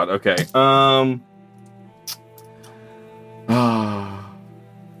my god. Okay.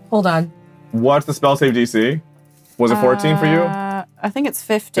 Hold on. What's the spell save DC? Was it 14 for you? I think it's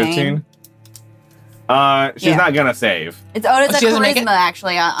 15. 15? She's Yeah. not gonna save. It's she a doesn't make it? charisma,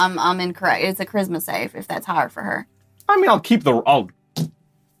 actually. I'm incorrect. It's a charisma save, if that's higher for her. I mean, I'll keep the.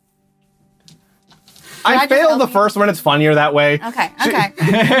 I I just failed help the you? first one. It's funnier that way. Okay, She- okay.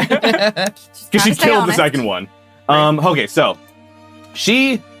 Because she Trying to stay killed the honest. second one. Okay, so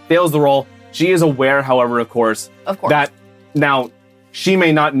she fails the roll. She is aware, however, of course, that now she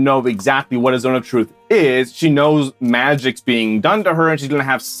may not know exactly what a zone of truth is. She knows magic's being done to her, and she's going to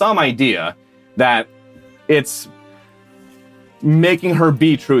have some idea that it's making her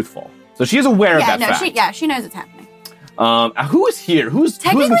be truthful. So she's aware of Yeah, that no, fact. she knows it's happening. Who is here? Who's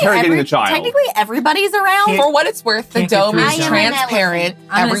interrogating the child? Technically, everybody's around. For what it's worth, the Can't get dome through is zone. transparent.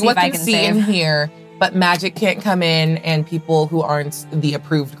 I'm gonna see Everyone if I can can see save. in here, but magic can't come in, and people who aren't the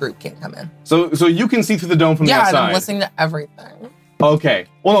approved group can't come in. So you can see through the dome from the Yeah, and outside. I'm listening to everything. Okay.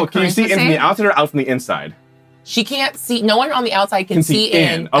 Well, no, can you see Charisma in from the save? outside or out from the inside? She can't see. No one on the outside can, Can see see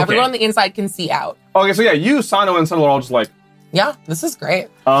in. in, okay. Everyone on the inside can see out. Okay, so yeah, you, Sano, and Subtle are all just like, Yeah, this is great.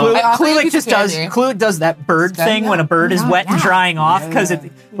 um, I offer you a Klulik piece just of does candy. Klulik does that bird Stand thing up. when a bird is wet and drying off because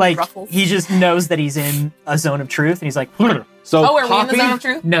like Ruffles. he just knows that he's in a zone of truth and he's like, so Oh, are we in the Poppy, zone of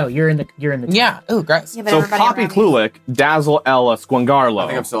truth? no, you're in the Yeah. Ooh, gross. Yeah, but so everybody Poppy, around you. Klulik, Dazzle, Ella, Squangarlo. I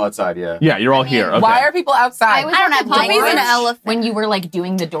think I'm still outside, yeah. Yeah, you're all here. Okay. Why are people outside? was I don't at have the Poppy's door an elephant. when you were like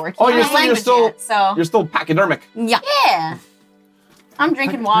doing the door. Oh, you're key. still, you're still, so you're still pachydermic. yeah. I'm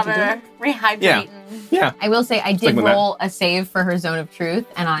drinking water, rehydrating. Yeah. I will say I Stick did with that. roll a save for her zone of truth,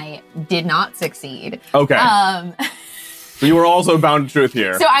 and I did not succeed. Okay. So you were also bound to truth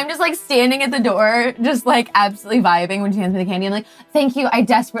here. So I'm just like standing at the door, just like absolutely vibing when she hands me the candy. I'm like, thank you. I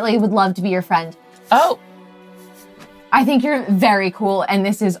desperately would love to be your friend. Oh, I think you're very cool, and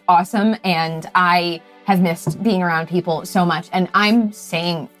this is awesome. And I have missed being around people so much, and I'm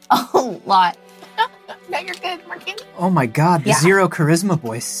saying a lot. no, you're good, Marquis. oh my god, the Yeah. zero charisma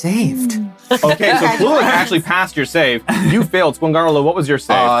boy saved. Okay, so Klulik actually passed your save. You failed. Squangarlo, what was your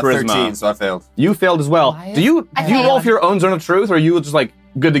save? Charisma. 13, so I failed. You failed as well. Why Do you is- do you roll for your own zone of truth, or are you just like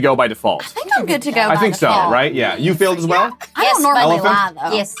good to go by default? I think I'm good to go. I by think so, default. right? Yeah. You failed as well? I Yes, don't normally but- lie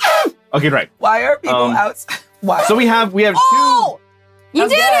though. Yes. Okay, great. Why are people outside? Why? So we have oh, You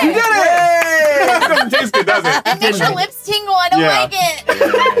did it. two. It doesn't taste good, does it? It makes your lips tingle. I don't Yeah. like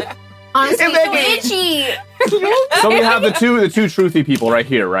it. Honestly, It's so itchy. So we have the two truthy people right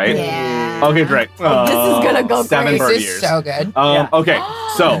here, right? Yeah. Okay, great. This is gonna go 7 great. bird this years. is so good. Yeah. Okay,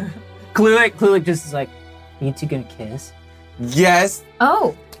 so Klulik just is like, you two gonna kiss? Yes.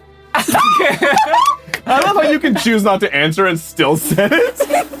 Oh. I love how you can choose not to answer and still say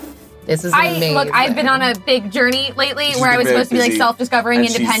it. This is amazing. Look, I've been on a big journey lately She's where I been was very supposed to be like busy, self-discovering and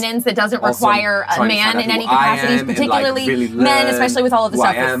she's independence that doesn't also require a trying to man find out in any who I am capacities, and, like, particularly really men, learn especially with all of the who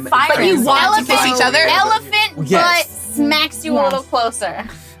stuff I am. with fire. But you and want stuff. to kiss each other? Elephant Yes. butt smacks you a little closer.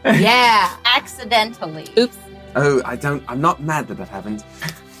 Yeah. Accidentally. Oops. Oh, I'm not mad that happened.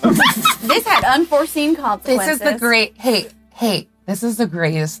 This had unforeseen This consequences. is the great. Hey. This is the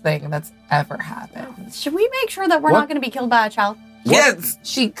greatest thing that's ever happened. Should we make sure that we're What? not going to be killed by a child? Yes.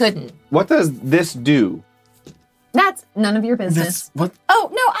 She couldn't. What does this do? That's none of your business. What? Oh,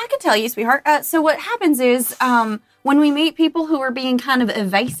 no, I could tell you, sweetheart. So what happens is when we meet people who are being kind of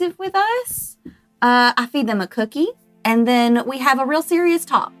evasive with us, I feed them a cookie, and then we have a real serious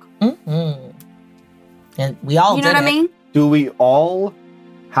talk. Mm-hmm. And we all You know did what I it. mean? Do we all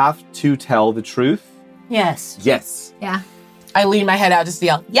have to tell the truth? Yes. Yes. Yeah. I lean my head out just to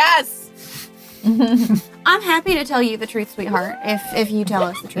yell, yes! I'm happy to tell you the truth, sweetheart, if you tell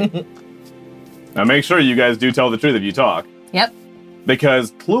us the truth. Now make sure you guys do tell the truth if you talk. Yep.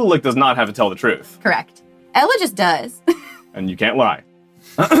 Because Klulik does not have to tell the truth. Correct. Ella just does. And you can't lie.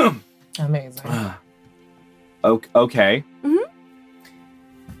 Amazing. Okay.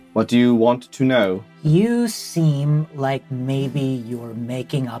 What do you want to know? You seem like maybe you're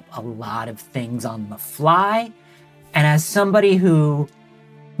making up a lot of things on the fly. And as somebody who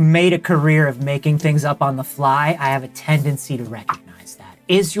made a career of making things up on the fly, I have a tendency to recognize that.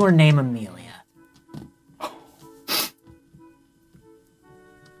 Is your name Amelia?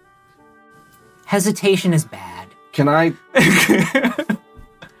 Hesitation is bad. Can I...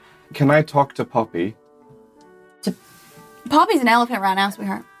 Can I talk to Poppy? Poppy's an elephant right now,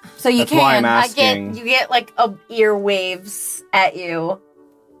 sweetheart. So you That's can. why I'm asking. You get like ear waves at you,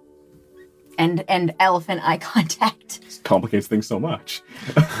 and elephant eye contact. This complicates things so much.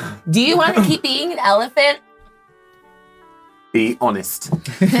 Do you want to keep being an elephant? Be honest.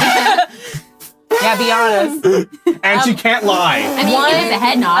 Yeah, be honest. And she can't lie. I mean, give us a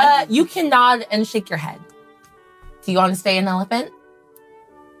head nod. You can nod and shake your head. Do you want to stay an elephant?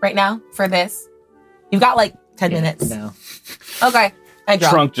 Right now? For this? You've got like 10 minutes. No. Okay. I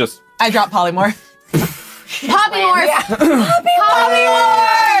drop. Trunk just... I drop polymorph. Poppymorph.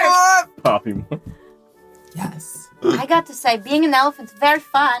 Poppymorph! Poppy. Yes. I got to say, being an elephant's very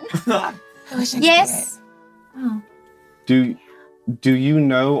fun. I wish I could Yes. Do you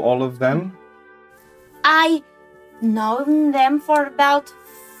know all of them? I known them for about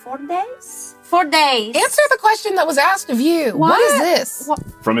 4 days. 4 days. Answer the question that was asked of you. What is this?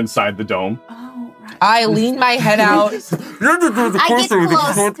 From inside the dome? Oh, right. I lean my head out. I get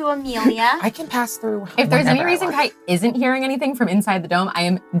close to Amelia. I can pass through. If there's any whenever I reason want. Kai isn't hearing anything from inside the dome, I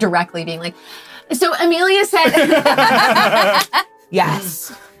am directly being like, so Amelia said...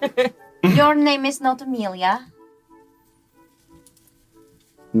 Yes. Your name is not Amelia.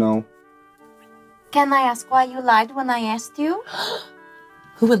 No. Can I ask why you lied when I asked you?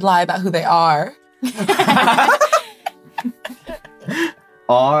 Who would lie about who they are?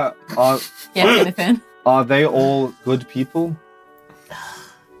 Are Yes, Nathan. are they all good people?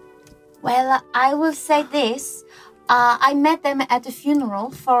 Well, I will say this. I met them at a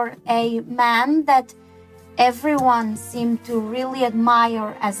funeral for a man that everyone seemed to really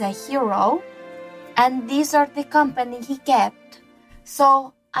admire as a hero. And these are the company he kept.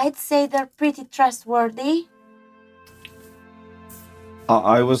 So I'd say they're pretty trustworthy.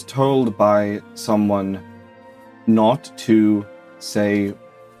 I was told by someone not to say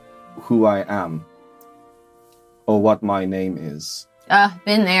who I am or what my name is.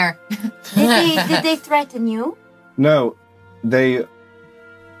 Been there. Did they threaten you? No,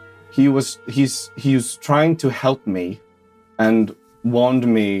 he's trying to help me and warned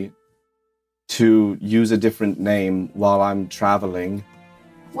me to use a different name while I'm traveling.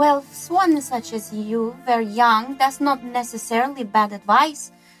 Well, someone such as you, very young, that's not necessarily bad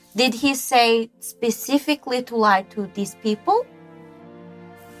advice. Did he say specifically to lie to these people?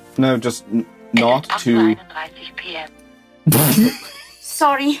 No, just not to.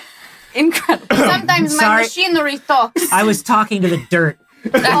 Sorry. Incredible. Sometimes my Sorry. machinery talks. I was talking to the dirt.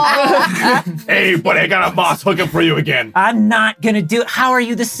 Hey, buddy, I got a boss hookup for you again. I'm not gonna do it. How are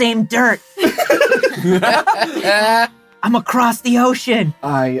you the same dirt? I'm across the ocean.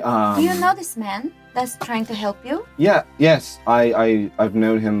 Do you know this man that's trying to help you? Yes, I've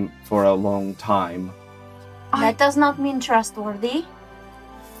known him for a long time. That does not mean trustworthy.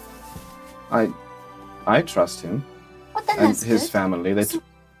 I trust him Well, then and that's his good. family.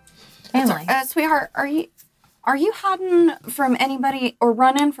 Family. Sweetheart, are you hiding from anybody or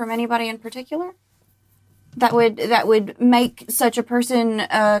running from anybody in particular that would make such a person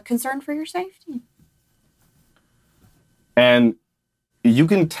concerned for your safety? And you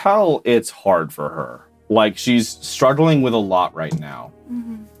can tell it's hard for her. Like, she's struggling with a lot right now.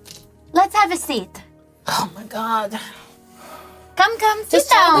 Let's have a seat. Oh my god. Come, sit Just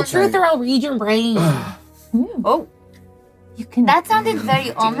tell down. the truth or I'll read your brain. Oh, You can. That sounded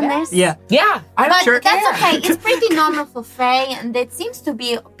very ominous. Yeah. Yeah. I But don't that's care. okay. It's pretty normal for Faye, and it seems to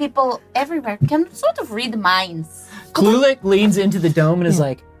be people everywhere can sort of read minds. Klulik leans into the dome and is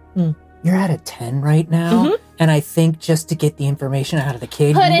like, you're at a 10 right now, and I think just to get the information out of the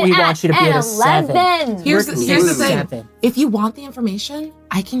kid, Put it we at want you to be at a 7. 11. Here's We're the thing. 7. If you want the information,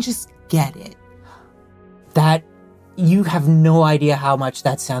 I can just get it. That, you have no idea how much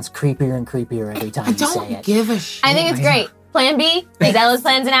that sounds creepier and creepier every time I you say don't it. give a shit. I think it's great. Plan B is Ella's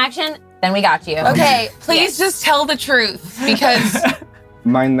plans in action. Then we got you. Okay, please just tell the truth because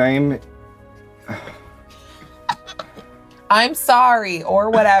My name. I'm sorry, or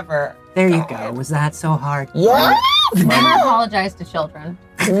whatever. There you go. Was that so hard? Yeah. Never apologize to children.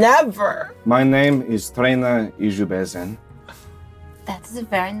 Never. My name is Trena Ijubezen. That is a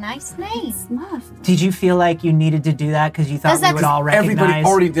very nice name. Did you feel like you needed to do that because you thought we would all recognize? Everybody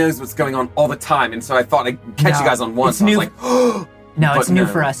already knows what's going on all the time, and so I thought I'd catch you guys on one. It's So I was new. like, oh. No, it's But new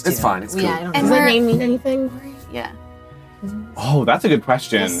no, for us too. It's fine. It's cool. Yeah, I don't And know. Does we're- that name mean anything? Yeah. Oh, that's a good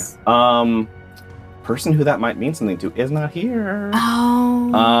question. Yes. Person who that might mean something to is not here.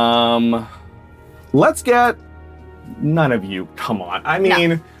 Oh. Let's get none of you. Come on. I mean, I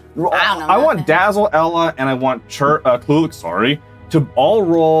don't know I want nothing. Dazzle, Ella, and I want Cluelix, to all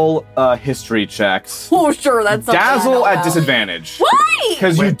roll history checks. Oh, sure, that's something I Dazzle don't at know. disadvantage. Why?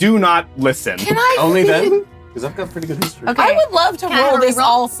 Because you do not listen. Can I? Only then, because I've got pretty good history. Okay. I would love to Can I roll this reroll?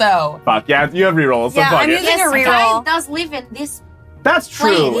 also. Fuck, yeah, you have rerolls, so Yeah, fuck I'm it. using Yes, a reroll. Guy does live in this. That's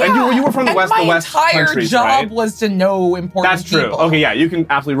true. Wait, And you were from the And west, my the west entire countries, job right? was to know important That's true. people. Okay, yeah, you can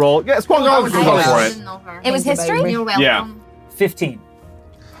absolutely roll. Yeah, Squall, I go for it. didn't know her. It was Thank you, history? baby. You're welcome. Yeah. 15.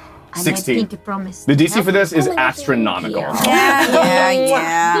 I 16. made Pinky promise. The DC for this is Only astronomical.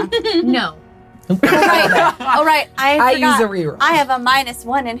 Yeah. No. All right. I use forgot. a reroll. I have a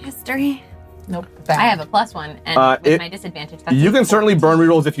 -1 in history. Nope. I have a +1, and with my disadvantage, that's You a can certainly 14. burn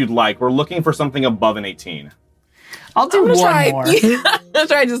rerolls if you'd like. We're looking for something above an 18. I'll do I'm gonna one try. more. I'll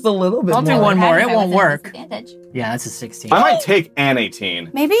try just a little bit I'll do more. one more. If It I won't was at a work. disadvantage. Yeah, that's a 16. I might take an 18.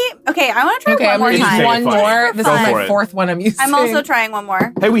 Maybe. Okay, I want to try Okay, one I'm more gonna Take use it, time. one fine. more. This Go is for my it. fourth one I'm using. I'm also trying one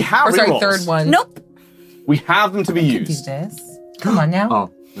more. Hey, we have Or sorry, rerolls. third one. Nope. We have them to be I can do used. this. Come on now. Oh,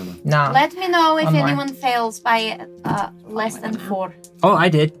 no, no. Nah. Let me know if One more. anyone fails by less than 4. Oh, I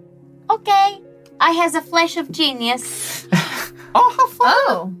did. Okay. I has a flash of genius. Oh, how fun.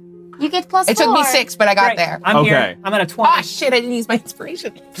 Oh. You get +4. It took me 6, but I got Great. there. I'm Okay. here. I'm at a 20. Ah, shit! I didn't use my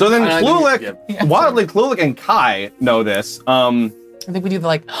inspiration. So then I Clulic, didn't- wildly Clulic and Kai know this. I think we do the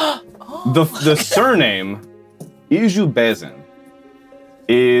like. The surname Iju Bezin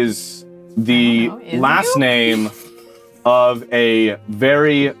is the last name of a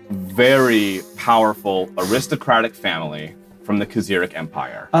very, very powerful aristocratic family from the Khazaric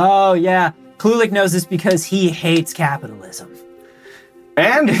Empire. Oh, yeah. Klulik knows this because he hates capitalism.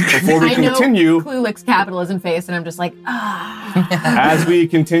 And before we I know continue, Klulik's capitalism face, and I'm just like, as we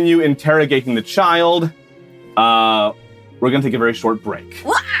continue interrogating the child, we're going to take a very short break.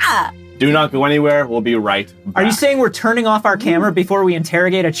 Do not go anywhere. We'll be right back. Are you saying we're turning off our camera before we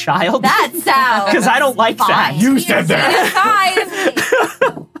interrogate a child? That sounds. Because I don't like that. You said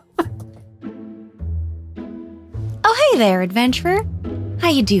that. Oh, hey there, adventurer. How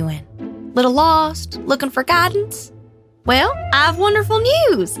you doing? Little lost? Looking for guidance? Well, I have wonderful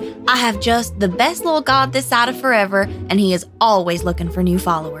news. I have just the best little god this side of forever, and he is always looking for new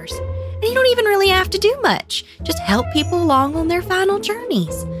followers. And you don't even really have to do much. Just help people along on their final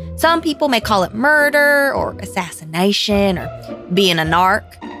journeys. Some people may call it murder, or assassination, or being a narc.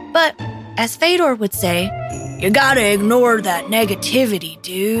 But, as Fedor would say, you gotta ignore that negativity,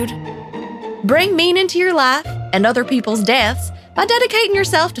 dude. Bring meaning to your life and other people's deaths by dedicating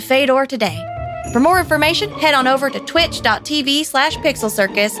yourself to Fedor today. For more information, head on over to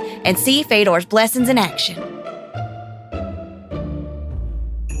twitch.tv/pixelcircus and see Fedor's blessings in action.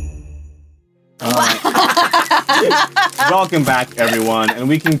 Welcome back, everyone, and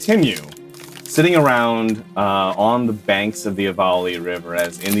we continue sitting around on the banks of the Avali River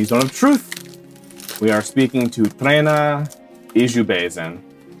as in the Zone of Truth. We are speaking to Trena Ijubezen,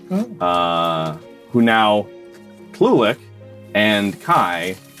 who now Klulik and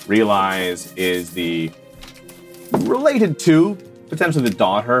Kai realize is the related to, potentially the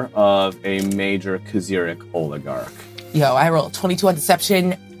daughter of a major Khazaric oligarch. Yo, I rolled 22 on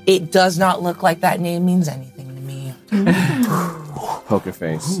deception. It does not look like that name means anything to me. Poker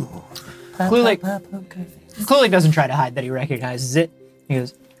face. Klulik doesn't try to hide that he recognizes it. He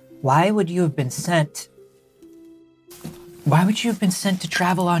goes, Why would you have been sent to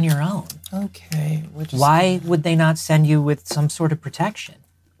travel on your own? Okay. Why would they not send you with some sort of protection?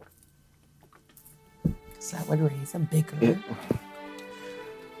 Because that would raise a bigger.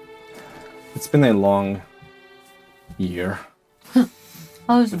 It's been a long year. tell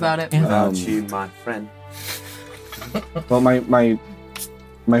us about it. Without you, my friend. Well,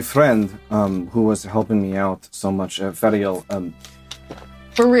 my friend, who was helping me out so much, Ferial,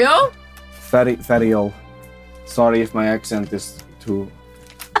 For real? Ferial. Sorry if my accent is too.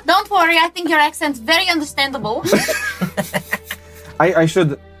 Don't worry, I think your accent's very understandable. I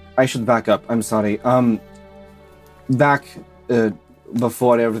should back up. I'm sorry. Back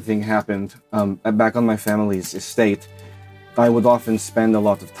before everything happened, back on my family's estate, I would often spend a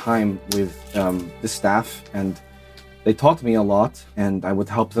lot of time with the staff, and they taught me a lot, and I would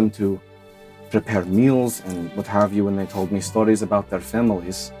help them to prepare meals and what have you when they told me stories about their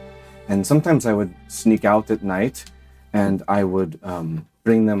families. And sometimes I would sneak out at night, and I would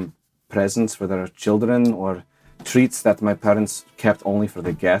bring them presents for their children or treats that my parents kept only for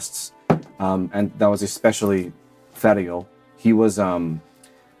the guests. And that was especially Ferial. He was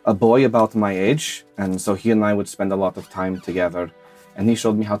a boy about my age, and so he and I would spend a lot of time together. And he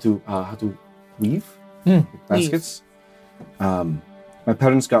showed me how to weave baskets. My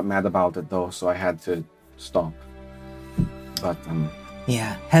parents got mad about it though, so I had to stop. But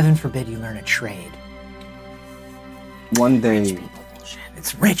Yeah, heaven forbid you learn a trade. one day,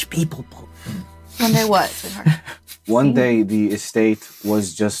 It's rich people. One day what, sweetheart? one day the estate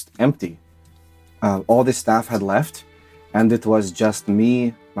was just empty. All the staff had left, and it was just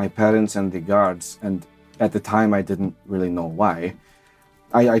me, my parents, and the guards. And at the time, I didn't really know why.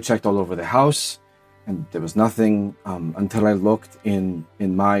 I checked all over the house, and there was nothing until I looked in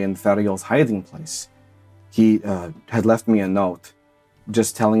my and Ferial's hiding place. He had left me a note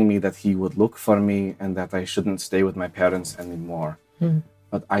just telling me that he would look for me and that I shouldn't stay with my parents anymore.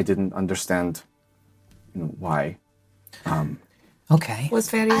 But I didn't understand why. Okay. Was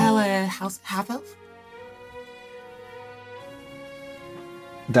Ferial a half-elf?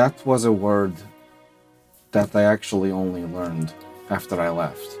 That was a word that I actually only learned after I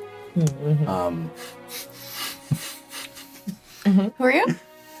left. Who are you?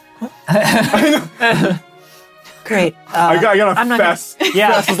 Great. I got I'm a not fess.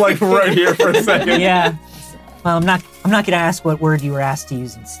 Yeah. Fess is like right here for a second. Yeah. Well, I'm not going to ask what word you were asked to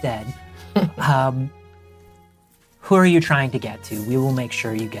use instead. Who are you trying to get to? We will make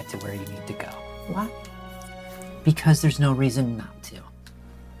sure you get to where you need to go. What? Because there's no reason not to.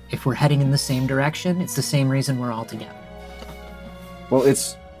 If we're heading in the same direction, it's the same reason we're all together. Well,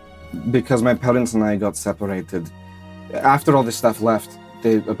 it's because my parents and I got separated. After all this stuff left,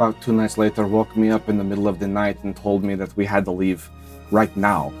 they, about 2 nights later, woke me up in the middle of the night and told me that we had to leave right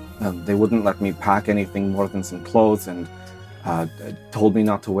now. They wouldn't let me pack anything more than some clothes, and told me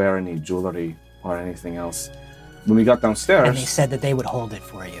not to wear any jewelry or anything else. When we got downstairs... And they said that they would hold it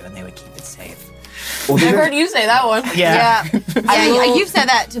for you and they would keep it safe. Well, I've heard you say that one. Yeah. You've said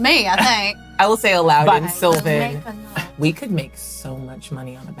that to me, I think. I will say aloud But- in Sylvan, we could make so much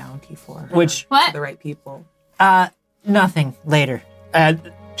money on a bounty for her. Which- For the right people. Nothing. Later.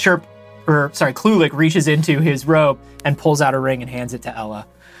 Klulik reaches into his robe and pulls out a ring and hands it to Ella.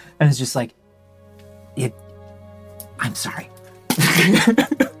 And is just like, I'm sorry.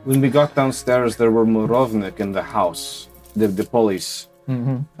 When we got downstairs, there were Murovnik in the house, the police.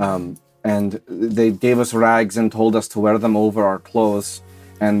 And they gave us rags and told us to wear them over our clothes.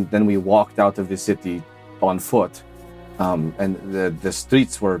 And then we walked out of the city on foot. And the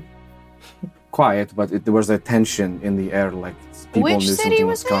streets were quiet, but there was a tension in the air, like people Which knew city something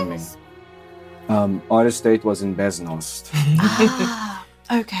was was coming. this? Our estate was in Beznost.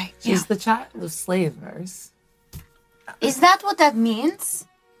 Okay. She's the child of slavers. Is that what that means?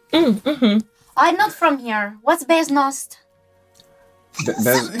 I'm not from here. What's Beznost?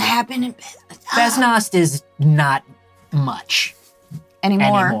 Something happened in Beznost is not much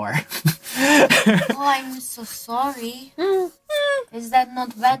anymore. Oh, I'm so sorry. Is that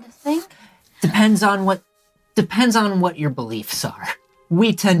not bad thing? Depends on what your beliefs are.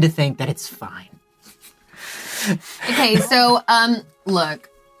 We tend to think that it's fine. Okay, so look,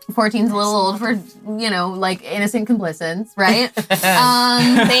 14's a little old for like innocent complicits, right?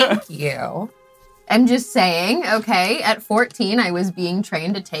 Thank you. I'm just saying, okay, at 14, I was being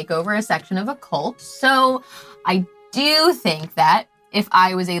trained to take over a section of a cult. So I do think that if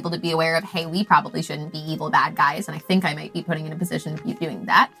I was able to be aware of, hey, we probably shouldn't be evil bad guys, and I think I might be putting in a position to be doing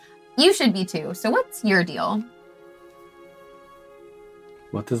that, you should be too. So what's your deal?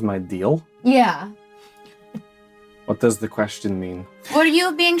 What is my deal? Yeah. What does the question mean? Were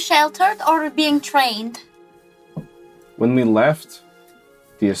you being sheltered or being trained? When we left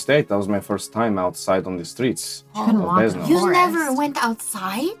the estate, that was my first time outside on the streets of Beznost. You never went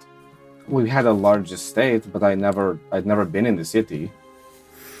outside? We had a large estate, but I'd never been in the city.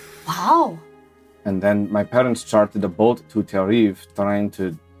 Wow. And then my parents chartered a boat to Tel Aviv, trying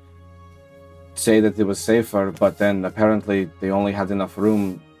to say that it was safer, but then apparently they only had enough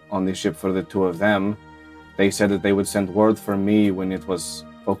room on the ship for the two of them. They said that they would send word for me when it was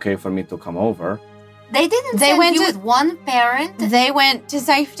okay for me to come over. They didn't They send went you to- with one parent? They went to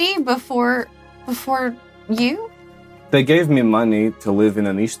safety before you? They gave me money to live in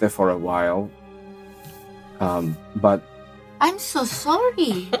Anishte for a while, but I'm so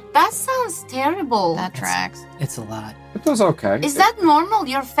sorry. That sounds terrible. That tracks. It's a lot. It was okay. Is that normal,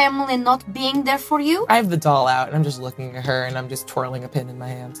 your family not being there for you? I have the doll out, and I'm just looking at her, and I'm just twirling a pin in my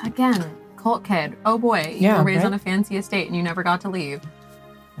hand. Again, cult kid. Oh boy, you Yeah, were raised right? on a fancy estate and you never got to leave.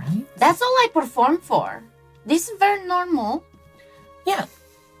 Right? That's all I perform for. This is very normal. Yeah.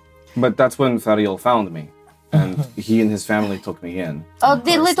 But that's when Fariel found me, and he and his family took me in. Oh,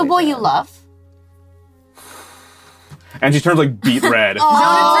 the little boy you love. And she turns like beet red.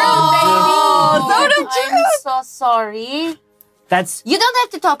 I'm so sorry. That's. You don't have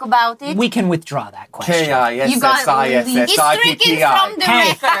to talk about it. We can withdraw that question. You got it's stricken from the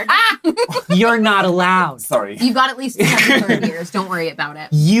Hey. record. You're not allowed. Sorry. You got at least 7 third years. Don't worry about it.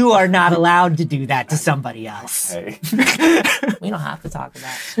 You are not allowed to do that to somebody else. Hey. We don't have to talk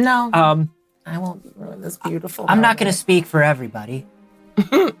about it. No. I won't ruin this beautiful I'm not going moment. to speak for everybody,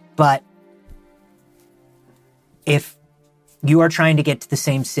 but if you are trying to get to the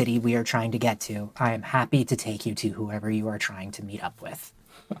same city we are trying to get to, I am happy to take you to whoever you are trying to meet up with.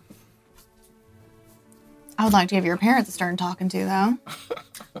 I would like to give your parents a stern talking to, though.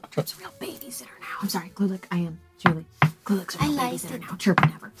 It's a real babysitter now. I'm sorry, Glulik, I am. Julie. Glulik's a real like babysitter it. now. Chirping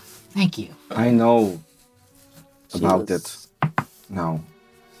never. Thank you. I know about it now.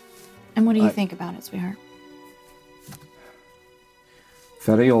 And what do you think about it, sweetheart?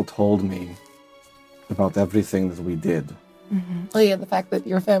 Fariel told me about everything that we did. Oh yeah, the fact that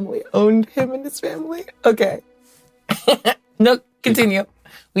your family owned him and his family. Okay. No, continue.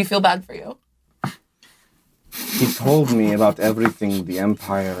 We feel bad for you. He told me about everything the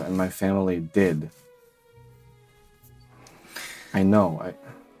Empire and my family did. I know.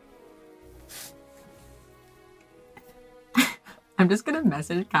 I'm just gonna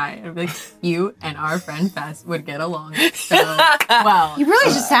message Kai and be like, you and our friend Fess would get along so well. You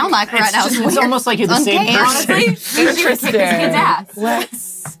really just sound like her right now. It's almost like you're the same person. Honestly, Interesting. Kid's ass.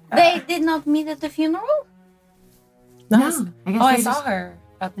 Let's. They did not meet at the funeral? Nice. I guess Oh, I they saw just- her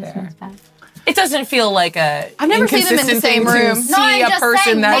up this there. one's bad. It doesn't feel like a I've never seen them in the inconsistent same thing to room. see No, I'm a just person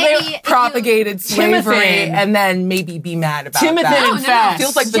saying, that maybe if you- propagated slavery Timothy. and then maybe be mad about Timothy that. and Fess.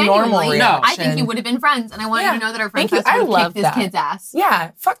 Feels like the Genuinely, normal reaction. I think you would have been friends, and I want you to know that our friend Thank you. Fess would I have love kicked this that. kid's ass.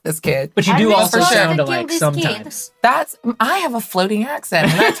 Yeah, fuck this kid. But you I do really also love sound to alike kill this kid. sometimes. I have a floating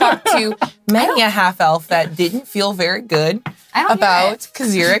accent, and I talked to many a half elf that didn't feel very good I don't about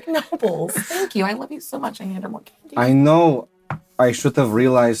Kaziric nobles. Thank you. I love you so much. I hand her more candy. I know I should have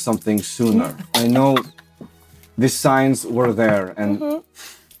realized something sooner. I know the signs were there, and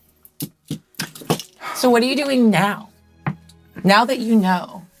So what are you doing now? Now that you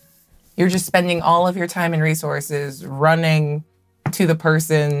know, you're just spending all of your time and resources running to the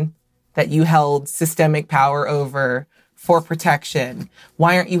person that you held systemic power over for protection.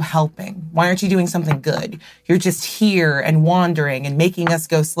 Why aren't you helping? Why aren't you doing something good? You're just here and wandering and making us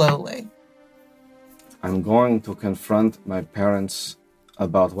go slowly. I'm going to confront my parents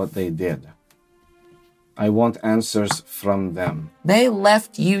about what they did. I want answers from them, They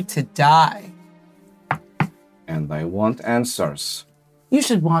left you to die. and I want answers. You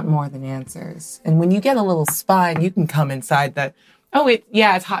should want more than answers. And when you get a little spine, you can come inside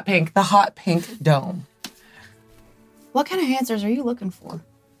it's hot pink, the hot pink dome. What kind of answers are you looking for?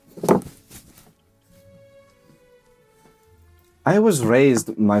 I was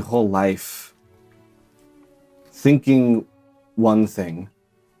raised my whole life thinking one thing,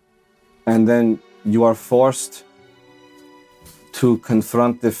 and then you are forced to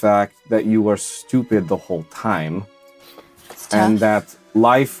confront the fact that you were stupid the whole time and that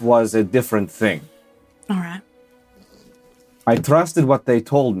life was a different thing. All right. I trusted what they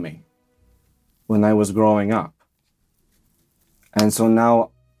told me when I was growing up. And so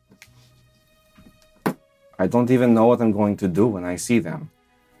now I don't even know what I'm going to do when I see them.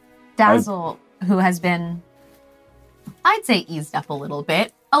 Dazzle, who has been, I'd say, eased up a little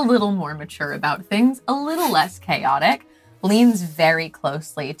bit, a little more mature about things, a little less chaotic, leans very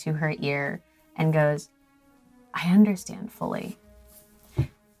closely to her ear and goes, I understand fully.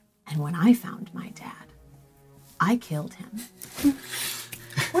 And when I found my dad, I killed him.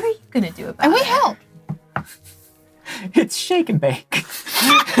 What are you going to do about it? And we help. It's shake and bake.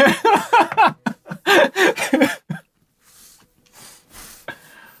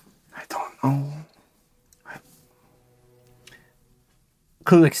 I don't know.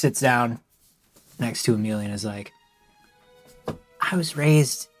 Kulik sits down next to Amelia and is like, I was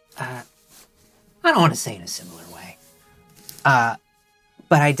raised, I don't want to say in a similar way,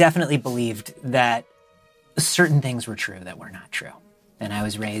 but I definitely believed that certain things were true that were not true. And I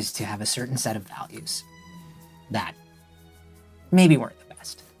was raised to have a certain set of values that maybe weren't the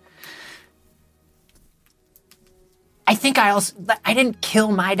best. I think I didn't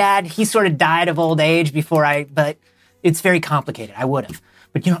kill my dad. He sort of died of old age but it's very complicated. I would have.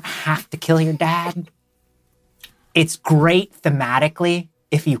 But you don't have to kill your dad. It's great thematically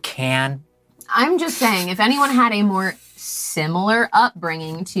if you can. I'm just saying, if anyone had a more similar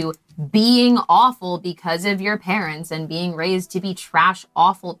upbringing to being awful because of your parents and being raised to be trash,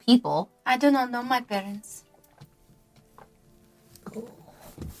 awful people. I do not know my parents.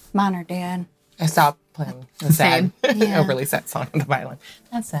 Mine are dead. I stopped playing the sad, Yeah. a really sad song on the violin.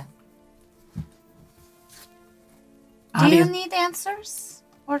 That's sad. Do you need answers?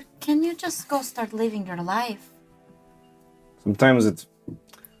 Or can you just go start living your life? Sometimes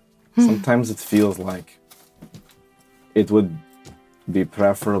it feels like it would be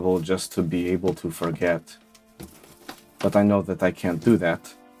preferable just to be able to forget. But I know that I can't do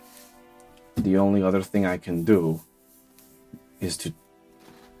that. The only other thing I can do is to...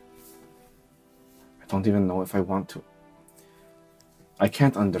 I don't even know if I want to. I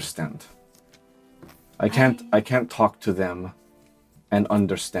can't understand. I can't talk to them and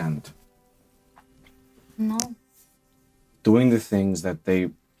understand. No. Doing the things that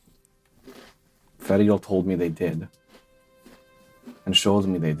Ferial told me they did and showed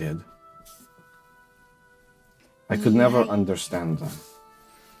me they did. I could never understand them.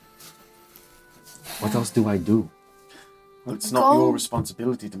 What else do I do? Well, it's not your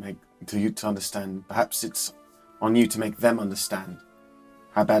responsibility to understand. Perhaps it's on you to make them understand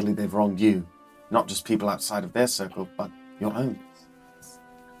how badly they've wronged you. Not just people outside of their circle, but your own.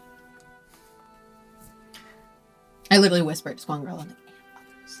 I literally whispered to Swan Girl and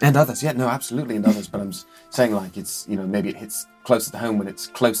And others, yeah, no, absolutely, and others. But I'm saying, like, it's, maybe it hits closer to home when it's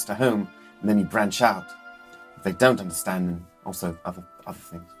close to home, and then you branch out. If they don't understand, and also other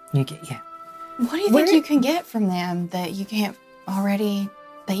things. What do you think you can get from them that you don't already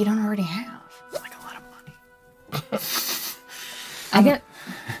have? Like a lot of money. I get...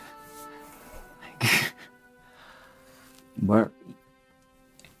 Where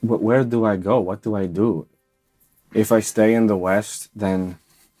do I go? What do I do? If I stay in the West, then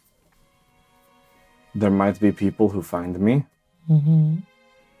there might be people who find me. Mm-hmm.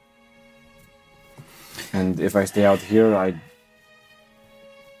 And if I stay out here, I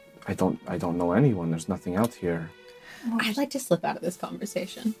don't know anyone. There's nothing out here. I'd like to slip out of this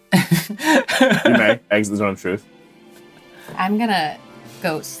conversation. You may. Exit the zone of truth. I'm gonna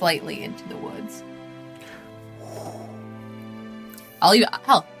go slightly into the woods.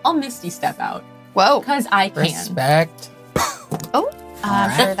 I'll Misty step out. Whoa. Because I can. Respect.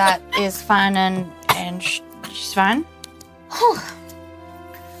 I'm sure that is fine and she's fine.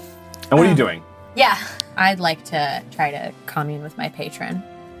 And what are you doing? Yeah. I'd like to try to commune with my patron.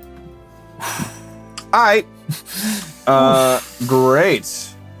 Alright.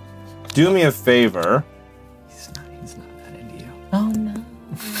 Great. Do me a favor. He's not that into you. Oh no.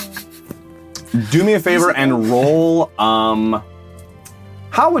 Do me a favor and roll,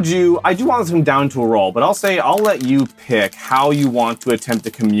 how would you... I do want this to come down to a roll, but I'll let you pick how you want to attempt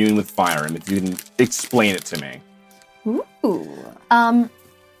to commune with Fyrem, if you can explain it to me. Ooh.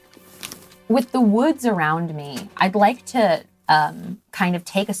 With the woods around me, I'd like to kind of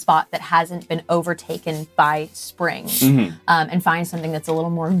take a spot that hasn't been overtaken by spring, and find something that's a little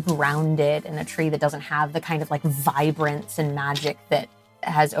more grounded in a tree that doesn't have the kind of like vibrance and magic that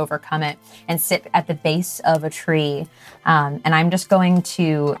has overcome it, and sit at the base of a tree. And I'm just going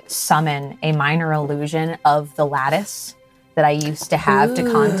to summon a minor illusion of the lattice that I used to have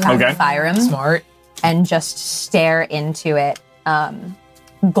to contact Fyrem. Smart. And just stare into it,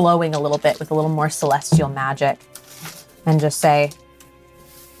 glowing a little bit with a little more celestial magic, and just say,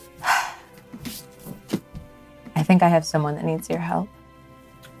 I think I have someone that needs your help.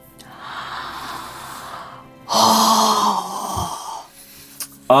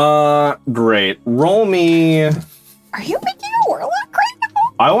 Great. Roll me... Are you making a warlock right now?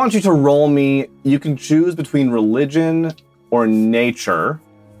 I want you to roll me... You can choose between religion or nature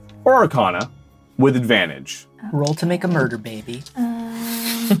or arcana with advantage. Roll to make a murder baby.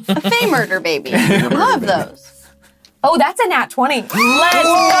 A Fey murder baby. Love those. Oh, that's a nat 20. Let's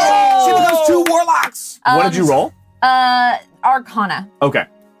go! She becomes 2 warlocks! What did you roll? Arcana. Okay.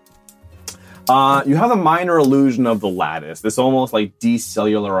 You have a minor illusion of the lattice. This almost like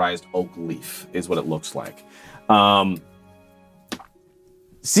decellularized oak leaf is what it looks like.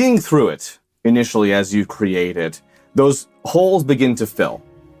 Seeing through it initially as you create it, those holes begin to fill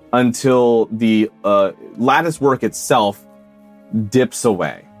until the lattice work itself dips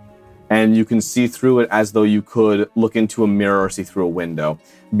away. And you can see through it as though you could look into a mirror or see through a window.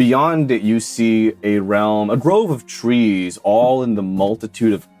 Beyond it, you see a realm, a grove of trees, all in the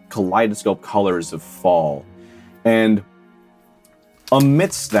multitude of kaleidoscope colors of fall. And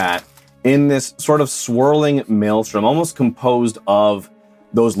amidst that, in this sort of swirling maelstrom, almost composed of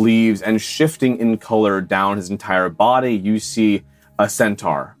those leaves and shifting in color down his entire body, you see a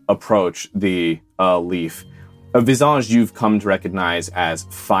centaur approach the leaf. A visage you've come to recognize as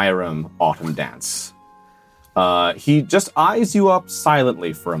Fyram Autumn Dance. He just eyes you up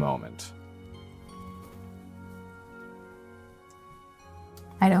silently for a moment.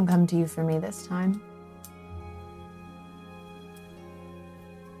 I don't come to you for me this time.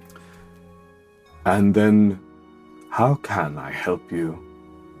 And then, how can I help you,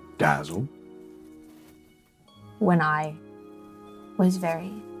 Dazzle? When I was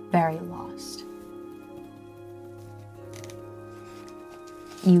very, very lost,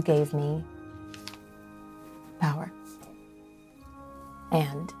 you gave me power.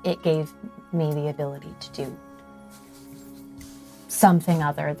 And it gave me the ability to do something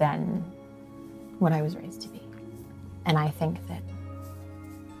other than what I was raised to be. And I think that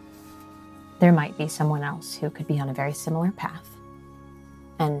there might be someone else who could be on a very similar path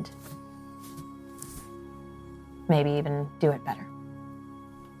and maybe even do it better.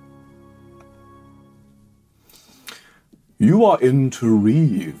 You are in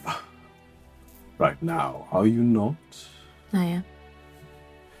Tareve right now, are you not? I am.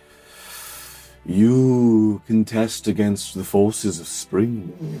 You contest against the forces of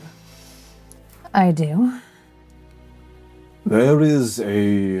spring. I do. There is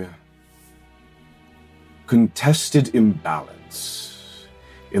a contested imbalance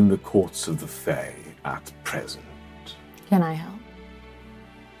in the courts of the Fae at present. Can I help?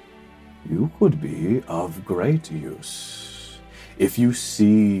 You could be of great use if you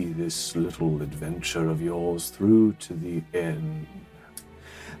see this little adventure of yours through to the end.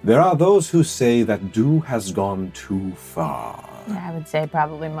 There are those who say that Du has gone too far. Yeah, I would say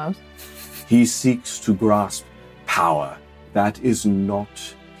probably most. He seeks to grasp power that is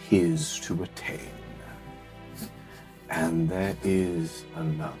not his to attain. And there is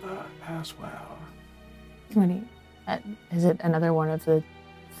another as well. What do you, is it another one of the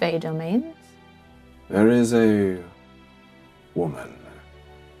Fae domains? There is a woman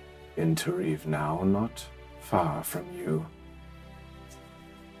in Tareve now, not far from you.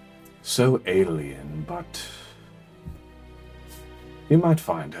 So alien, but you might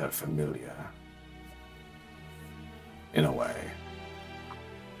find her familiar. In a way.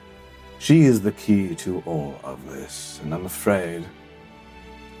 She is the key to all of this, and I'm afraid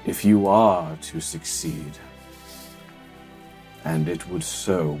if you are to succeed, and it would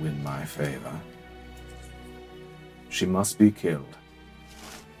so win my favor, she must be killed.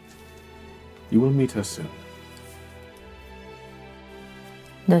 You will meet her soon.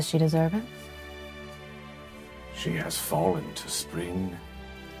 Does she deserve it? She has fallen to spring.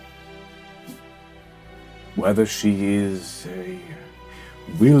 Whether she is a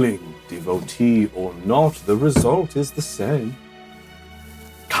willing devotee or not, the result is the same.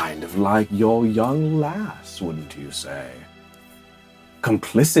 Kind of like your young lass, wouldn't you say?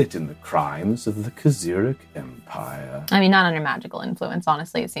 Complicit in the crimes of the Khaziric Empire. I mean, not under magical influence,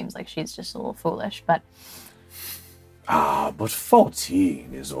 honestly. It seems like she's just a little foolish, but... Ah, but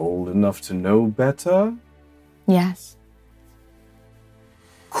 14 is old enough to know better. Yes.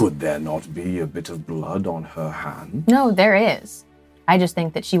 Could there not be a bit of blood on her hand? No, there is. I just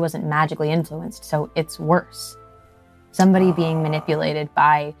think that she wasn't magically influenced, so it's worse. Somebody being manipulated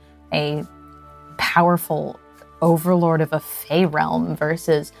by a powerful overlord of a Fae realm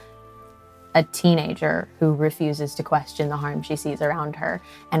versus a teenager who refuses to question the harm she sees around her.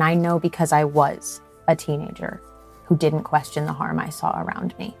 And I know because I was a teenager who didn't question the harm I saw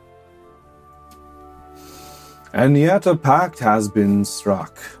around me. And yet a pact has been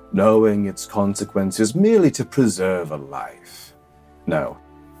struck, knowing its consequences merely to preserve a life. No.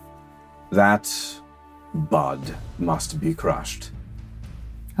 That bud must be crushed.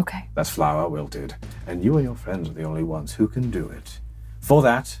 Okay. That flower wilted, and you and your friends are the only ones who can do it. For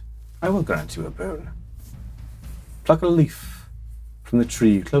that, I will grant you a boon. Pluck a leaf from the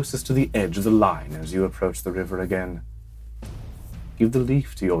tree closest to the edge of the line as you approach the river again. Give the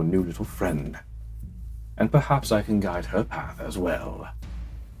leaf to your new little friend, and perhaps I can guide her path as well.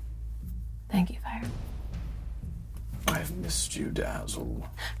 Thank you, Fire. I've missed you, Dazzle.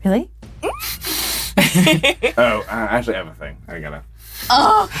 Really? Oh, I actually have a thing. I gotta.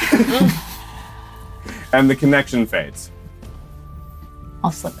 Oh! And the connection fades.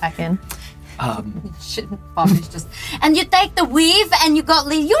 I'll slip back in. Bobby's just, and you take the weave and you got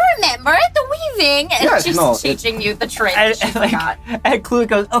you remember it, the weaving, and Yes, she's no, teaching you the trick. And, she like, forgot. and Clue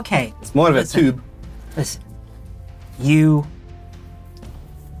goes, okay. It's more of a tube. Listen, you're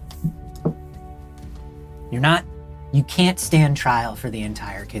not You can't stand trial for the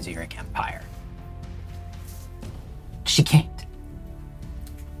entire Kiziric Empire. She can't.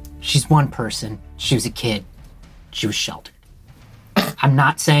 She's one person. She was a kid. She was sheltered. I'm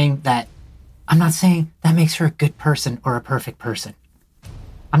not saying that makes her a good person or a perfect person.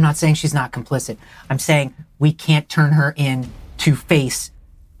 I'm not saying she's not complicit. I'm saying we can't turn her in to face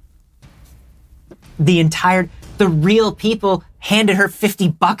the real people handed her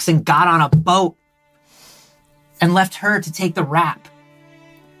 $50 and got on a boat and left her to take the rap.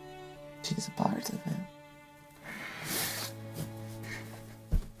 She's a part of it.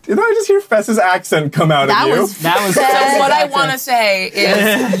 Did I just hear Fess's accent come out of you? So what I want to say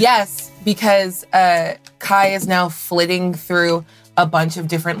is yes, because Kai is now flitting through a bunch of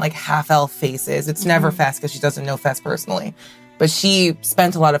different like half-elf faces. It's never Fess because she doesn't know Fess personally. But she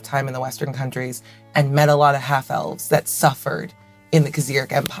spent a lot of time in the Western countries and met a lot of half-elves that suffered in the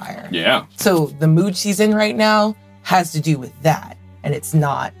Kiziric Empire. Yeah. So the mood she's in right now has to do with that. And it's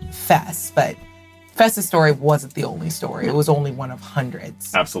not Fess, but Fess's story wasn't the only story. It was only one of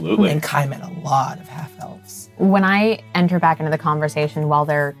hundreds. Absolutely. And Kai met a lot of half-elves. When I enter back into the conversation while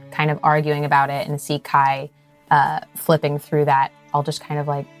they're kind of arguing about it and see Kai flipping through that, I'll just kind of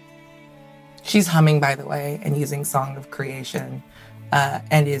like... She's humming, by the way, and using Song of Creation,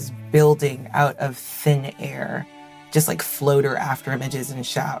 and is building out of thin air, just like floater after images and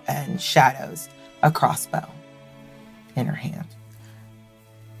shadows, a crossbow in her hand.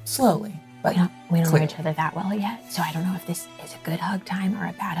 Slowly, but we don't know clearly. each other that well yet, so I don't know if this is a good hug time or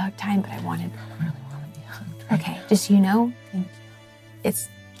a bad hug time, but I really want to be hugged. Right? Okay, just so you know,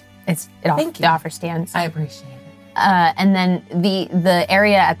 thank you. The offer stands. I appreciate it. And then the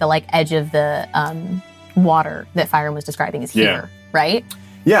area at the like edge of the water that Fyron was describing is here, right?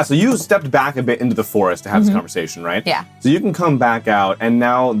 Yeah, so you stepped back a bit into the forest to have this conversation, right? Yeah. So you can come back out, and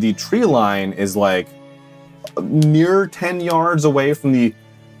now the tree line is like near 10 yards away from the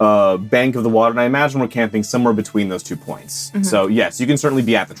bank of the water, and I imagine we're camping somewhere between those 2 points. So yes, you can certainly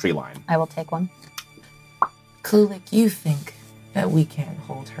be at the tree line. I will take one. Kulik, you think that we can't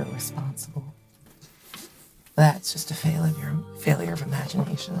hold her responsible? That's just a failure of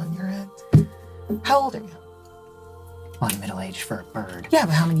imagination on your end. How old are you? Well, I'm middle-aged for a bird. Yeah,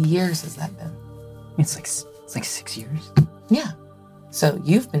 but how many years has that been? It's like 6 years. Yeah. So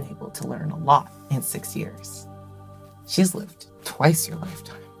you've been able to learn a lot in 6 years. She's lived twice your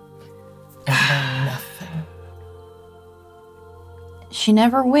lifetime and learned nothing. She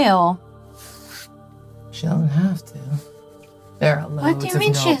never will. She doesn't have to. There are loads What do you of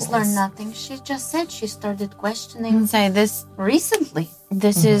mean she has nobles. learned nothing? She just said she started I questioning can say this recently.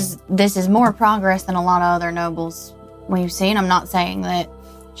 this is more progress than a lot of other nobles we've seen. I'm not saying that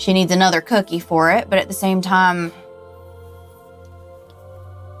she needs another cookie for it, but at the same time,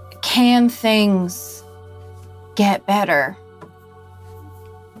 can things get better?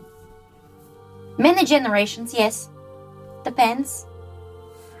 Many generations, yes. Depends.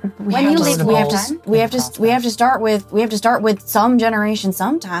 We When have you to- live we long have to time. we have to start with some generation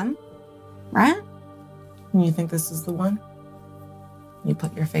sometime, right? You think this is the one? You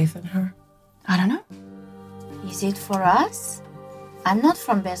put your faith in her? I don't know. Is it for us? I'm not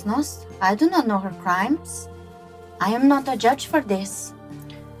from Besnos. I do not know her crimes. I am not a judge for this.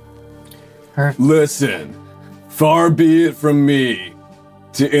 Listen, far be it from me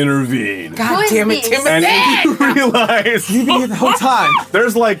to intervene. God damn it, Timothy! And you realize you've been here the whole time.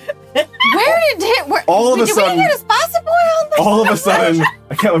 There's like all of a sudden, we get a spicy boy on this? all of a sudden,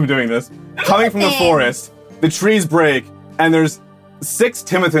 I can't believe I'm doing this. Coming from the forest, the trees break, and there's 6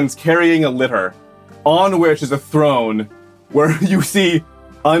 Timothans carrying a litter, on which is a throne, where you see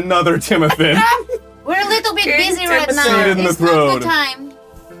another Timothan. We're a little bit busy right Seated now. in the It's not throne. the time.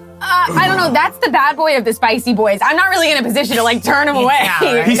 I don't know. That's the bad boy of the spicy boys. I'm not really in a position to like turn him away.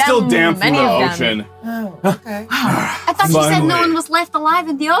 right. He's still Them- damp from many the of them. ocean. Oh, okay. I thought you said no Finally. one was left alive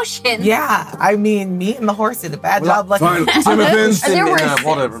in the ocean. Yeah, I mean, me and the horse did a bad job. Like, Fine, Timothans. There were in six.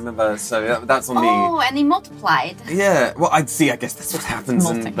 water, remember? So that's on Oh, and he multiplied. the. Yeah, well, I'd see. I guess that's what happens.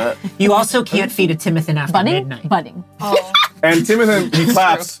 But You also can't feed a Timothan after Budding? midnight. Budding. Oh. And Timothan, he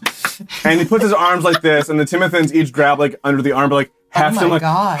claps, and he puts his arms like this, and the Timothans each grab like under the arm, but like oh heft him my like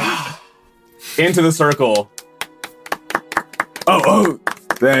god. into the circle. Oh,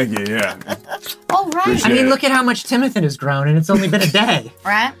 thank you, yeah. Oh, right. Appreciate I mean, it. look at how much Timothan has grown, and it's only been a day.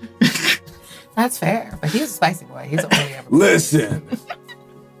 Right? That's fair, but he's a spicy boy. He's only ever. Listen,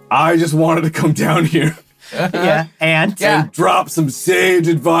 I just wanted to come down here Yeah, and Yeah. and drop some sage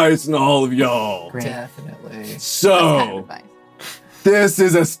advice on all of y'all. Great. Definitely. So, this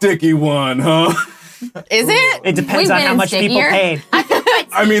is a sticky one, huh? Is it? It depends We've on been how in much people stickier. paid. I feel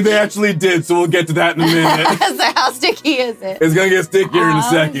What? I mean, they actually did, so we'll get to that in a minute. So how sticky is it? It's gonna get stickier in a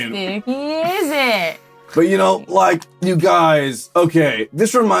second. Sticky is it? But you know, like, you guys, okay,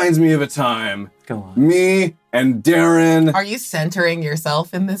 this reminds me of a time. Go on. Me and Darren. Are you centering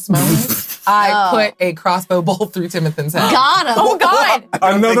yourself in this moment? I put a crossbow bolt through Timothy's head. Got him. Oh God!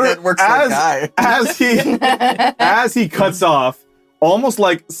 Another that works for a guy. as he cuts off, almost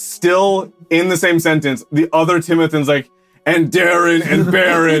like still in the same sentence, the other Timothy's like, and Darren and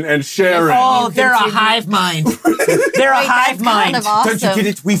Baron and Sharon. Oh, they're a hive mind. They're a hive mind. Kind of awesome. Don't you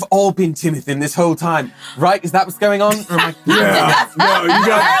get it? We've all been Timothy this whole time, right? Is that what's going on? Or am I- Yeah, no, you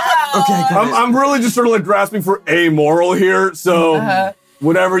got. Okay, got it. I'm really just sort of like grasping for amoral here, so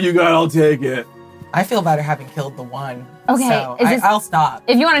whatever you got, I'll take it. I feel better having killed the one. Okay, so is this- I'll stop.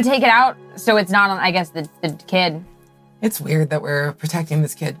 If you want to take it out, so it's not on, I guess, the kid. It's weird that we're protecting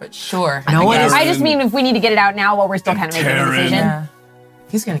this kid, but sure. No one is. I just mean if we need to get it out now while we're still kind of making a Karen. decision. Yeah.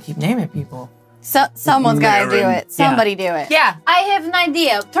 He's gonna keep naming people. So, someone's got to do Maren. it. Somebody do it. Yeah. I have an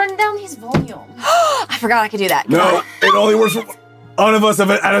idea. Turn down his volume. I forgot I could do that. No, it only works for one of us at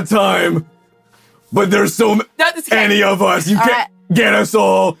a time. But there's so many of us. You All can't get us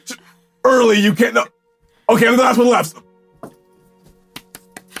all. Early, you can't. No. Okay, I'm the last one left.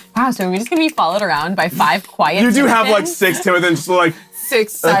 Wow, so we're just gonna be followed around by 5 quiet. You do have like Timothys? 6 Timothys, just like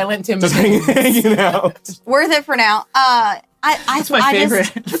 6 silent just Timothy. hanging out. Worth it for now. That's my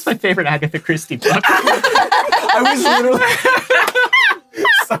favorite. That's my favorite Agatha Christie book. I was literally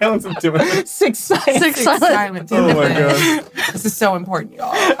Silence of Timothy. 6 silent. 6 silent silent. Oh my Timothy. god. This is so important,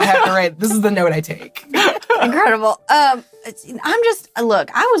 y'all. I have to write. This is the note I take. Incredible. I'm just look.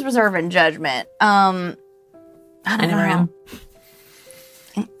 I was reserving judgment. I don't never know. am.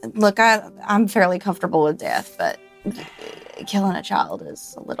 Look, I'm fairly comfortable with death, but killing a child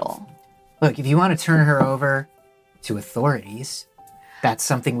is a little. Look, if you want to turn her over to authorities, that's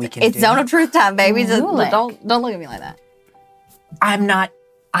something we can It's do. zone of truth time, baby. Just Ooh, don't look at me like that. I'm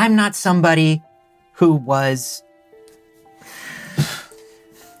not somebody who was.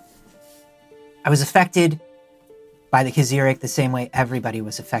 I was affected by the Kazirik the same way everybody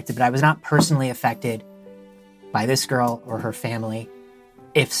was affected, but I was not personally affected by this girl or her family.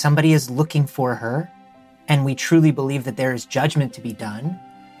 If somebody is looking for her, and we truly believe that there is judgment to be done,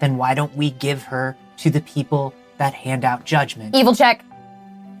 then why don't we give her to the people that hand out judgment? Evil check.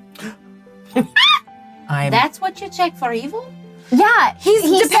 That's what you check for evil? Yeah, He's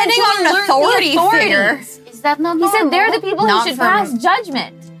he depending said on to an alert the authority figure. authorities. Is that not He normal? said they're the people Not who should for pass me.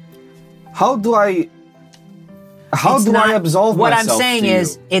 judgment. How do I It's I not- absolve What I'm myself saying to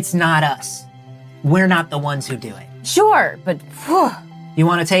is, you? it's not us. We're not the ones who do it. Sure, but whew. You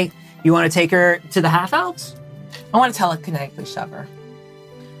want to take her to the half elves? I want to telekinetically shove her.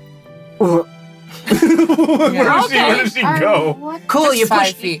 Where does she go? What? Cool. Just You 5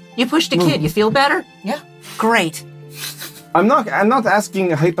 pushed feet. You pushed a kid. You feel better? Yeah. Great. I'm not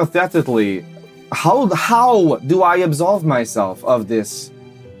asking hypothetically. How do I absolve myself of this?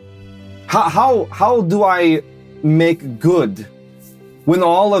 How do I make good when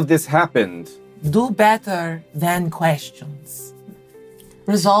all of this happened? Do better than questions.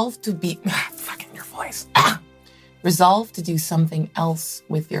 Resolve to be fucking your voice. Resolve to do something else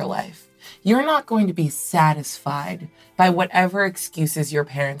with your life. You're not going to be satisfied by whatever excuses your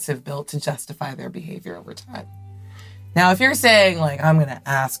parents have built to justify their behavior over time. Now, if you're saying, like, I'm going to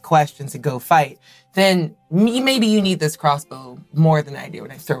ask questions and go fight, then maybe you need this crossbow more than I do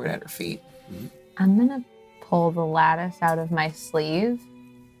when I throw it at her feet. I'm gonna pull the lattice out of my sleeve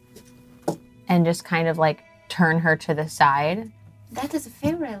and just kind of like turn her to the side. That is a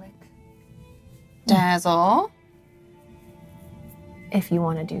fair relic. Dazzle. If you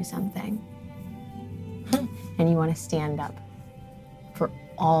want to do something and you want to stand up for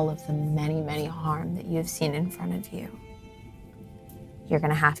all of the many, many harm that you've seen in front of you, you're going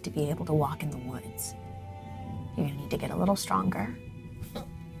to have to be able to walk in the woods. You're going to need to get a little stronger.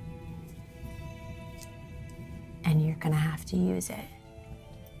 And you're going to have to use it.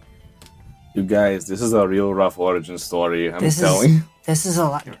 You guys, this is a real rough origin story. I'm This telling you. This is a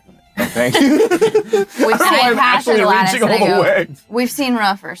lot. Thank you. We've I'm seen, actually reaching all the way. we've seen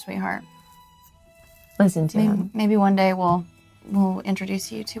rougher, sweetheart. Listen to him. Maybe one day we'll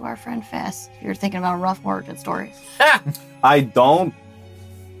introduce you to our friend Fess. If you're thinking about rough origin stories. I don't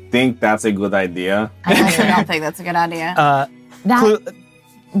think that's a good idea. I also don't think that's a good idea. That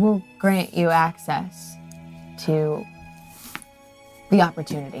will grant you access to the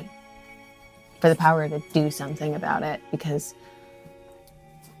opportunity for the power to do something about it, because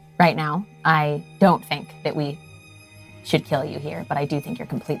right now I don't think that we should kill you here, but I do think you're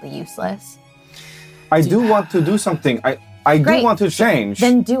completely useless. I do want to do something. I do Great. want to change.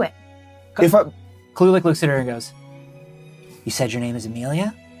 Then do it. if I, Klulik looks at her and goes, "You said your name is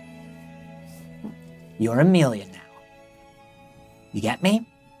Amelia? You're Amelia now. You get me?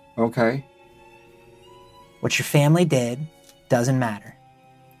 okay. What your family did doesn't matter.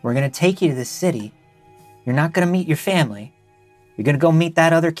 We're gonna take you to this city. You're not gonna meet your family. You're gonna go meet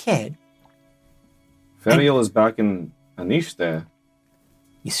that other kid. Ferial is back in Anish there.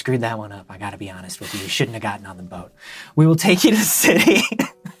 You screwed that one up, I gotta be honest with you. You shouldn't have gotten on the boat. We will take you to the city.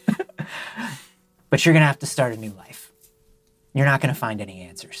 But you're gonna have to start a new life. You're not gonna find any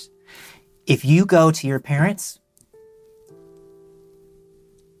answers. If you go to your parents,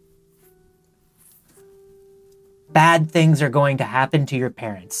 bad things are going to happen to your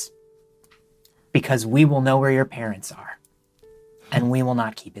parents. Because we will know where your parents are. And we will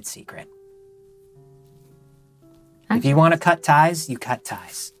not keep it secret. If you want to cut ties, you cut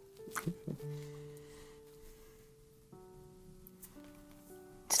ties.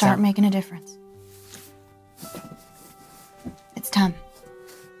 Start making a difference. It's time.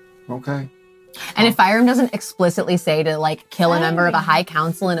 Okay. And if Firearm doesn't explicitly say to like kill a member of a high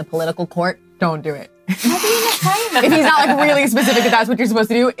council in a political court, don't do it. If he's not like really specific that that's what you're supposed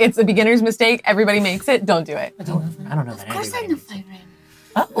to do, it's a beginner's mistake. Everybody makes it. Don't do it. I don't know that Of course I anybody. know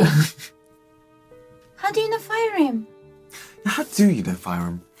Firearm. Oh. How do you know Firearm? How do you know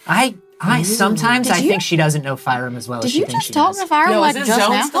Firearm? I sometimes Did I you- think she doesn't know Firearm as well as Did she you thinks just she talk does. to Fire Yo, like is this just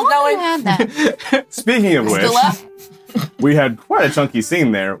zone now? still How long going? have you had that? Speaking of which, Still up? we had quite a chunky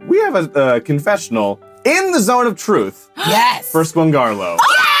scene there. We have a confessional in the zone of truth Yes. for Squangarlo.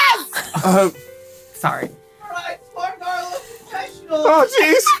 Yes. Sorry. Oh,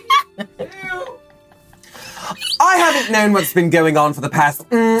 jeez. I haven't known what's been going on for the past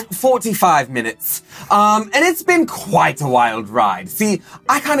 45 minutes. And it's been quite a wild ride. See,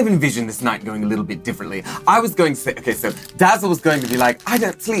 I kind of envisioned this night going a little bit differently. I was going to say, okay, so Dazzle was going to be like, I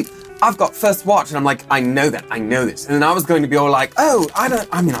don't sleep. I've got first watch. And I'm like, I know that. I know this. And then I was going to be all like, oh,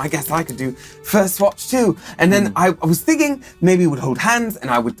 I guess I could do first watch too. And then I was thinking maybe we would hold hands and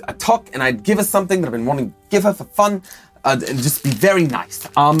I'd talk and I'd give her something that I've been wanting to give her for fun. And just be very nice.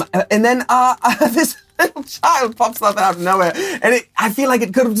 And then this little child pops up out of nowhere, and I feel like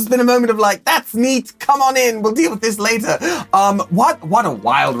it could have just been a moment of like, "That's neat. Come on in. We'll deal with this later." What a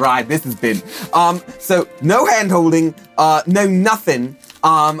wild ride this has been. So no hand holding, no nothing.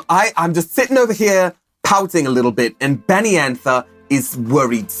 I'm just sitting over here pouting a little bit, and Benny Anther is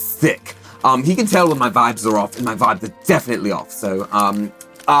worried sick. He can tell when my vibes are off, and my vibes are definitely off. So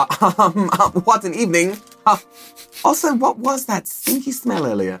what an evening. Also, what was that stinky smell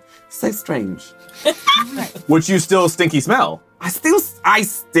earlier? So strange. Which you still stinky smell. I still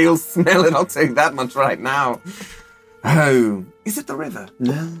smell it. I'll tell you that much right now. Oh, is it the river?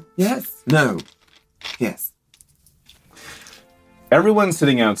 No. Yes. No. Yes. Everyone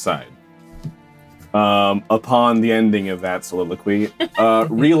sitting outside, upon the ending of that soliloquy,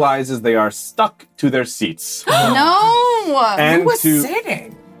 realizes they are stuck to their seats No! and Who was to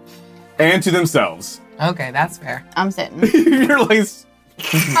sitting? and to themselves. Okay, that's fair. I'm sitting. You're like,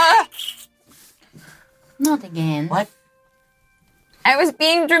 Not again. What? I was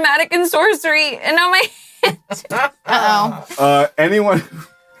being dramatic in sorcery, and now my anyone?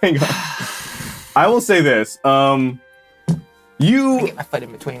 Hang on. I will say this. I You, get my foot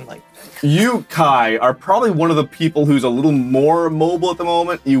in between, like. you, Kai, are probably one of the people who's a little more mobile at the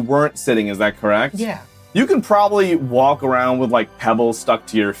moment. You weren't sitting, is that correct? Yeah. You can probably walk around with like pebbles stuck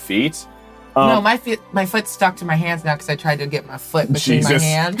to your feet. No, my foot's stuck to my hands now because I tried to get my foot between my Jesus.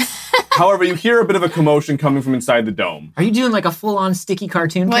 hands. However, you hear a bit of a commotion coming from inside the dome. Are you doing like a full-on sticky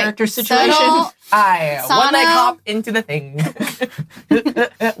cartoon Wait, character situation? subtle- I one leg Sano? hop into the thing.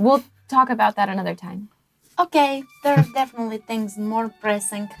 We'll talk about that another time. Okay, there are definitely things more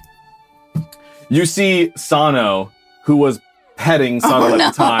pressing. You see Sano, who was petting Subtle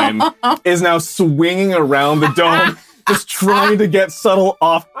at the time, is now swinging around the dome, just trying to get Subtle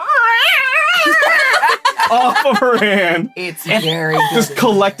off of her hand. It's very good. Just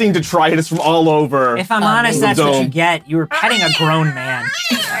collecting detritus from all over. If I'm honest, that's what Dome. you get. You were petting a grown man.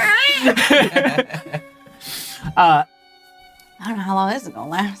 I don't know how long this is gonna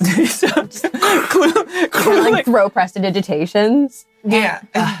last. Like throw prestidigitations. Yeah.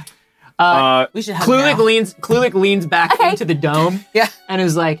 We should have him now. Klulik leans back into the dome. Yeah. And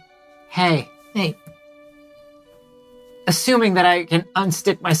is like, hey, assuming that I can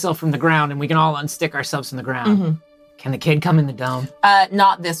unstick myself from the ground and we can all unstick ourselves from the ground, can the kid come in the dome?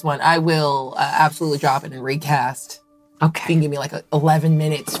 Not this one. I will absolutely drop it and recast. You Okay. can give me like 11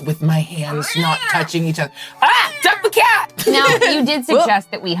 minutes with my hands not touching each other. Ah! Duck the cat! Now, you did suggest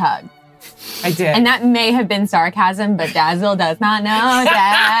that we hug. I did. And that may have been sarcasm, but Dazzle does not know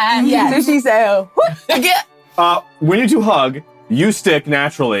that. Yes. So she said, When you two hug, you stick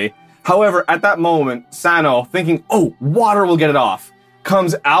naturally. However, at that moment, Sano, thinking, oh, water will get it off,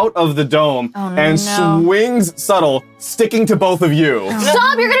 comes out of the dome and swings subtle, sticking to both of you.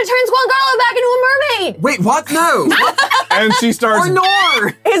 Stop, you're gonna turn Squangarlo back into a mermaid! Wait, what? No. And she starts... Or nor.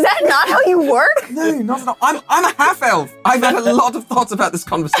 Is that not how you work? No, not at all. I'm a half elf. I've had a lot of thoughts about this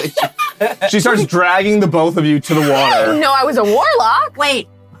conversation. She starts dragging the both of you to the water. No, I was a warlock. Wait,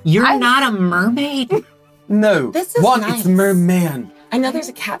 you're not a mermaid? No. This is One, nice. it's merman. I know there's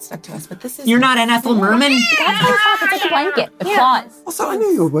a cat stuck to us, but this is. You're not an Ethel Merman? That's my talk. It's like a blanket. The claws. Also, I knew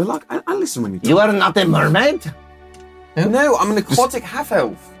you were a warlock. I listen when you talk. You are not a mermaid? No, I'm an aquatic half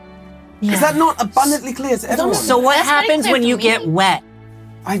elf. Is that not abundantly clear to everyone? So what That's very happens clear when to you me. get wet?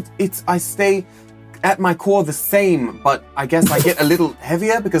 I stay at my core the same, but I guess I get a little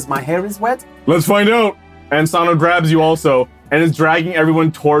heavier because my hair is wet. Let's find out. And Sano grabs you also and is dragging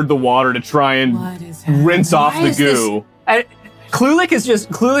everyone toward the water to try and What is happening? rinse off the goo. Klulik is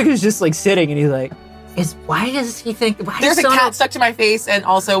just like sitting and he's like, why does he think There's a cat stuck to my face, and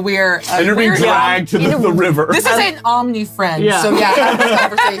also we're. And you're being dragged to the river. This is an Omni friend, Yeah. so yeah, have this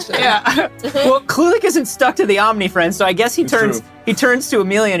conversation. Yeah. Well, Klulik isn't stuck to the Omni friend, so I guess he It's turns true. he turns to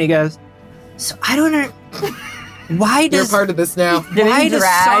Amelia and he goes, so I don't know why You're does part of this now. why does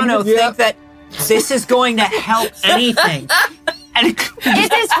dragged? Sano think that this is going to help anything? And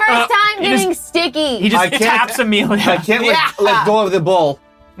It's his first time getting sticky. he just I can't- taps Amelia. I can't let go of the ball.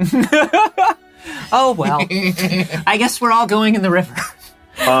 Oh well. I guess we're all going in the river.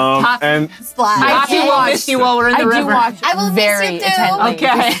 And Splash. I do I'll watch- miss you while we're in the I do river. watch I will miss very you too. intently. Okay.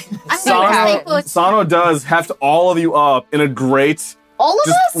 I'm gonna stay Sano, put. Sano does heft all of you up in a great All of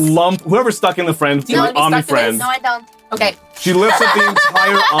just us? lump. Whoever's stuck in the friend, you want to be Omni stuck to this? friend. No, I don't. Okay. She lifts up the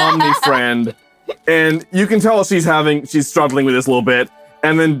entire Omni friend, and you can tell she's struggling with this a little bit,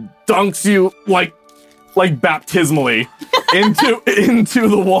 and then dunks you like baptismally into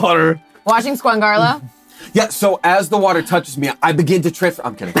the water. Watching Squangarlo? Yeah, so as the water touches me, I begin to trip.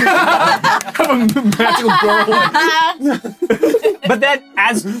 I'm kidding. Have a magical girl. But then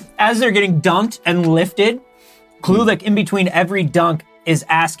as they're getting dunked and lifted, Klulik in between every dunk is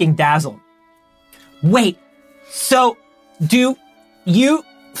asking Dazzle, wait, so do you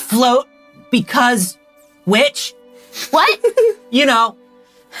float because which? What? You know,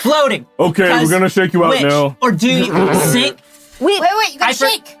 floating. Okay, we're 'Cause gonna shake you out which? now. Or do you sink? Wait, you gotta I for-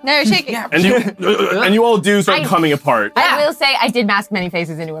 shake. No, you're shaking. And you all do start coming apart. I will say I did mask many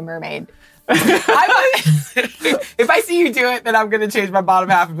faces into a mermaid. If I see you do it, then I'm gonna change my bottom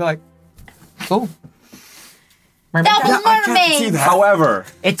half and be like, cool. Double I can't see mermaid. that. However,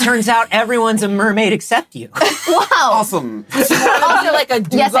 It turns out everyone's a mermaid except you. Wow. Awesome. Also, like a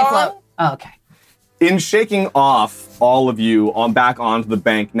Yes, I dugong. float. Oh, okay. in shaking off all of you back onto the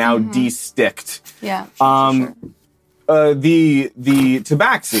bank, now de-sticked, Yeah. the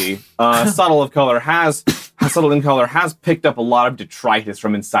tabaxi, subtle in color, has picked up a lot of detritus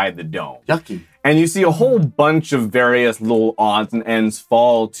from inside the dome. Yucky. And you see a whole bunch of various little odds and ends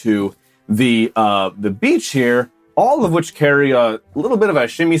fall to the beach here, all of which carry a little bit of a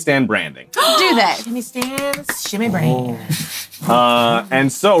shimmy stand branding. Do that. Shimmy stands, shimmy brain.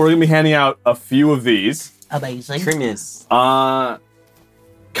 And so we're gonna be handing out a few of these. Amazing. Trimus.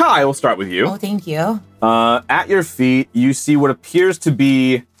 Kai, we'll start with you. Oh, thank you. At your feet, you see what appears to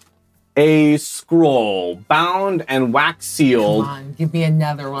be a scroll bound and wax Come sealed. on, give me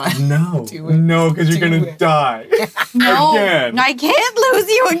another one. No, Do it. no, because you're Do gonna it. die No, again. I can't lose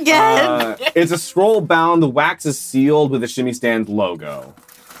you again. It's a scroll bound. The wax is sealed with the Shimmy Stands logo.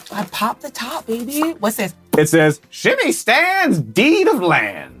 I popped the top, baby. What's this? It says Shimmy Stands Deed of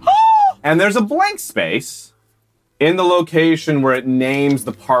Land, and there's a blank space in the location where it names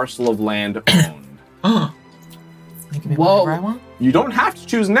the parcel of land owned. Give me whatever I want. You don't have to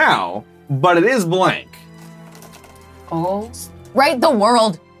choose now, but it is blank. Oh, Write the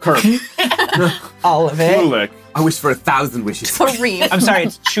world. Kirk, all of it. Kulik, I wish for 1,000 wishes. Three. I'm sorry,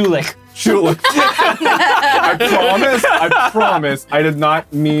 it's Chulik. Shulik. I promise, I did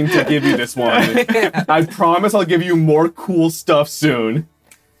not mean to give you this one. I promise I'll give you more cool stuff soon.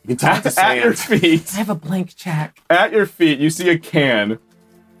 You can talk to At your sand. feet. I have a blank check. At your feet, you see a can.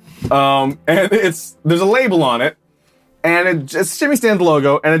 And there's a label on it, and it just Shimmy Stands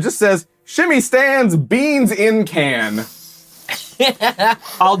logo, and it just says Shimmy Stands Beans in Can.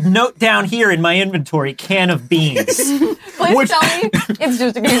 I'll note down here in my inventory, can of beans. Please Which- tell me it's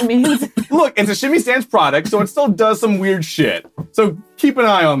just a good means. Look, it's a Shimmy Stands product, so it still does some weird shit. So keep an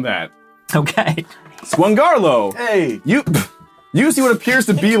eye on that. Okay. Squangarlo, Hey. you see what appears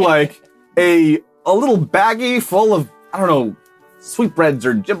to be like a little baggie full of, I don't know, sweetbreads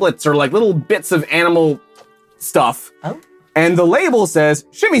or giblets or like little bits of animal stuff. Oh. And the label says,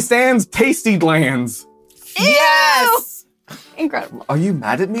 Shimmy Stan's Tasty Glands. Yes! Incredible. Are you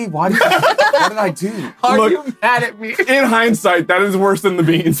mad at me? What did I do? Are Look, you mad at me? In hindsight, that is worse than the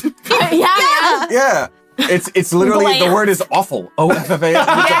beans. Yeah. Yeah. It's literally, the word is awful. O-F-F-A. It's a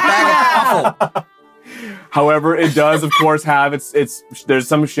bag of awful. However, it does, of course, have there's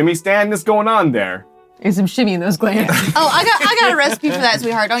some Shimmy Stanness going on there. There's some shimmy in those glands. Oh, I got a recipe for that,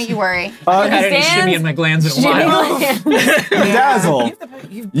 sweetheart. Don't you worry. I haven't had any Stands- shimmy in my glands in a while. Dazzle,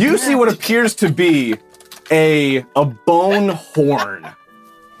 you see what appears to be a bone horn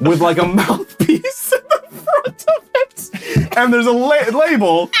with like a mouthpiece in the front of it. And there's a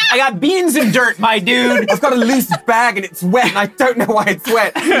label. I got beans and dirt, my dude. I've got a loose bag and it's wet and I don't know why it's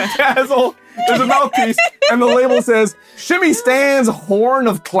wet. Dazzle, there's a mouthpiece, and the label says, Shimmy Stan's Horn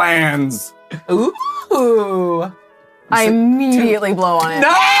of Clans. Ooh. I immediately blow on it.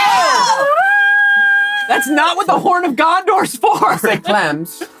 No! That's not what the Horn of Gondor's for. Say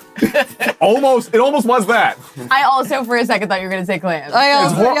clams. It almost was that. I also, for a second, thought you were going to say clams.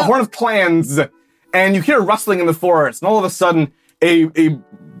 It's Horn of Clans, and you hear rustling in the forest, and all of a sudden, a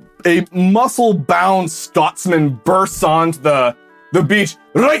muscle-bound Scotsman bursts onto the beach.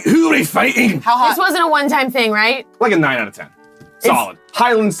 Right, who are we fighting? How hot? This wasn't a one-time thing, right? Like a 9 out of 10. Solid.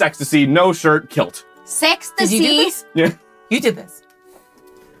 Highland Ecstasy, no shirt, kilt. Sextasy. Did you do this? Yeah. You did this.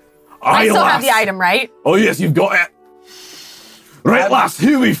 I still have lass. the item, right? Oh yes, you've got it. Right, lass,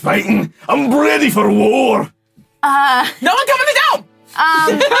 who are we fighting? I'm ready for war. No one coming down!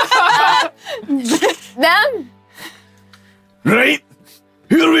 Them? Right,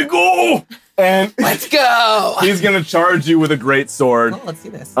 here we go. And Let's go! he's gonna charge you with a great sword. Oh, let's see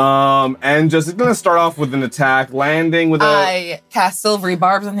this. And just gonna start off with an attack, landing with a I cast silvery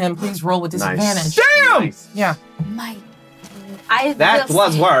barbs on him. Please roll with disadvantage. damn. Yeah. I That will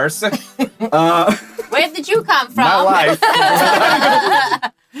was say- worse. Where did you come from? My life.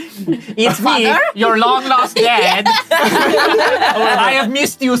 It's me, your long lost dad. I have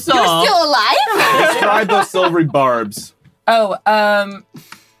missed you so. You're still alive? Describe those silvery barbs. Oh,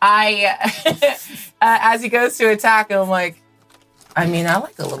 I, as he goes to attack, I'm like, I mean, I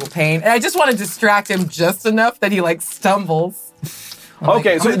like a little pain. And I just want to distract him just enough that he, like, stumbles. I'm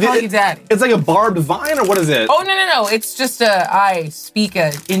Okay, like, so I'm gonna call you daddy. it's like a barbed vine, or what is it? Oh, no. It's just I speak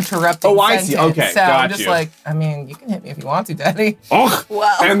a interrupting Oh, I sentence. see. Okay, So I'm got just you. like, I mean, you can hit me if you want to, daddy. Oh,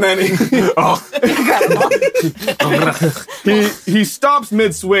 and then he stops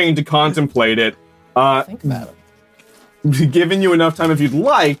mid-swing to contemplate it, Think about it. giving you enough time if you'd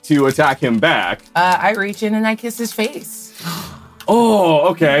like to attack him back. I reach in and I kiss his face. Oh,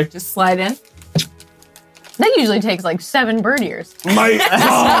 okay. Just slide in. That usually takes like 7 bird years. My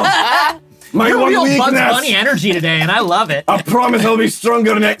one Real Bugs weakness. Bunny energy today, and I love it. I promise I'll be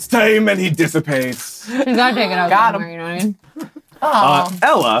stronger next time, and he dissipates. You gotta take it out Got somewhere, you know what I mean? Oh,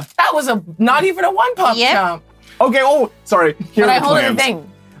 Ella. that was not even a one pump Yep. jump. Okay. Oh, sorry. Here But are I the hold clams. the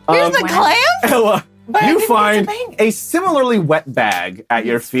thing. Here's the clam? Ella, But I you didn't find get to bang it. a similarly wet bag at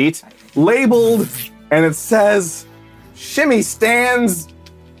your feet, labeled, and it says, Shimmy Stan's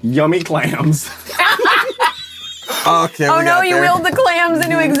Yummy Clams. Okay. Oh we no, got you there. willed the clams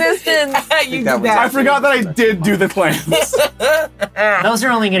into existence. You that did was- I that. forgot that I did do the clams. Those are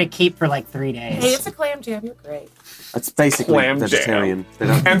only going to keep for like 3 days. Hey, it's a clam jam. You're great. That's basically Clam jam. vegetarian. They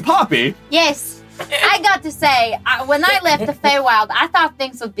don't- And Poppy, Yes. I got to say, when I left the Feywild, I thought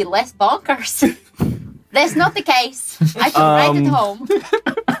things would be less bonkers. That's not the case. I feel right at home.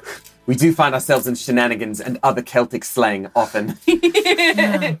 We do find ourselves in shenanigans and other Celtic slang often.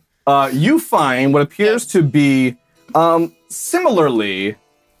 you find what appears to be similarly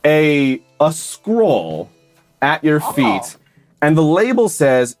a scroll at your feet. And the label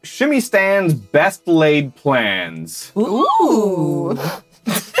says, Shimmy Stan's Best Laid Plans. Ooh.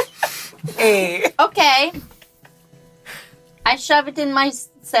 Hey. Okay. I shove it in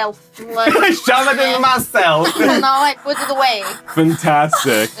myself. Like, I shove it in myself. no, I put it away.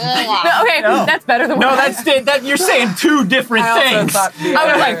 Fantastic. Ugh. No, okay, that's better than No, what that's that. You're saying 2 different I also things. thought the I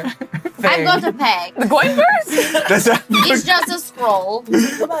was other like, thing. I've got a peg. the coin purse? That's a, It's just a scroll.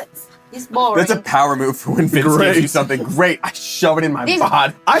 It's boring. That's a power move for when Vince Great. gives you something great. I shove it in my This-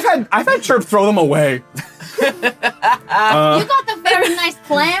 bod. I've had Chirp throw them away. You got the very nice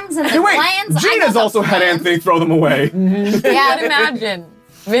clams and the Hey, wait, clams. I Gina's got the also had clams. Anthony throw them away. Can't imagine.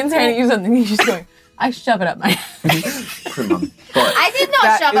 Vince handing you something, he's just going, I shove it up my Primum. I did not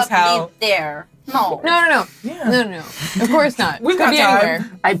That shove is up how- it there. No. No. Yeah. No. Of course not. We've Could got be time.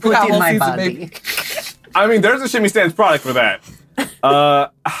 anywhere. I We put got in whole my season, body. baby. I mean, there's a Shimmy Stands product for that.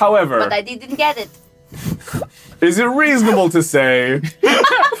 However, But I didn't get it. is it reasonable to say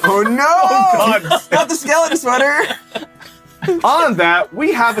Oh no! God. Not the skeleton sweater! on that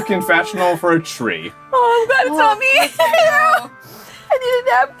we have a confessional for a tree? Oh, I'm glad it's not me. I need a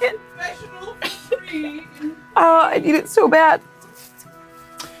napkin. Professional free. Oh, I need it so bad.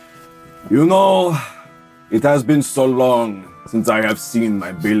 You know, it has been so long since I have seen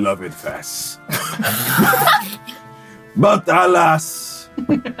my beloved face. But alas,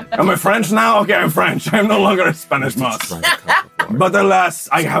 am I French now? Okay, I'm French. I'm no longer a Spanish moth. But alas,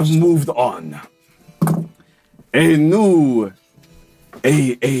 I have moved on. A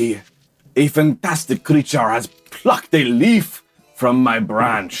fantastic creature has plucked a leaf from my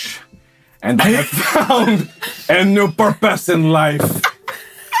branch, and I have found a new purpose in life.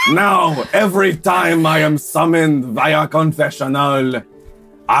 Now, every time I am summoned via confessional,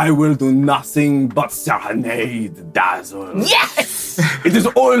 I will do nothing but serenade Dazzle. Yes! It is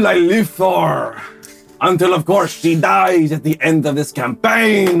all I live for. Until, of course, she dies at the end of this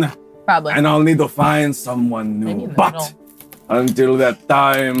campaign. Probably. And I'll need to find someone Maybe new. in the But middle. until that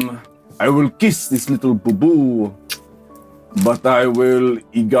time, I will kiss this little boo-boo. But I will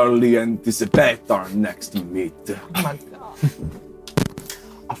eagerly anticipate our next meet. Oh my god.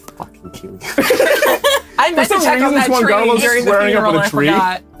 I'll fucking kill you. I meant to some check on reason that Juan tree Carlos during the swearing up funeral at a and I tree?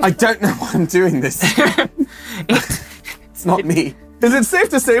 forgot. I don't know why I'm doing this. It's not me. Is it safe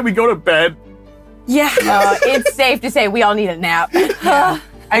to say we go to bed? Yeah. It's safe to say we all need a nap.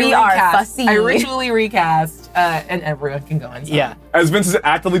 We are fussy. I ritually recast, and everyone can go inside. Yeah. As Vince is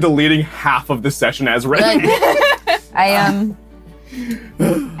actively deleting half of the session as written. I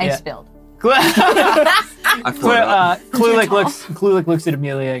Yeah. spilled. I thought that. Klulik looks at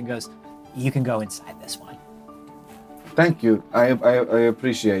Amelia and goes, "You can go inside this one." Thank you. I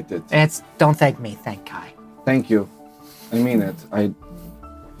appreciate it. Don't thank me, thank Kai. Thank you. I mean it.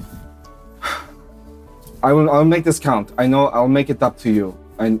 I'll make this count. I know I'll make it up to you.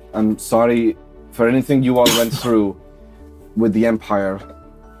 I'm sorry for anything you all went through with the Empire.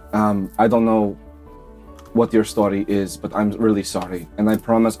 I don't know what your story is, but I'm really sorry. And I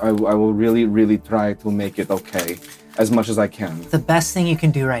promise I will really, really try to make it okay as much as I can. The best thing you can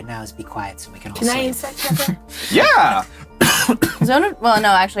do right now is be quiet so we can all Can I sleep. insect pepper? Yeah! Well, no,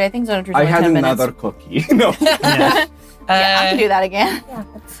 actually, I think Zona True's I only had 10 minutes. another cookie. No. Yeah. Yeah, I can do that again. Yeah,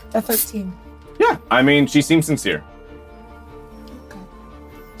 that's 13. Yeah, I mean, she seems sincere.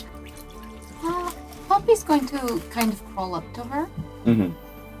 Poppy's going to kind of crawl up to her, Mm-hmm.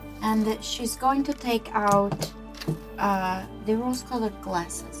 and she's going to take out the rose-colored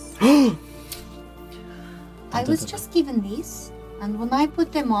glasses. I was just given these, and when I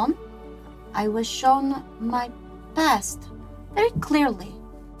put them on, I was shown my past very clearly,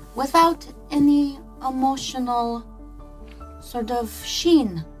 without any emotional sort of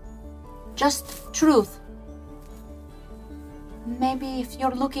sheen, just truth. Maybe if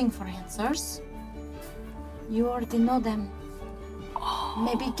you're looking for answers, you already know them.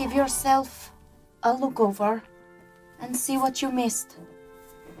 Maybe give yourself a look over and see what you missed.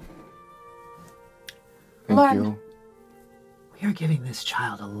 Thank Learn. you. We are giving this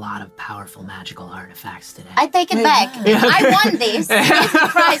child a lot of powerful magical artifacts today. I take it back. I won this. It's a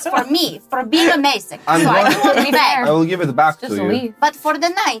prize for me for being amazing. So I do want it back. I will give it back to Just you. leave. But for the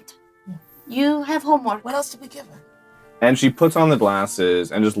night, you have homework. What else did we give her? And she puts on the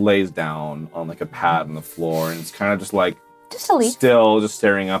glasses and just lays down on like a pad on the floor, and it's kind of just like Just a leaf. still just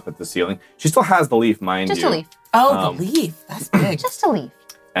staring up at the ceiling. She still has the leaf, mind Just you. a leaf. Oh, Um, the leaf. That's big. Just a leaf.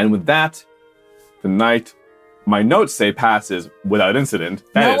 And with that, the night, my notes say passes without incident.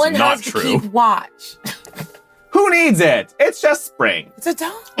 That no is one not has to true. keep watch. Who needs it? It's just spring. It's a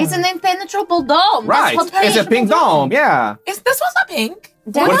dome. It's an impenetrable dome. Right. That's what It's a pink dome. Yeah. This was not pink.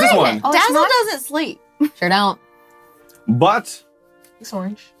 What is this one? Oh, it's Dazzle not? doesn't sleep. Sure don't. But It's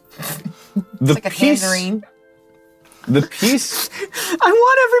orange. the Like a piece, tangerine. the piece, I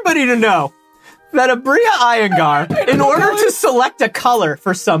want everybody to know that Abria Iyengar, in order to select a color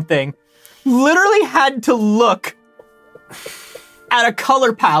for something, literally had to look at a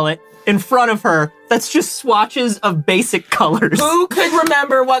color palette in front of her that's just swatches of basic colors. Who could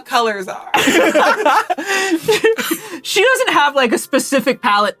remember what colors are? She doesn't have like a specific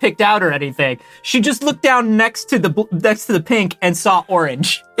palette picked out or anything. She just looked down next to the pink and saw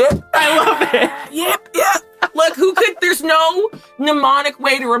orange. Yep. I love it. Yep. Look, who could? There's no mnemonic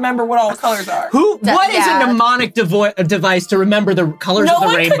way to remember what all the colors are. What is yeah. a mnemonic device to remember the colors No of the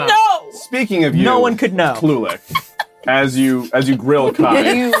one rainbow? could know. speaking of you, No one could know. Klulik, as you grill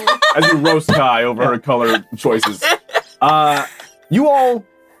Kai, as you roast Kai over her color choices, you all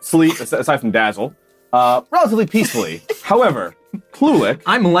sleep, aside from Dazzle, relatively peacefully. However, Klulik,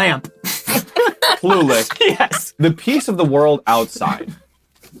 I'm Lamp. Klulik, Yes. the peace of the world outside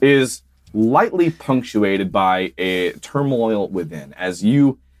is lightly punctuated by a turmoil within, as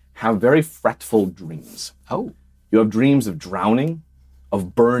you have very fretful dreams. Oh. You have dreams of drowning,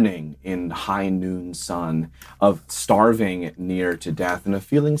 of burning in high noon sun, of starving near to death, and of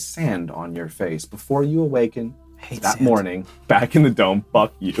feeling sand on your face before you awaken that morning back in the dome.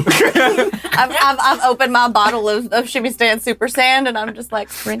 Fuck you. I've opened my bottle of Shimmy Stand Super Sand, and I'm just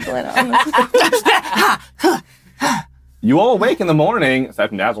like sprinkling it on. You all awake in the morning, aside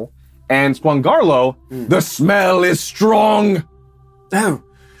from Dazzle, and Squangarlo, the smell is strong. Oh,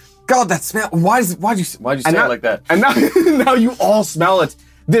 God, that smell. Why'd you say it like that? And now, now you all smell it.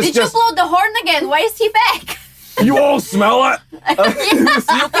 Did you blow the horn again? Why is he back? You all smell it.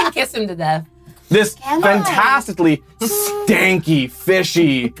 You can kiss him to death. This fantastically stanky,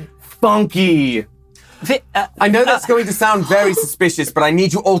 fishy, funky. I know that's going to sound very suspicious, but I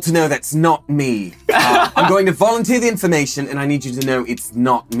need you all to know that's not me. I'm going to volunteer the information, and I need you to know it's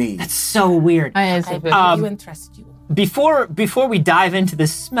not me. That's so weird. I and trust you. Before we dive into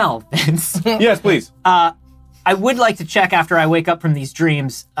this smell, Vince. Yes, please. I would like to check after I wake up from these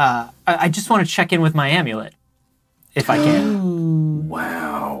dreams. I just want to check in with my amulet, if I can.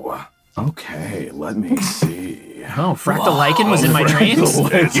 Wow. Okay, let me see. Oh, Fractal Lichen was in my dreams?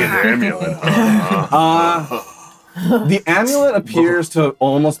 The amulet appears to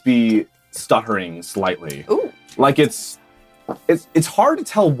almost be stuttering slightly. Ooh. Like it's hard to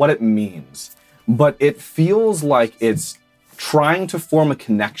tell what it means, but it feels like it's trying to form a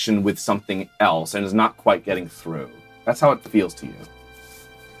connection with something else and is not quite getting through. That's how it feels to you.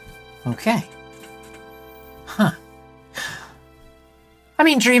 Okay. Huh. I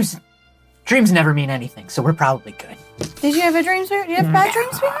mean, dreams never mean anything, so we're probably good. Did you have a dream, sir? Do you have bad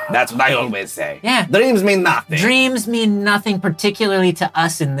dreams, sweetheart? That's what I always say. Yeah. Dreams mean nothing. Dreams mean nothing particularly to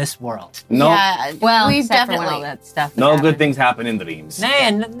us in this world. No, Yeah, Well, we except for when definitely. all that stuff. no happened. good things happen in dreams.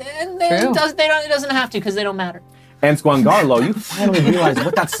 And True. it doesn't have to because they don't matter. And Squangarlo, you finally realize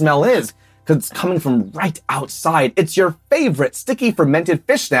what that smell is, because it's coming from right outside. It's your favorite sticky fermented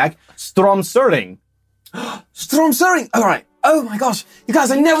fish snack, Stromsering. Stromsering. All right. Oh my gosh, you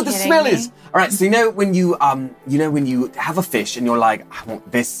guys! I know what the smell is. All right, so you know when you have a fish and you're like, I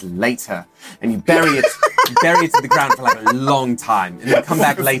want this later, and you bury it, in the ground for like a long time, and then come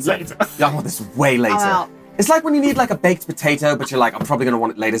back later. I want this way later. wow. It's like when you need like a baked potato, but you're like, I'm probably gonna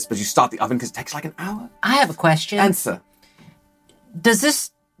want it later, but you start the oven because it takes like an hour. I have a question. Answer. Does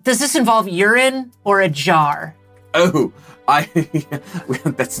this involve urine or a jar? Oh,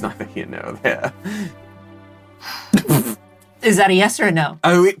 that's neither here nor there. Is that a yes or a no?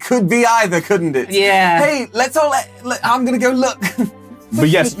 Oh, it could be either, couldn't it? Yeah. Hey, let's all. I'm gonna go look. But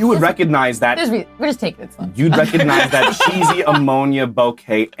yes, you would recognize that. We're just taking it slow. You'd recognize that cheesy ammonia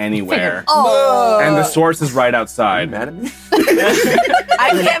bouquet anywhere. Oh. And the source is right outside. Mad at me?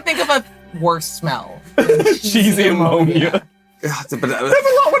 I can't think of a worse smell. Cheesy ammonia. But, That's a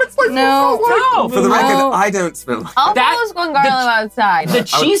lot when it's like No. for the record, I don't smell like I'll That- follow Squangarlo outside. The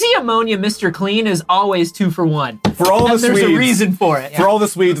cheesy ammonia Mr. Clean is always 2 for 1. For all the And there's Swedes, a reason for it. for all the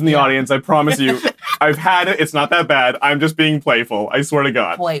Swedes in the audience, I promise you, I've had it. It's not that bad. I'm just being playful. I swear to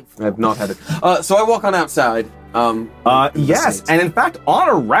God. Wait. I have not had it. So I walk on outside. Yes, and in fact, on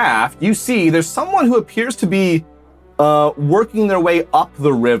a raft, you see there's someone who appears to be working their way up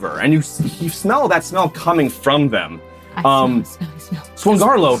the river, and you smell that smell coming from them. Smell.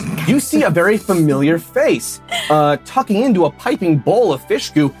 Squangarlo, you see a very familiar face tucking into a piping bowl of fish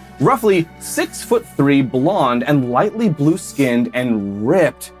goo, roughly 6'3", blonde and lightly blue-skinned and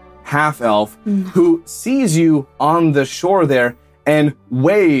ripped half-elf, who sees you on the shore there and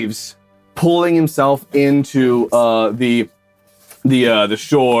waves, pulling himself into the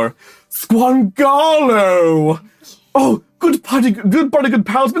shore. Squangarlo! Oh, good buddy, good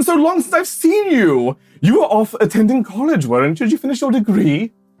pal. It's been so long since I've seen you. You were off attending college, weren't you? Did you finish your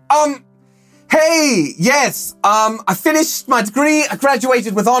degree? Hey, yes. I finished my degree. I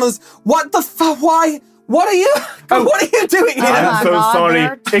graduated with honors. What the fuck? Why? What are you? What are you doing here? I'm so God, sorry.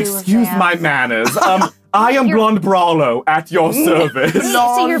 there are 2 Excuse of my them. manners. I am Blonde Brawlo at your service.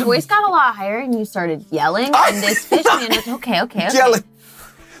 So your voice got a lot higher and you started yelling, and this fish man was okay. Jelly.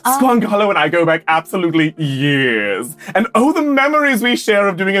 Squangarlo and I go back absolutely years. And oh, the memories we share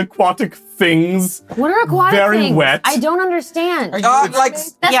of doing aquatic things. What are aquatic Very things? wet. I don't understand. Like,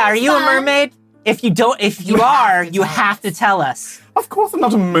 Are you a fun. mermaid? If you are, you have to tell us. Of course, I'm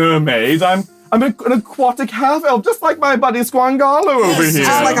not a mermaid. I'm an aquatic half-elf, just like my buddy Squangarlo over here.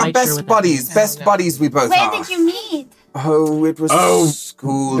 just like our Make sure best with that. buddies. Best buddies we both Where are. did you meet? Oh, it was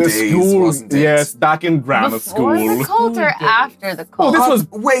school the days, school, wasn't it? yes, back in grammar Before school. the cult or after the cult? this was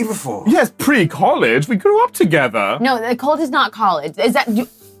way before. Yes, pre-college. We grew up together. No, the cult is not college. Is that...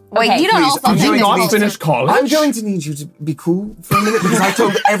 Wait, you don't Please, also I'm Did you going to not need finish college? I'm going to need you to be cool for a minute because I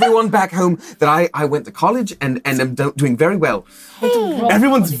told everyone back home that I went to college and am doing very well.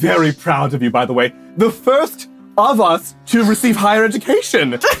 Everyone's very proud of you, by the way. The first of us to receive higher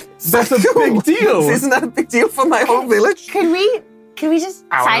education. That's a big deal. Isn't that a big deal for my whole village? Could we just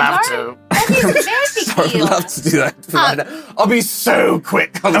sidebar? That is a very big I would deal. love to do that. Right now. I'll be so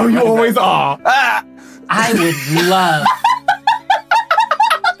quick. Oh, you always are. I would love.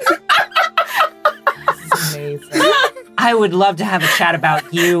 Amazing. I would love to have a chat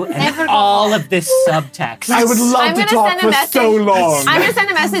about you and all of this subtext. I would love I'm to gonna talk send a for message. so long. I'm gonna send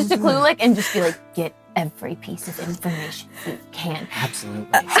a message to Klulik and just be like, get every piece of information you can. Absolutely.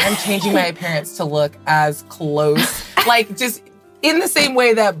 I'm changing my appearance to look as close, like just in the same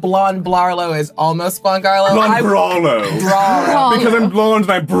way that blonde Blarlo is almost Squangarlo. Blonde Brawlo. Brawlo. Because I'm blonde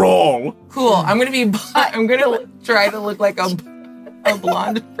and I brawl. Cool. I'm gonna try to look like a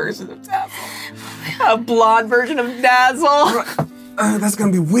blonde version of Dazzle. A blonde version of Dazzle. That's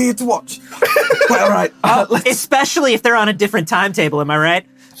going to be weird to watch. Well, all right. Especially if they're on a different timetable, am I right?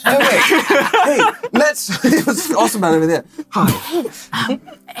 Oh, wait. Hey, let's. It was awesome man over there. Hi.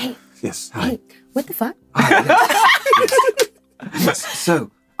 Hey, Yes. Hi. what the fuck? Yes.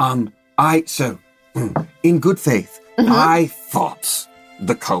 So, in good faith, I fought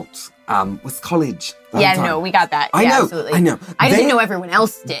the cult with college. Yeah, no, we got that. I Yeah, know, absolutely. I know. I They- didn't know everyone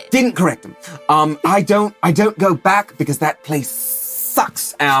else did. Didn't correct him. I don't go back because that place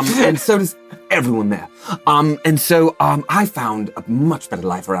sucks. And so does everyone there. And so I found a much better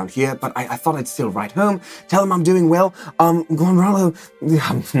life around here, but I thought I'd still write home, tell him I'm doing well. Gonralo,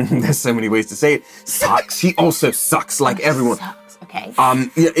 there's so many ways to say it, sucks. He also sucks like everyone. Sucks. Okay.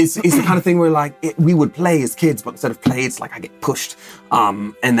 Yeah, it's the kind of thing where like we would play as kids, but instead of play, it's like I get pushed.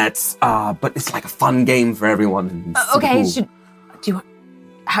 And that's but it's like a fun game for everyone. And it's super Okay, cool.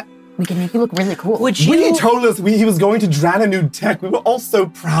 we can make you look really cool. Would When he you? told us he was going to Drananude Tech, we were all so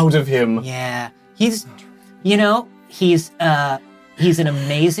proud of him. Yeah, he's an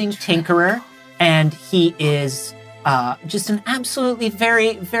amazing tinkerer, and he is just an absolutely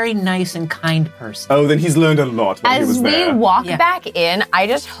very, very nice and kind person. Oh, then he's learned a lot when he As was we there. walk Yeah. back in, I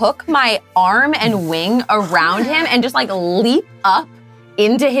just hook my arm and wing around him and just like leap up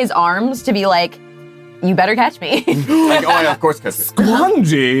into his arms to be like, you better catch me. Like, oh yeah, of course, Kirsty.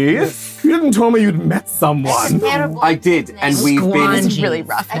 Squangy? You didn't tell me you'd met someone. Terrible. I did, and we've been. Squangy. This is really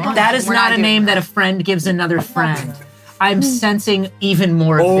rough. That is We're not a doing name that a friend gives another friend. I'm sensing even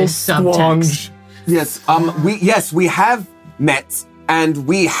more of Oh, this subtext. Squange. We have met, and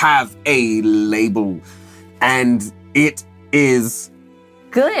we have a label, and it is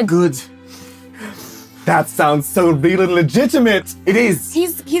Good. good. That sounds so real and legitimate. It is.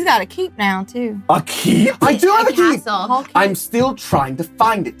 He's got a keep now too. A keep? I do have a key. Castle. I'm still trying to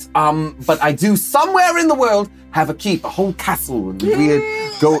find it. But I do somewhere in the world have a keep, a whole castle, and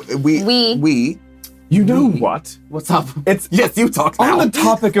we. You know what? What's up? It's Yes, you talk now. on the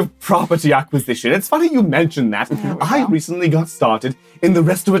topic of property acquisition. It's funny you mentioned that. I recently got started in the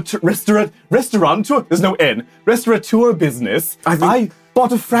restaurateur. There's no N. Restaurateur business. I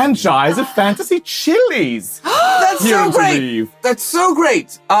bought a franchise of Fantasy Chilies. That's Here so in great. Toulouse. That's so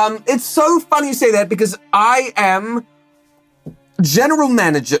great. It's so funny you say that because I am general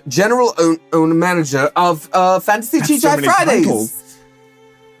owner manager of Fantasy That's TGI so many Fridays. titles.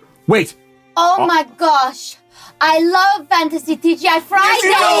 Wait, Oh my gosh. I love Fantasy TGI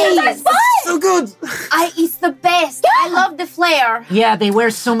Fridays. So good. It's the best. I love the flair. Yeah, they wear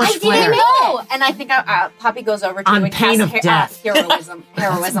so much I flair. didn't know. And I think Poppy goes over to On you and pain casts of death.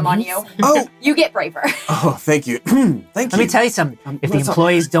 heroism on you. Oh, You get braver. oh, thank you. Thank Let you. me tell you something. If the what's up?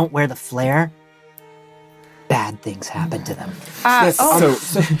 employees don't wear the flair, bad things happen to them. Yes,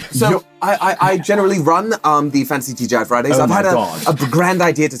 so I generally run the Fantasy TGI Fridays. Oh I've my had God. a grand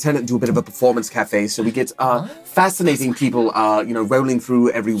idea to turn it into a bit of a performance cafe, so we get fascinating people, rolling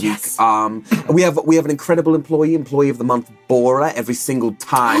through every week. We have an incredible employee of the month, Bora, every single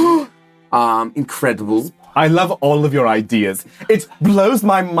time. Incredible. I love all of your ideas. It blows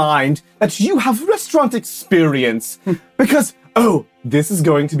my mind that you have restaurant experience. Because, this is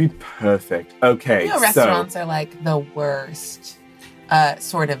going to be perfect. Okay, You know, restaurants are like the worst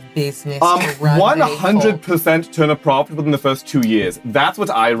sort of business so... to run. 100% turn a profit within the first 2 years. That's what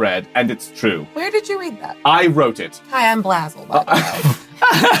I read, and it's true. Where did you read that? I wrote it. Hi, I'm Blazzle, by the way.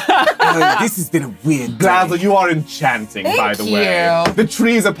 This has been a weird day. Glazzle, you are enchanting, by the way. you. The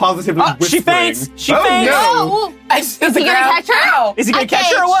trees are positively whispering. She faints. She oh, faints. No. Is he gonna catch her? Is he gonna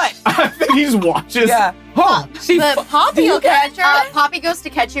catch her or what? I think he just watches. Yeah. Oh, But Poppy will catch her. Poppy goes to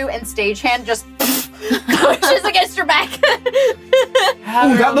catch you, and Stagehand just pushes against your back.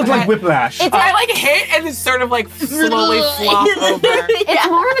 oh, that looked like whiplash. I like hit and then sort of like slowly flop over. It's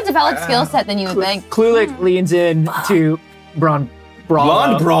more of a developed skill set than you would think. Klulik leans in to Blonde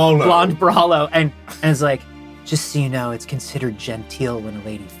Brawlo and is like, just so you know, it's considered genteel when a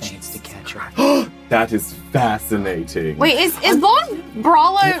lady faints to catch her. That is fascinating. Wait, is Blonde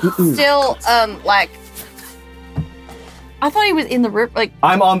Brawlo still like? I thought he was in the river. Like,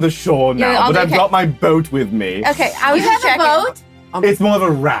 I'm on the shore now, Yeah, but I've okay. got my boat with me. okay, I was just checking. It's more of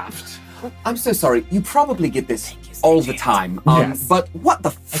a raft. I'm so sorry. You probably get this all the time. Yes. But what the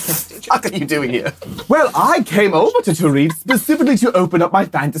fuck are you doing here? Well, I came over to Tarid specifically to open up my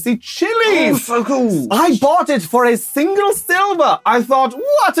fantasy chilies. Oh, so cool. I bought it for a single silver. I thought,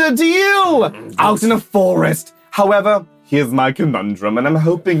 what a deal! Out in a forest. However, here's my conundrum, and I'm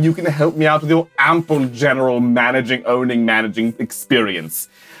hoping you can help me out with your ample general managing experience.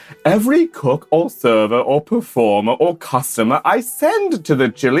 Every cook or server or performer or customer I send to the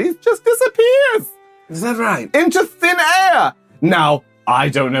chilies just disappears. Is that right? Into thin air. Now, I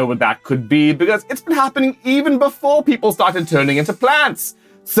don't know what that could be because it's been happening even before people started turning into plants.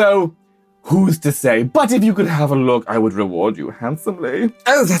 So, who's to say? But if you could have a look, I would reward you handsomely.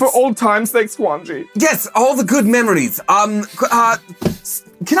 Oh, that's... For old time's sake, Squangy. Yes, all the good memories.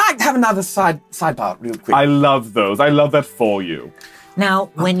 Can I have another sidebar real quick? I love those. I love that for you.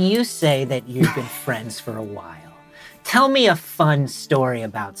 Now, when you say that you've been friends for a while, tell me a fun story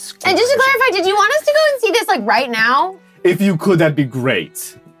about Squangy. And just to clarify, did you want us to go and see this like right now? If you could, that'd be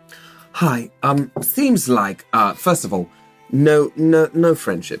great. Hi. Seems like first of all, no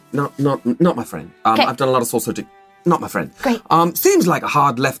friendship. Not my friend. Okay. I've done a lot of soul searching. Not my friend. Great. Seems like a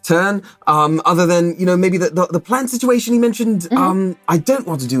hard left turn. Other than maybe the plant situation he mentioned. Mm-hmm. I don't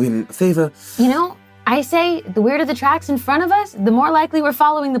want to do him a favor. You know, I say the weirder the tracks in front of us, the more likely we're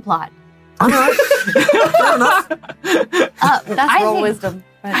following the plot. All right. Fair enough. That's real wisdom.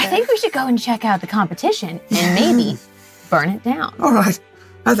 I think we should go and check out the competition and maybe burn it down. All right.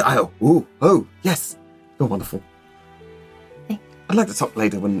 Yes. You're wonderful. I'd like to talk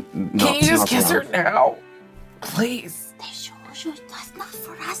later when. Can you just kiss her now? Please. That's not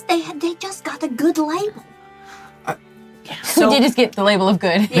for us. They just got a good label. We did just get the label of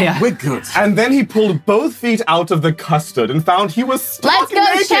good. Yeah. We're good. And then he pulled both feet out of the custard and found he was stuck Let's go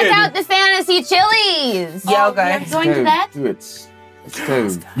naked. check out the fantasy chilies. Yeah, okay. Going to that? Do it. Let's go.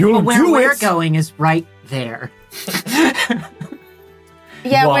 You'll But where do we're it. going is right there.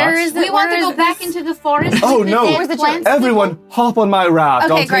 Yeah, What? where is it? We want to Where go is back this? into the forest. Oh with no! dead plants. Everyone, hop on my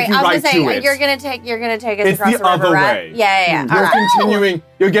raft. Okay, I'll great. take you I was right gonna say to it. you're gonna take us It's across the the river, other right? way. Yeah. You're All right. continuing.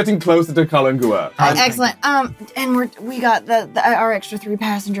 You're getting closer to Kalangua. Excellent. And we got our extra 3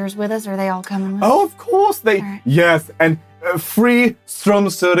 passengers with us. Are they all coming with us? Oh, of course they. right. Yes, and free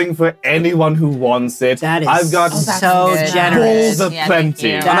stromsöring for anyone who wants it. That is I've got so good. generous. bowls of Yeah, plenty. thank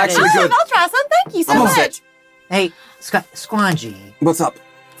you. I'm That actually is- good. I'll try some. Thank you so I'm all much. set. Hey, Squangy. What's up?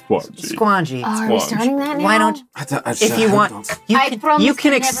 Squangy. Are we Squanch. starting that now? Why don't if you want, you I can, promise you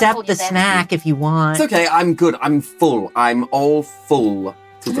can to never accept call the you that. snack if you want. It's okay. I'm good. I'm full. I'm all full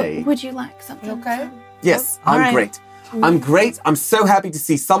today. Would you like something? Okay. Yes, All I'm right. great. I'm great. I'm so happy to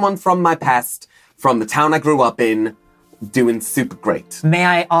see someone from my past, from the town I grew up in, doing super great. May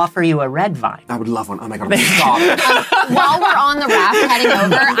I offer you a red vine? I would love one. Oh my god, I'm starving. While we're on the raft heading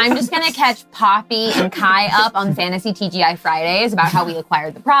over, I'm just gonna catch Poppy and Kai up on Fantasy TGI Fridays about how we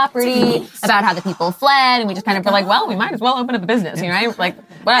acquired the property, about how the people fled, and we just kind of were like, well, we might as well open up a business, you know? Like,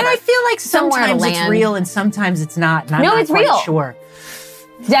 whatever. And I feel like Somewhere to sometimes it's land. real and sometimes it's not. And I'm No, not it's quite real. Sure.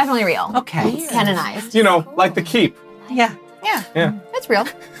 It's definitely real. Okay. It's canonized. You know, like the keep. Yeah. Yeah. That's real.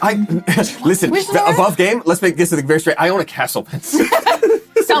 Listen, above game, let's make this something very straight. I own a castle. I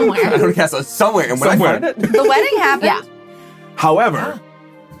Somewhere. own a castle somewhere, and when I Somewhere. find it, The wedding happened. Yeah. However,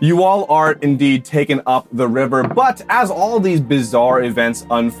 you all are indeed taken up the river, but as all these bizarre events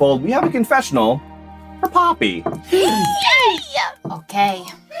unfold, we have a confessional for Poppy. Okay.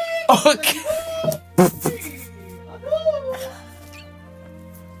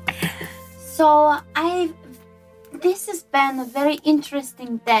 So this has been a very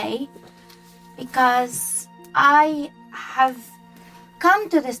interesting day because I have come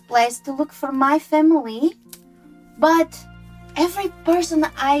to this place to look for my family, but every person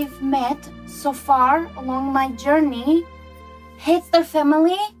I've met so far along my journey hates their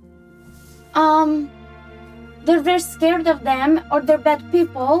family. they're very scared of them, or they're bad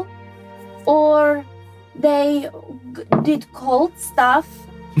people, or they did cult stuff,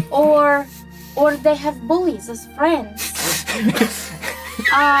 or they have bullies as friends,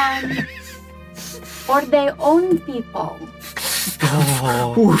 or they own people.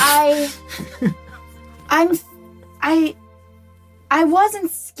 I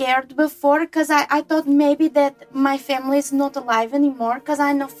wasn't scared before because I thought maybe that my family is not alive anymore, because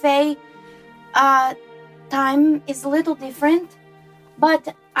I know Fae time is a little different,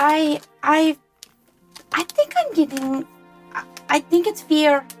 but I think I'm getting, I think it's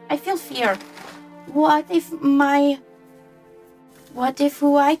fear. I feel fear. What if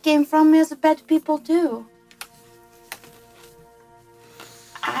who I came from is bad people too?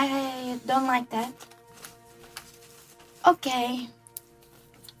 I don't like that. Okay.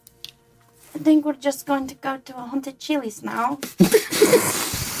 I think we're just going to go to a Haunted Chili's now.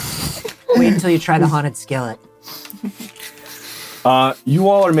 Wait until you try the haunted skillet. You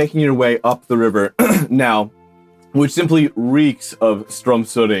all are making your way up the river now, which simply reeks of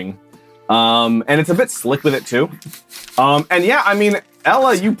strumsooting. And it's a bit slick with it too. And yeah, I mean,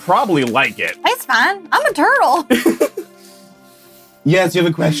 Ella, you probably like it. It's fine. I'm a turtle. Yes, you have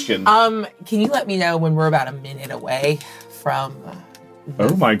a question. Can you let me know when we're about a minute away from...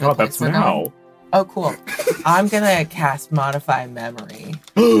 oh my god, that's we're now. going? Oh, cool. I'm gonna cast Modify Memory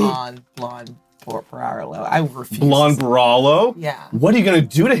on Blonde Brarlo. I refuse. Blonde Brarlo? Yeah. What are you gonna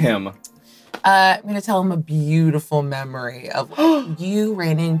do to him? I'm gonna tell him a beautiful memory of you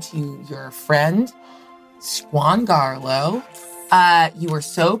ran into your friend, Squan Garlo. You were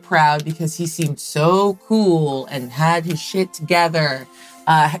so proud because he seemed so cool and had his shit together.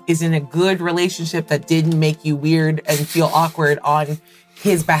 Is in a good relationship that didn't make you weird and feel awkward on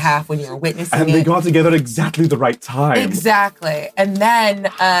his behalf when you were witnessing it. And they got together at exactly the right time. Exactly. And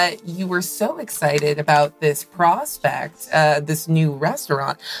then you were so excited about this prospect, this new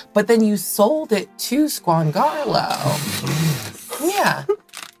restaurant, but then you sold it to Squangarlo. Yeah.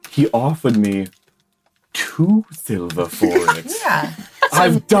 He offered me 2 silver for it. Yeah.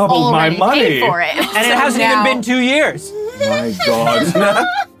 I've doubled my money. For it. And it hasn't even been 2 years. My god.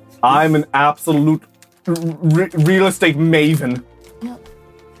 I'm an absolute real estate maven.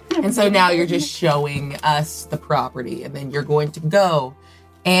 And so now you're just showing us the property, and then you're going to go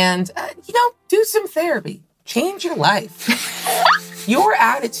and, do some therapy. Change your life. Your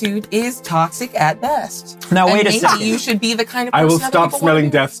attitude is toxic at best. Now, And wait a maybe second. You should be the kind of I person will that stop people smelling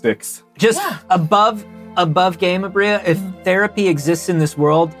wanna death sticks. Just above Game Abria, if therapy exists in this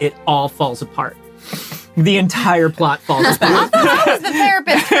world, it all falls apart. The entire plot falls apart. I was the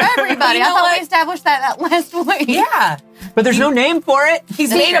therapist for everybody. You I know thought what? we established that last week. Yeah. But there's no name for it.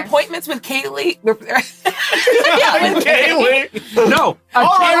 He's made appointments with Kaylee. Kaylee. No.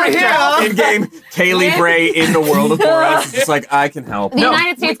 In game, Kaylee Bray in the world of Boros is just like, I can help. The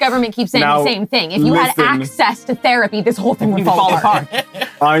United States government keeps saying Now, the same thing. If you had listen. access to therapy, this whole thing would fall apart.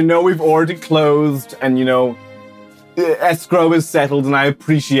 I know we've already closed, and escrow is settled, and I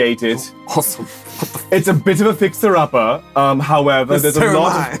appreciate it. Awesome. It's a bit of a fixer-upper. However, there's a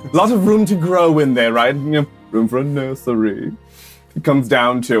lot of room to grow in there, right? Room for a nursery. It comes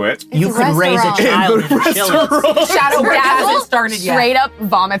down to it. You could raise a child in a Chili's. Shadow hasn't started yet. straight up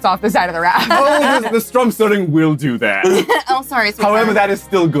vomits off the side of the raft. Oh, the strumsooting will do that. Oh, sorry. sweetheart. However, that is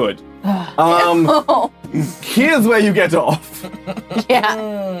still good. Here's where you get off.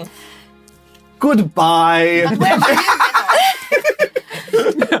 Yeah. Goodbye.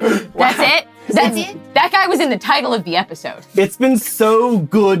 That's it. That's it. That guy was in the title of the episode. It's been so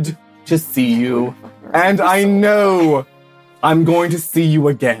good to see you, and I know I'm going to see you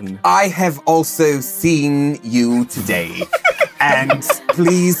again. I have also seen you today. And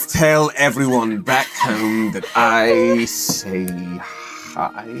please tell everyone back home that I say hi.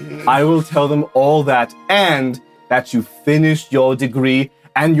 I will tell them all that, and that you finished your degree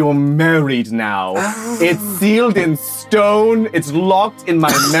and you're married now. It's sealed in stone, it's locked in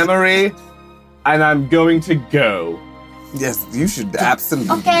my memory, and I'm going to go. Yes, you should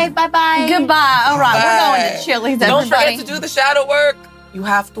absolutely. Okay, bye-bye. Goodbye. All right, we're going to Chili's, Don't everybody. forget to do the shadow work. You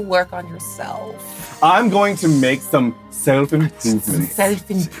have to work on yourself. I'm going to make some self-improvements.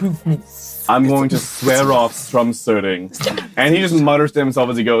 Self-improvements. I'm going to swear off strumsooting. And he just mutters to himself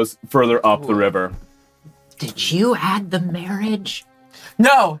as he goes further up the river. Did you add the marriage?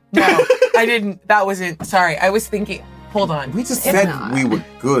 No, I didn't. That wasn't. Sorry, I was thinking. hold on. We just said we were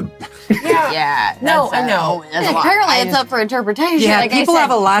good. Yeah. No, I know. Apparently, it's up for interpretation. Yeah, like I people said.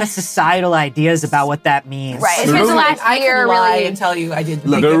 have a lot of societal ideas about what that means. Right. Especially the last I year, can lie really. and tell you I did.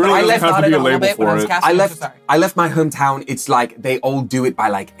 Look, there really I doesn't left have to be a little label bit when I was for it. casting. I I'm so sorry. left my hometown. It's like they all do it by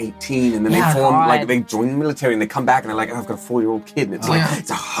like 18, and then Yeah, they form God. like they join the military and they come back and they're like, oh, I've got a 4-year-old kid, and it's like Yeah. it's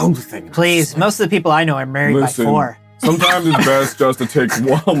a whole thing. Please, most of the people I know are married Listen. by 4. Sometimes it's best just to take.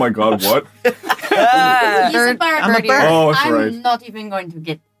 Oh my God! What? You said by I'm a bird. bird. Oh, that's I'm right. not even going to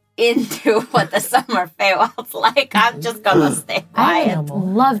get into what the summer Feywild's like. I'm just gonna stay I quiet. would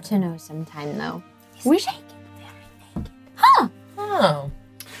love to know sometime, though. We should. Oh.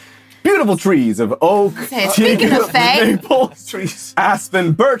 Beautiful trees of oak, speaking of Fae. maple,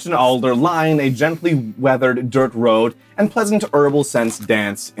 aspen, birch, and alder line a gently weathered dirt road, and pleasant herbal scents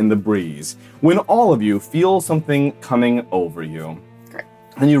dance in the breeze. When all of you feel something coming over you,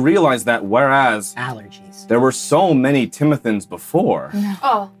 and you realize that whereas Allergies. there were so many Timothins before,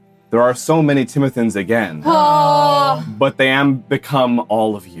 Oh. there are so many Timothins again, Oh. but they become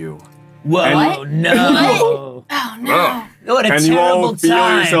all of you. Whoa, no. Oh no. What a And you all terrible feel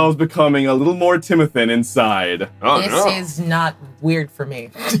time. yourselves becoming a little more Timothin inside. Oh, This no. is not weird for me.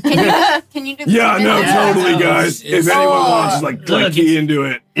 Can you do the Yeah, no, Timothy? totally, guys. If anyone wants to Look, key into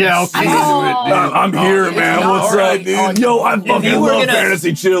it, yeah, I'll key into Oh. it. Dude. I'm here, man. What's up, dude? Yo, I fucking you were love gonna-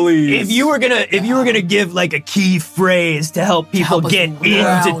 fantasy chilies. If you were gonna give like a key phrase to help people help us get into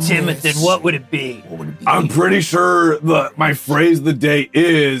ground Timothy, this. what would it be? I'm pretty sure my phrase of the day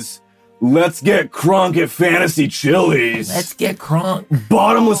is, "Let's get crunk at fantasy chilies." Let's get crunk.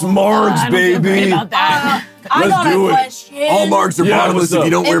 Bottomless margs, baby. I Let's got do a it. question. All marks are Yeah, bottomless what's if up?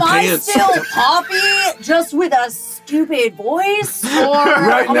 you don't wear Am I pants. still Poppy, just with a stupid voice? Or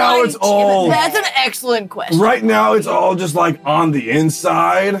Right am now I it's all- Timothy? That's an excellent question. Right now, it's all just like on the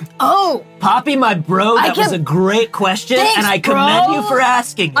inside. Oh, Poppy, my bro, I that was kept- a great question, Thanks, and I commend bro. you for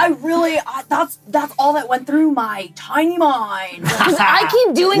asking. That's all that went through my tiny mind. I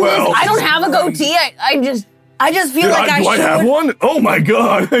keep doing Well, this. I don't have a goatee. I just feel like do I should. have one? Oh my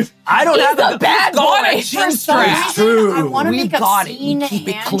god. I don't He's have a bad boy. Chin For some strap. reason, true. I want to We make got it. obscene We keep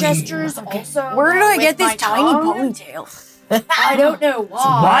it hand clean. gestures also. Where did I with get this my tiny tongue. ponytail? I don't know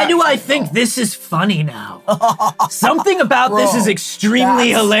why. Why do I think this is funny now? Something about this Bro, is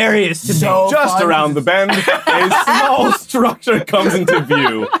extremely that's hilarious to so me. Just fun. around the bend, a small structure comes into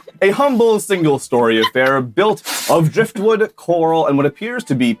view. A humble single-story affair built of driftwood, coral, and what appears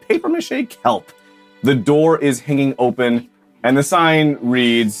to be papier-mâché kelp. The door is hanging open, and the sign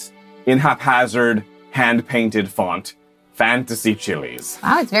reads, in haphazard, hand-painted font, Fantasy Chilies.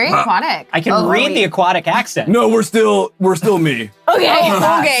 Wow, it's very aquatic. I can Oh, read wait. the aquatic accent. No, we're still me. Okay.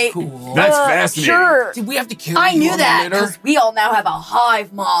 Okay. Cool. That's fascinating. Sure. Did we have to kill I you knew on the that litter? because we all now have a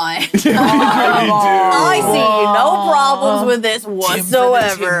hive mind. We do. I see no problems with this Tim for the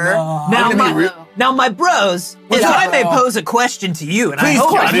whatsoever. Timna. Now, my bros, if Yeah, I may bro. pose a question to you, and Please, I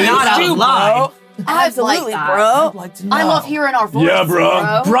hope God, I'm it not is out you, of line. bro. Absolutely, that. bro. I'd like to know. I love hearing our voices, Yeah,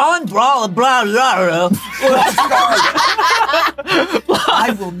 bro. Braun, brawler, blah, blah, blah.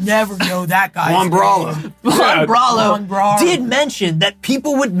 I will never know that guy. Juan Brawler. Yeah. Bralo Brawler. did mention that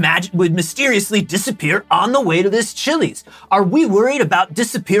people would mysteriously disappear on the way to this Chili's. Are we worried about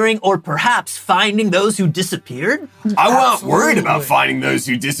disappearing or perhaps finding those who disappeared? I wasn't worried Absolutely. about finding those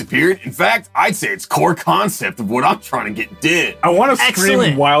who disappeared. In fact, I'd say it's core concept of what I'm trying to get did. I want to scream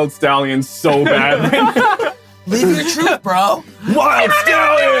Excellent. Wild Stallion so bad. Live your truth, bro. Wild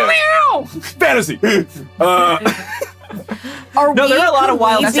Stallion! Fantasy! No, there are a lot of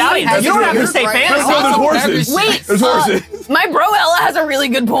wild That's stallions. fantasy. You don't have to You're say right. There's fantasy. horses. Wait, There's horses. my bro Ella has a really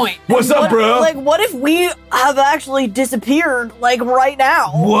good point. What's up, bro? Like, what if we have actually disappeared, like, right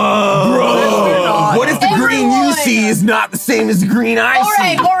now? Whoa. Bro! What if the green you Everyone. see is not the same as the green I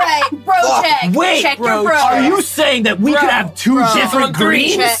see? All right, bro check. Wait, check bro, your bro. Are you saying that we could have two different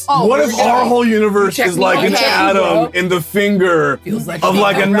greens? Check. Oh, What we're if gonna- our whole universe Check is me like out. an Okay, atom bro. in the finger Feels like of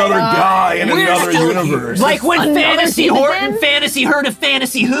like another guy in We're another still universe? here. Like when Another Fantasy Stevenson? Horton Fantasy heard of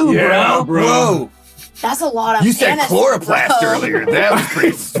Fantasy Who, Yeah, bro? bro. Whoa. That's a lot of You said fantasy, chloroplast bro. earlier. That was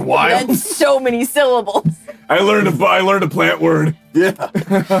pretty wild. That's so many syllables. I learned a plant word. Yeah.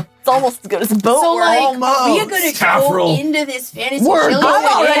 It's almost as good as a boat So, word. like, Almost. we are gonna Taffrel. go into this fantasy Word. chili I'm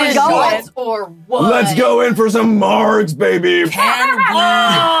already going. or what? Let's go in for some margs, baby. Can we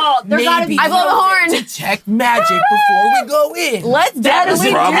Oh, there's gotta maybe be I blow the horn. detect magic before we go in? Let's That is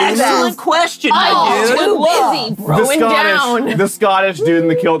an definitely do that. excellent question, I'm my dude. too busy throwing down. The Scottish dude in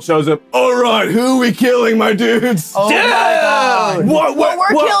the kilt shows up. All right, who are we killing, my dudes? Oh my God. What What we're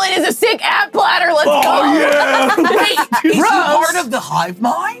killing is a sick app platter. Let's Oh go. yeah! Is he part of the hive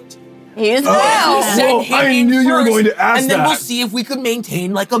mind? He's Send him I in knew you were first, going to ask and then that. we'll see if we could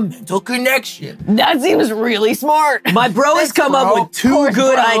maintain like a mental connection. That seems really smart. My bro has come up with two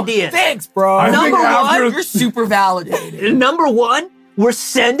good ideas. Thanks, bro. I think Number after- one, You're super validated. Number one, we're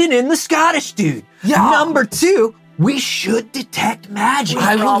sending in the Scottish dude. Yeah. Number two, we should detect magic.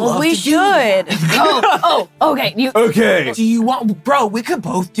 I would love Probably to do that. should. Okay. You. Okay. Do you want, bro? We could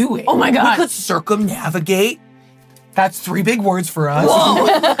both do it. Oh my God. We could circumnavigate. That's 3 big words for us.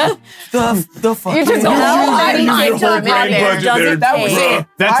 the fucking. You took the whole body mind for a minute there. budget there. That was it.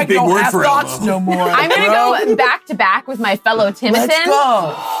 That's a I big don't word have for thoughts Elmo. no more. I'm gonna go back to back with my fellow Timothy Let's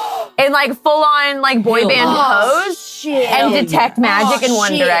go. in like full on like boy band pose and detect magic in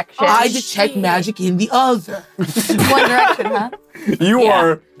one direction. I detect magic in the other. One direction, huh? You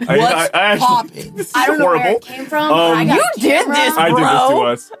are. What's I actually. popping? This is I don't know horrible. where it came from. but I got You a did camera. this, I did this to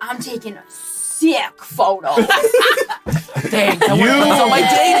us. I'm taking a sick photo. Dang, that's on my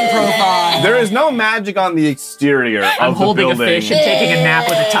dating profile. There is no magic on the exterior I'm of the holding a building. fish and taking a nap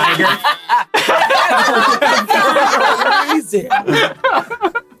with a tiger.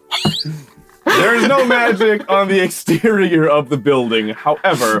 There is no magic on the exterior of the building.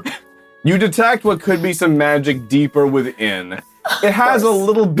 However, you detect what could be some magic deeper within. It has a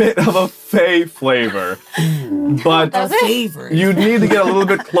little bit of a fey flavor, but you'd need to get a little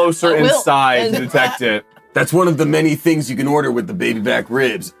bit closer inside to detect it. That's one of the many things you can order with the baby back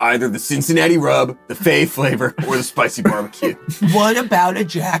ribs. Either the Cincinnati rub, the Fay flavor, or the spicy barbecue. What about a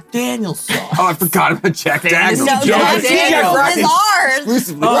Jack Daniels sauce? Oh, I forgot about Jack Daniels. No, Jack Daniels is ours.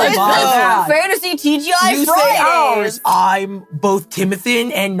 Exclusively. Oh, This my is God. Fantasy TGI You say Fridays. ours. I'm both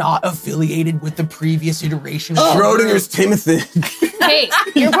Timothy and not affiliated with the previous iteration. of Schrodinger's Timothy. Hey,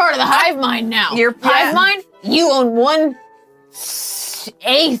 you're part of the hive mind now. You're hive mind. You own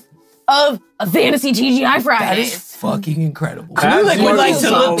 1/8 of a fantasy TGI That is Fridays. fucking incredible. Clulick would like to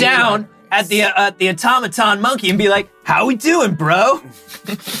So look down at the automaton monkey and be like, "How we doing, bro?"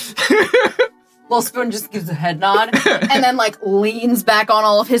 Well, Spoon just gives a head nod and then like leans back on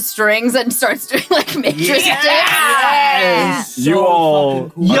all of his strings and starts doing like matrix dance. You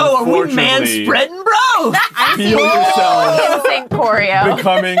all, Yo, are we man unfortunately, spreading, bro? feel yourself Insane choreo.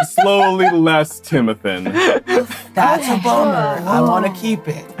 becoming slowly less Timothy. That's a bummer. I want to keep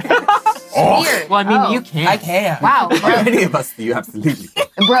it. Weird. Well, I mean, you I can't. can. Wow, bro, Any of us do, absolutely.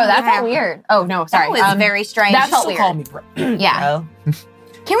 that felt weird. Oh no, sorry. That was very strange. that felt Still weird. call me bro. Yeah, Bro.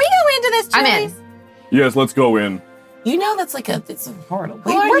 Can we go into this, I'm Chili's? in. Yes, let's go in. You know that's like it's a portal.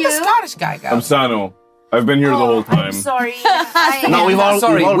 Wait, are where'd the you? Scottish guy go? I'm Sano. I've been here the whole time. I'm sorry. No, we've all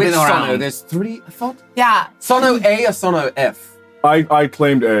Sorry, been which around. Sono? There's 3, I thought. Yeah. Sono A or Sono F? I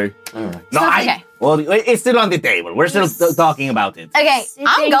claimed A. All right. No, okay. Well, it's still on the table. We're still talking about it. Okay,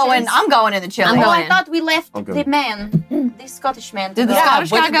 I'm going in the Chili's. I'm Oh, going I thought we left Okay. the man, the Scottish man. Did the go.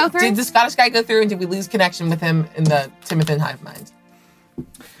 Scottish guy Did- go through? Did the Scottish guy go through, and did we lose connection with him in the Timothy hive mind?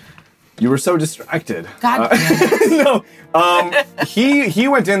 You were so distracted. God damn no. He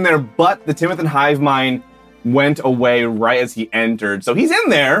went in there, but the Timothy hive mind went away right as he entered. So he's in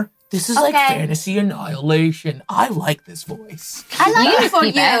there. This is like Okay. fantasy annihilation. I like this voice. I like You it for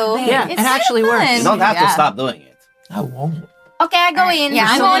keep you. it. Yeah, It's it actually fun. works. You don't have Yeah. to stop doing it. I won't. Okay, I go in. Yeah, I'm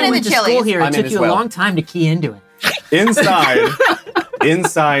I'm going going in the went to school Chili's. here. I'm It in took as you a well. long time to key into it.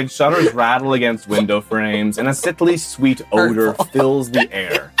 Inside, shutters rattle against window frames, and a sickly sweet odor fills the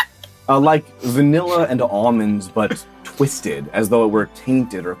air. Like vanilla and almonds, but twisted, as though it were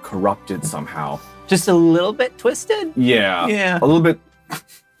tainted or corrupted somehow. Just a little bit twisted. Yeah. Yeah. A little bit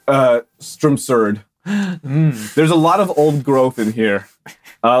strumsurd. There's a lot of old growth in here.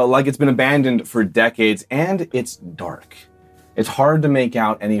 Like it's been abandoned for decades, and it's dark. It's hard to make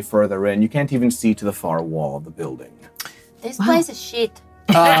out any further in. You can't even see to the far wall of the building. This place is shit.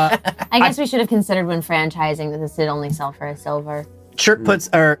 I guess we should have considered when franchising that this did only sell for a silver.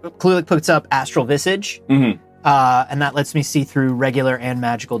 Clulick puts up Astral Visage, Mhm. and that lets me see through regular and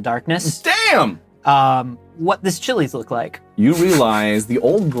magical darkness. Damn! What this Chili's look like? You realize the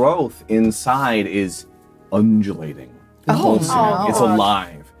old growth inside is undulating. Pulsing. no. It's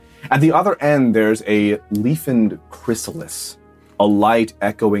alive. At the other end, there's a leafened chrysalis, a light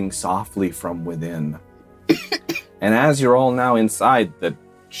echoing softly from within. And as you're all now inside the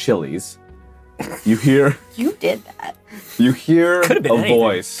Chili's, you hear You did that. a been anything.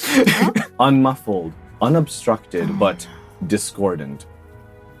 voice, unmuffled, unobstructed, but discordant.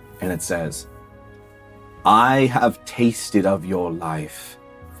 And it says, I have tasted of your life.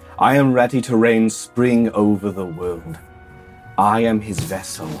 I am ready to rain spring over the world. I am his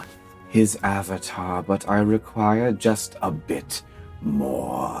vessel, his avatar, but I require just a bit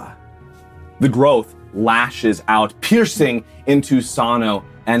more. The growth lashes out, piercing into Sano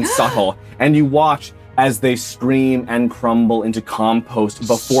and Subtle, and you watch as they scream and crumble into compost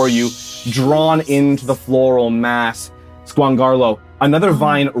before you, drawn into the floral mass. Squangarlo, another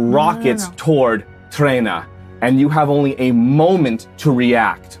vine rockets toward Trena, and you have only a moment to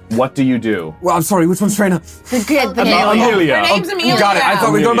react. What do you do? Well, I'm sorry, which one's Trina? The good, the Amelia. Her name's Amelia. Got it. I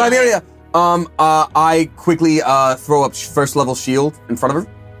thought we were going by Amelia. I quickly throw up first level shield in front of her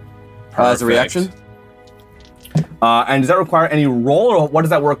as a reaction. And does that require any roll, or what does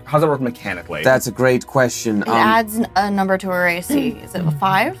that work? How does that work mechanically? That's a great question. It adds a number to her AC. Is it a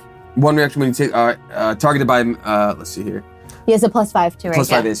 5? One reaction when you take targeted by let's see here. He has a +5 to Plus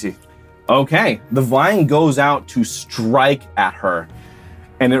 5 AC. Okay, the vine goes out to strike at her,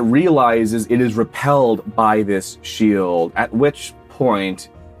 and it realizes it is repelled by this shield, at which point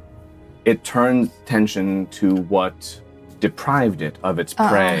it turns attention to what deprived it of its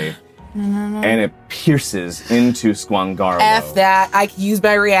prey, and it pierces into Squangarlo. F that. I can use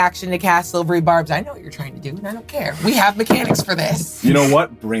my reaction to cast silvery barbs. I know what you're trying to do, and I don't care. We have mechanics for this. You know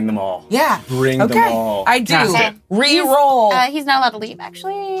what? Bring them all. Yeah. Bring them all. I do. Cast it. Re-roll. He's not allowed to leave,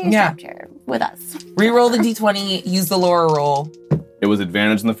 actually. He's Yeah. trapped here with us. Re-roll the d20. Use the Laura roll. It was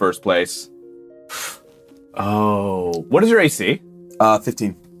advantage in the first place. Oh, what is your AC?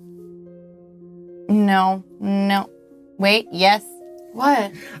 15. No. Wait, yes.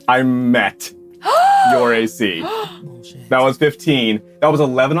 What? I met your AC. That was 15. That was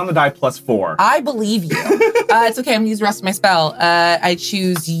 11 on the die plus 4. I believe you. It's okay. I'm going to use the rest of my spell. I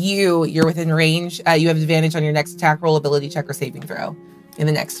choose you. You're within range. You have advantage on your next attack roll, ability check, or saving throw in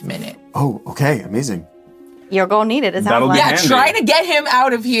the next minute. Oh, okay. Amazing. You're going to need it. That'll be Yeah, handy. try to get him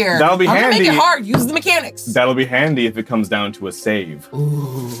out of here. That'll be I'm handy. gonna make it hard. Use the mechanics. That'll be handy if it comes down to a save.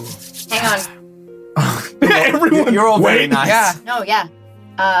 Hang on. Everyone, You're all very wait. nice. Yeah. No, yeah.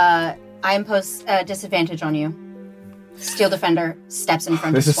 I impose disadvantage on you. Steel Defender steps in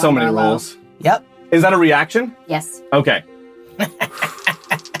front This of is so many Squangarlo. rolls. Yep. Is that a reaction? Yes. Okay. I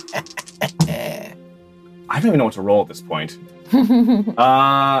don't even know what to roll at this point.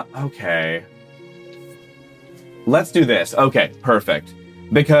 Okay. Let's do this. Okay, perfect.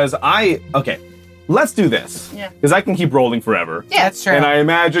 Because let's do this. Yeah. Because I can keep rolling forever. Yeah, that's true. And I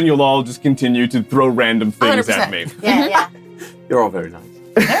imagine you'll all just continue to throw random things 100%. at me. Yeah. You're all very nice.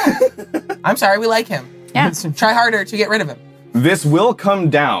 I'm sorry, we like him. Yeah. Try harder to get rid of him. This will come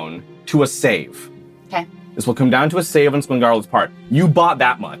down to a save. Okay. This will come down to a save on Squangarlo's part. You bought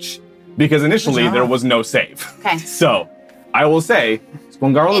that much because initially there was no save. Okay. So I will say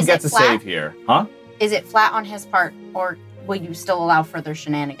Squangarlo Is gets it a flat? save here. Huh? Is it flat on his part, or will you still allow further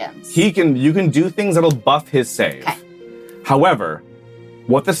shenanigans? You can do things that'll buff his save. Okay. However,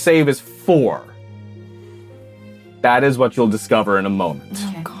 what the save is for, that is what you'll discover in a moment.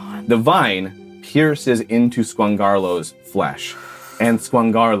 Okay. The vine pierces into Squangarlo's flesh, and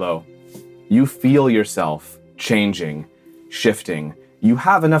Squangarlo, you feel yourself changing, shifting. You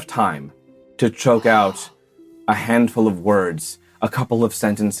have enough time to choke out a handful of words, a couple of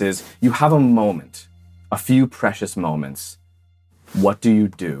sentences. You have a moment, a few precious moments. What do you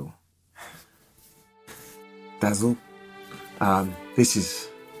do? Dazzle, this is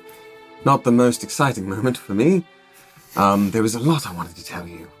not the most exciting moment for me. There was a lot I wanted to tell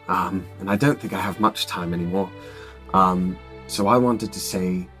you, and I don't think I have much time anymore. So I wanted to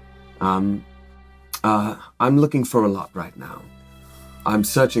say, I'm looking for a lot right now. I'm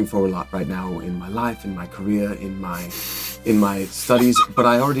searching for a lot right now in my life, in my career, in my studies, but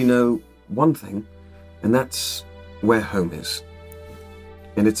I already know one thing, and that's where home is.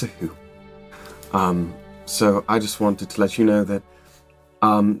 And it's a who. So I just wanted to let you know that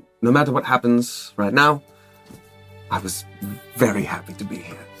no matter what happens right now, I was very happy to be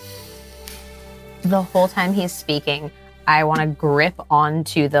here. The whole time he's speaking, I want to grip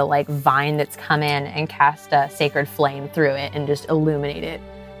onto the vine that's come in and cast a sacred flame through it and just illuminate it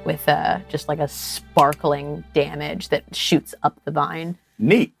with just a sparkling damage that shoots up the vine.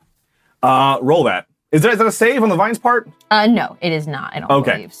 Neat. Roll that. Is that a save on the vine's part? No, it is not. I don't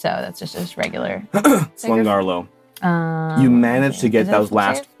Okay. believe so. That's just regular. Squangarlo, you managed to get is it those a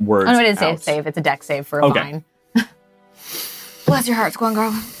last save? words Oh no, it is a out. save. It's a deck save for a Okay. vine. Bless your heart,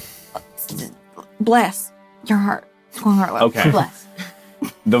 Squangarlo. Bless your heart, Squangarlo. Okay. Bless.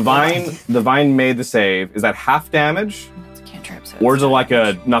 The vine made the save. Is that half damage? It's a cantrip, so Or is it like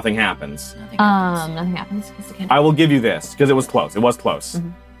a nothing happens? Nothing happens. It's a cantrip. I will give you this, because it was close. It was close.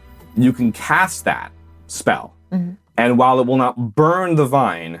 Mhm. You can cast that spell, Mhm. and while it will not burn the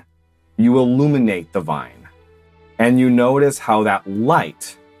vine, you illuminate the vine. And you notice how that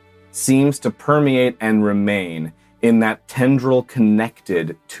light seems to permeate and remain, in that tendril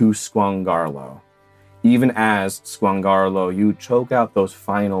connected to Squangarlo. Even as Squangarlo, you choke out those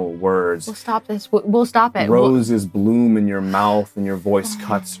final words. We'll stop this. We'll stop it. Roses bloom in your mouth and your voice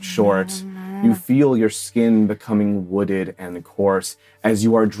cuts short. You feel your skin becoming wooded and coarse as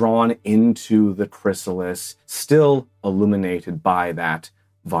you are drawn into the chrysalis, still illuminated by that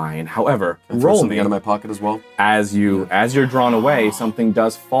vine. However, Throw something out of my pocket as well. As you're drawn away, something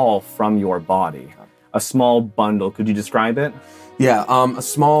does fall from your body. A small bundle. Could you describe it? Yeah, a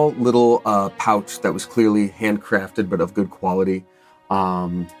small little pouch that was clearly handcrafted but of good quality.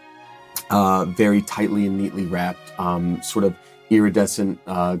 Very tightly and neatly wrapped. Sort of iridescent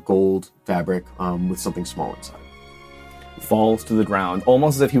gold fabric with something small inside. Falls to the ground,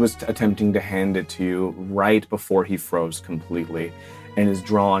 almost as if he was attempting to hand it to you right before he froze completely, and is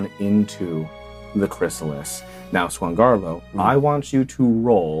drawn into the chrysalis. Now, Squangarlo, I want you to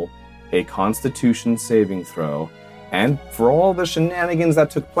roll a Constitution saving throw, and for all the shenanigans that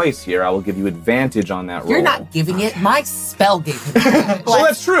took place here, I will give you advantage on that roll. You're not giving it. My spell gave it. Well,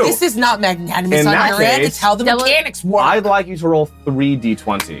 that's true. This is not magnanimous In on that your end. case, It's how the mechanics work. I'd like you to roll 3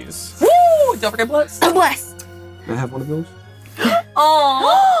 d20s. Woo! Don't forget bless. Oh, bless. Can I have one of those?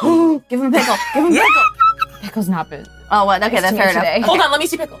 Oh. Give him pickle. Give him pickle. Pickle's not been. Oh, what? Okay, that's fair enough. Today. Hold on, let me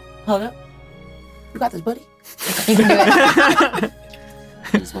see pickle. Hold up. You got this, buddy. You can do it.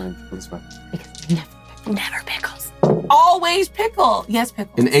 This mine. This one. Never pickles. Always pickle. Yes,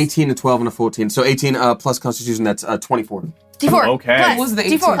 pickle. An 18, a 12, and a 14. So 18 plus Constitution, that's 24. D4. Okay. Plus, What was the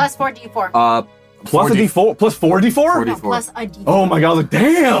 18? D4. Plus 4 D4. Plus a d4? Plus 4 d4? 4 No, D4. plus a D4. Oh my god,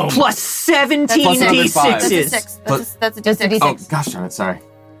 damn! Plus 17 Plus another five. That's a D6s. 6. Plus- That's a Just a D6. Oh, D6. gosh darn it, sorry.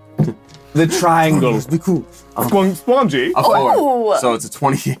 The triangle. Be cool. Spongy. A 4. Ooh. So it's a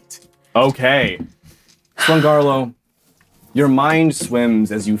 28. Okay. Squangarlo, your mind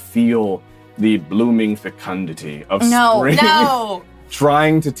swims as you feel the blooming fecundity of spring No.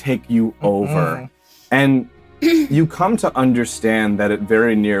 trying to take you over. And you come to understand that it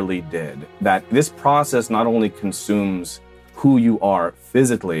very nearly did. That this process not only consumes who you are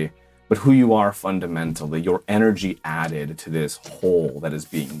physically, but who you are fundamentally, your energy added to this whole that is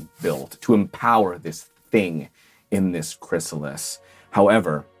being built to empower this thing in this chrysalis.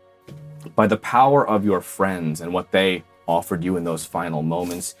 However, by the power of your friends and what they offered you in those final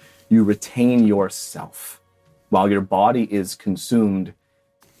moments, you retain yourself. While your body is consumed,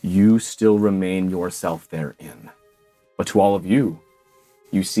 you still remain yourself therein. But to all of you,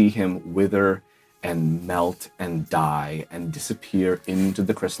 you see him wither and melt and die and disappear into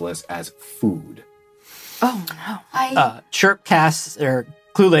the chrysalis as food. Oh no. Chirp casts, or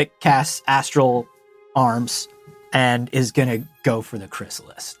Klulik casts astral arms and is gonna go for the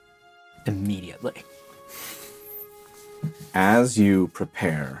chrysalis immediately. As you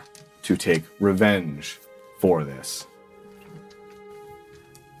prepare to take revenge for this,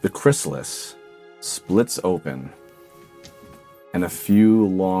 the chrysalis splits open and a few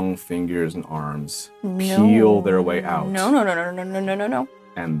long fingers and arms peel their way out. No.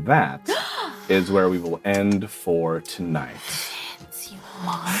 And that is where we will end for tonight. You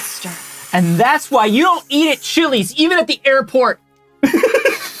monster. And that's why you don't eat at Chili's, even at the airport.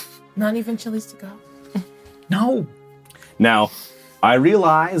 Not even Chili's to go. No. Now, I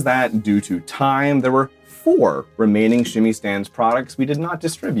realize that due to time, there were 4 remaining Shimmy Stands products we did not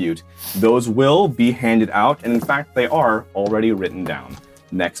distribute. Those will be handed out, and in fact, they are already written down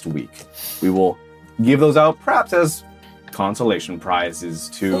next week. We will give those out perhaps as consolation prizes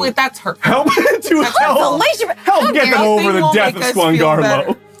to Wait, that's hurtful. help help get them over the Nothing death will of make us feel Squangarlo.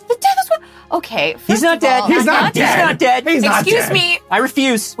 better. The death is what? Okay. He's not dead. He's not dead. He's not dead. He's not Excuse dead. me. I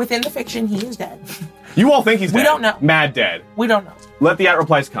refuse. Within the fiction, he is dead. You all think he's dead. We don't know. Mad dead. We don't know. Let the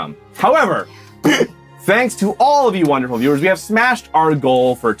at-replies come. However, thanks to all of you wonderful viewers, we have smashed our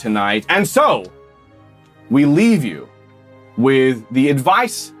goal for tonight. And so, we leave you with the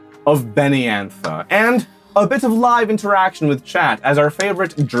advice of Beniantha and a bit of live interaction with chat as our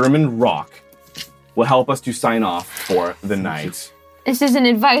favorite German rock will help us to sign off for the night. This is an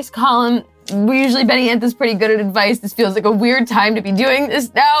advice column. We're usually Beniantha's pretty good at advice. This feels like a weird time to be doing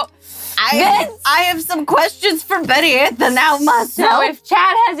this now. I have some questions for Beniantha now myself. So if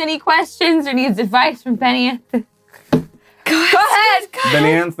Chad has any questions or needs advice from Beniantha, go ahead.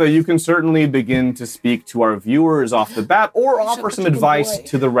 Beniantha, you can certainly begin to speak to our viewers off the bat or offer some advice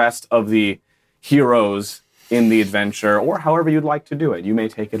to the rest of the heroes in the adventure, or however you'd like to do it. You may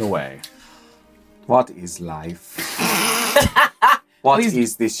take it away. What is life? What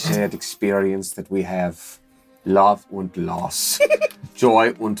is this shared experience that we have? Love and loss,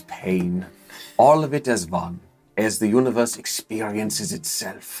 joy and pain, all of it as one, as the universe experiences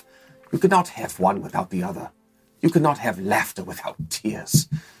itself. You cannot have one without the other. You cannot have laughter without tears.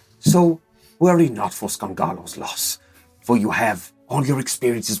 So worry not for Scongalo's loss, for you have all your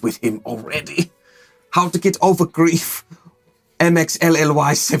experiences with him already. How to get over grief.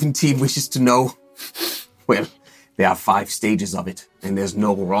 MXLLY17 wishes to know. Well, there are 5 stages of it, and there's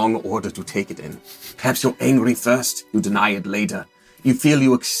no wrong order to take it in. Perhaps you're angry first, you deny it later. You feel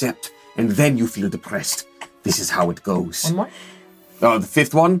you accept, and then you feel depressed. This is how it goes. One more? Oh, the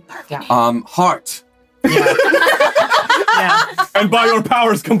 5th one? Yeah. Heart. Yeah. And by your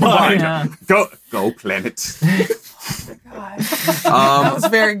powers combined. Yeah. Go planet. That was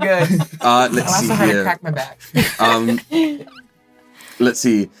very good. Let's I see also had to here. crack my back. Let's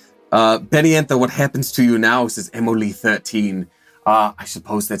see. Beniantha, what happens to you now, says Emily 13. I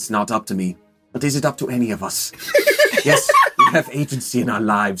suppose that's not up to me. But is it up to any of us? Yes, we have agency in our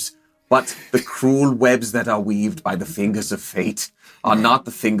lives. But the cruel webs that are weaved by the fingers of fate are not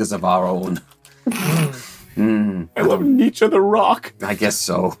the fingers of our own. I love Nietzsche the Rock. I guess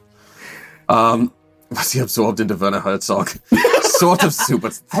so. Was he absorbed into Werner Herzog? Sort of super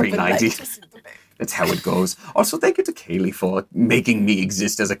 390. That's how it goes. Also, thank you to Kaylee for making me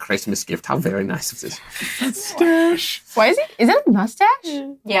exist as a Christmas gift. How very nice of this. Mustache. Why is it? Is it a mustache?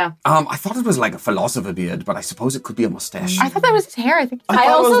 Yeah. I thought it was like a philosopher beard, but I suppose it could be a mustache. I thought that was his hair. I think. I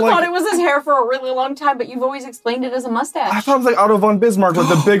also it was thought like- it was his hair for a really long time, but you've always explained it as a mustache. I thought it was like Otto von Bismarck with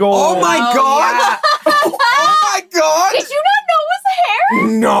the big old. Oh my god! Oh my god! Did you not know it was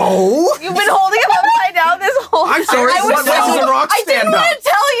hair? No! You've been holding him upside down this whole time. I'm sorry, I was what makes so, The Rock I didn't stand want up? to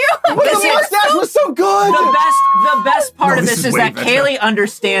tell you. But the mustache was so good. The best part No, of this this is is way that better. Kaylee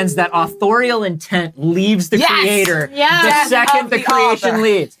understands that authorial intent leaves the Yes! creator Yes. the second Of the the creation author.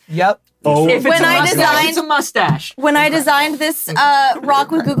 leaves. Yep. Oh, If it's When a I mustache, designed- it's a mustache. When I designed this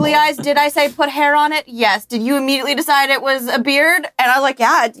rock with googly eyes, did I say put hair on it? Yes. Did you immediately decide it was a beard? And I was like,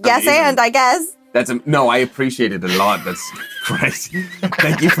 yeah, yes, Amazing. and I guess. No, I appreciate it a lot. That's great.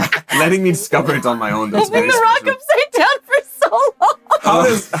 Thank you for letting me discover it on my own. That's Holding very the rock special. upside down for so long.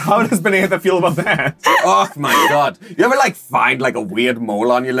 how does Beniantha feel about that? Oh my god. You ever like find like a weird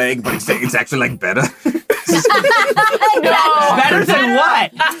mole on your leg, but it's actually like better? Better than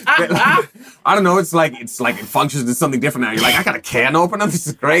what? I don't know, it's like it functions as something different now. You're like, I got a can opener, this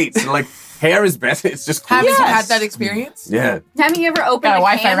is great. So like hair is better, it's just cool. Have you had that experience? Yeah. Have you ever opened Got a a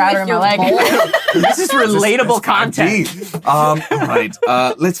Wi-Fi can router with in my your leg. bowl? This is relatable It's content. indeed. All right,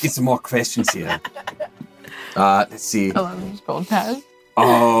 let's get some more questions here. Let's see. I love these gold tabs.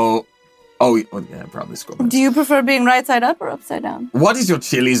 Oh, yeah, probably scroll back. Do you prefer being right side up or upside down? What is your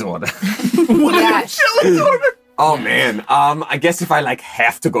Chili's order? Yes. Oh man, I guess if I like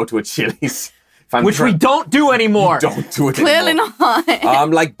have to go to a Chili's, if I'm Which we don't do anymore. don't do it Clearly anymore. not.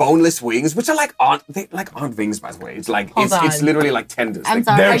 Like boneless wings, which are like aren't wings by the way. It's like Hold it's on. literally like tenders. I'm Like,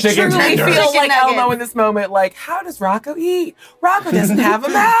 sorry. They're I chicken truly tenders. feel Feel like nuggets. Elmo in this moment. Like, how does Rocco eat? Rocco doesn't have a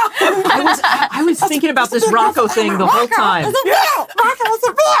mouth. I was thinking about this Rocco thing the whole time.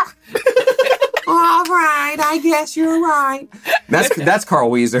 all right, I guess you're right. That's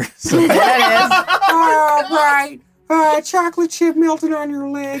Carl Weezer. So- all right. Chocolate chip melted on your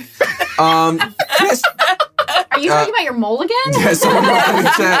leg. Yes, Are you talking about your mole again? yes, someone wrote in the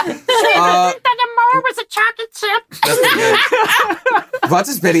chat. The mole was a chocolate chip. What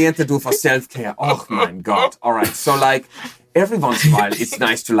does Beniantha do for self-care? Oh my god. All right. So like every once in a while it's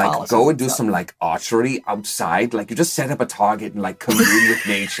nice to like go and do some like archery outside. Like you just set up a target and like commune with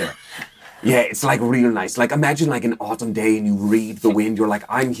nature. Yeah, it's like real nice. Like imagine like an autumn day and you read the wind. You're like,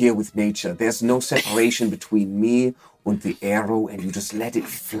 I'm here with nature. There's no separation between me and the arrow, and you just let it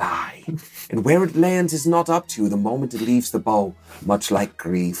fly. And where it lands is not up to you the moment it leaves the bow, much like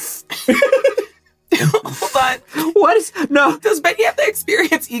grief. Hold on. What is no? Does Betty have to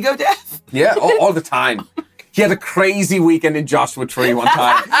experience ego death? Yeah, all the time. He had a crazy weekend in Joshua Tree one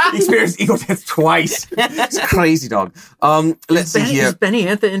time. He experienced ego death twice. It's crazy, dog. Let's see here. Is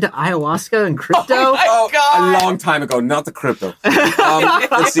Beniantha into ayahuasca and crypto? Oh, God. a long time ago, not the crypto.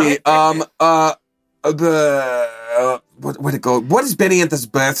 Let's see. Where'd it go? What is Beniantha's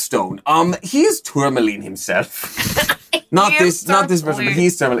birthstone? He is tourmaline himself. Not He this is person, but tourmaline.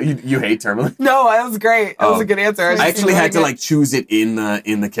 he's tourmaline. You hate tourmaline. No, that was great. That was a good answer. I just actually didn't had to it. like choose it in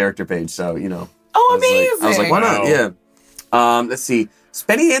the character page, so you know. Oh, I amazing. was like, why not? Wow. Yeah. Let's see. Does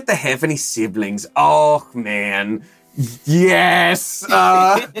Beniantha have any siblings? Oh man. Yes.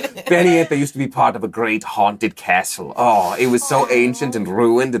 Beniantha used to be part of a great haunted castle. Oh, it was so ancient and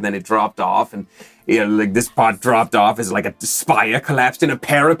ruined, and then it dropped off, and like this part dropped off as like a spire collapsed in a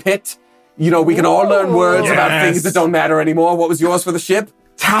parapet. You know, we can all learn words about Yes. things that don't matter anymore. What was yours for the ship?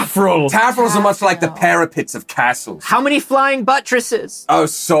 Taffrels. Taffrels are much like the parapets of castles. How many flying buttresses? Oh,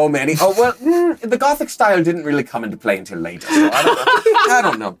 so many. Oh, well, the Gothic style didn't really come into play until later, so I don't know. I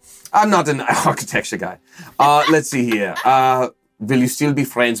don't know. I'm not an architecture guy. Let's see here. Will you still be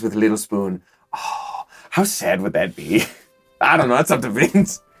friends with Little Spoon? Oh, how sad would that be? I don't know. That's up to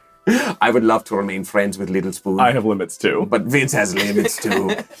Vince. I would love to remain friends with Little Spoon. I have limits too. But Vince has limits too.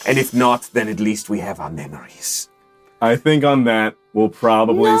 And if not, then at least we have our memories. I think on that, we'll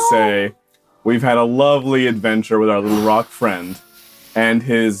probably say we've had a lovely adventure with our little rock friend and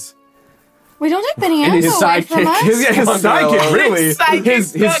his... We don't take Benny Ann his away from us. His sidekick, really.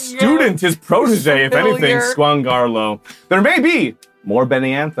 His student, his protege, if anything, Squangarlo. There may be more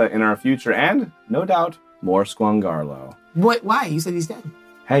Beniantha in our future, and, no doubt, more Squangarlo. What? Why? You said he's dead.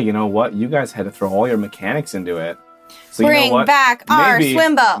 Hey, you know what? You guys had to throw all your mechanics into it. So Bring you know what? back our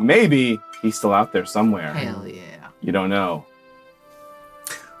Swimbo. Maybe he's still out there somewhere. Hell yeah. You don't know.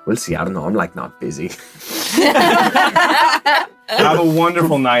 We'll see. I don't know. I'm like not busy. Have a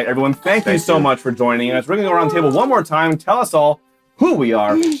wonderful night, everyone. Thank you so much for joining us. We're going to go around the table one more time. Tell us all who we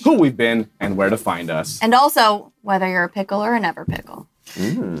are, who we've been, and where to find us. And also, whether you're a pickle or a never pickle.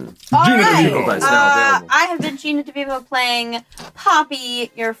 Gina DeVivo is now available. I have been Gina DeVivo playing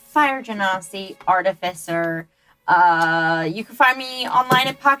Poppy, your Fire Genasi artificer. You can find me online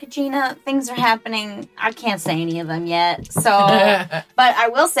at Pocket Gina. Things are happening. I can't say any of them yet. So, but I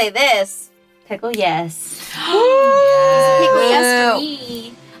will say this. Pickle, yes. Pickle, yes for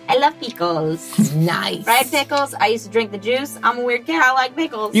me. I love pickles. Nice. Fried pickles. I used to drink the juice. I'm a weird cat. I like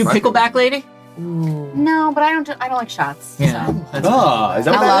pickles. You pickleback lady? No, but I don't like shots. Yeah. So. Is that what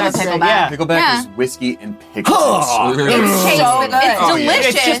I love a that's pickleback. Yeah. Pickleback is whiskey and pickles. It's chased so with, good. it's Oh, yeah.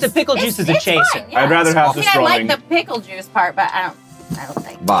 delicious. It's just the pickle juice is a It's chaser. fine, yeah. I'd rather have the I strolling. like the pickle juice part, but I don't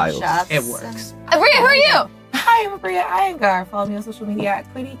think Vile. shots. It works. Bria, who are you? Hi, I'm Bria Iyengar. Follow me on social media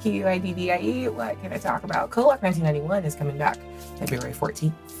at Quiddy, Q-I-D-D-I-E. What can I talk about? Co-op 1991 is coming back February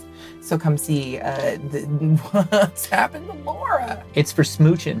 14th. So come see what's happened to Laura. It's for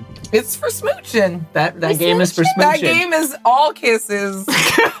smooching. It's for smooching. That game is for smooching. That game is all kisses.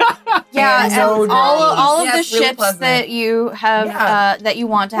 Yeah, And and no all of dreams. the Yeah, it's really ships pleasant. that you have Yeah. that you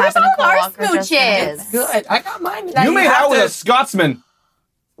want to Where's happen in all our co-op are just smooches? nice. Good. I got mine. You made out with a Scotsman.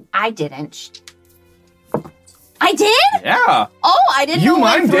 I didn't. I did? Yeah. Oh, I didn't You know it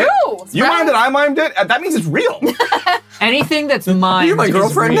went mimed it. through. You mimed it. I mimed it. That means it's real. Anything that's mine. You're my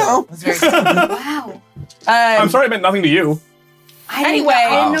girlfriend now. Wow. I'm sorry, I meant nothing to you. Anyway, I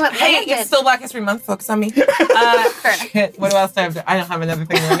didn't know it hey, landed. it's still Black History Month. Focus on me. Shit, what else do I have to? I don't have another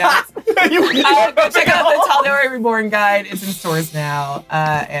thing right now. Go check out the Tal'Dorei Reborn guide. It's in stores now,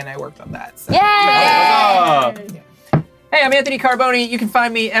 and I worked on that. So. Yay! Hey, I'm Anthony Carboni. You can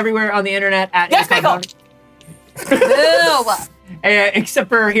find me everywhere on the internet at Yes, Carboni. Except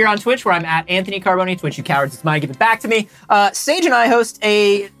for here on Twitch, where I'm at Anthony Carboni. Twitch, you cowards, it's mine. Give it back to me. Sage and I host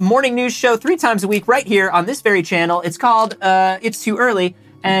a morning news show 3 times a week right here on this very channel. It's called It's Too Early,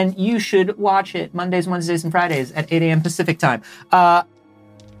 and you should watch it Mondays, Wednesdays, and Fridays at 8 a.m. Pacific time. I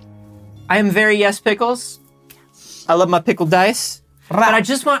am very Yes Pickles. I love my pickle dice. But I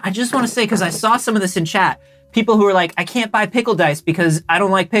just want to say, because I saw some of this in chat, people who are like, I can't buy pickle dice because I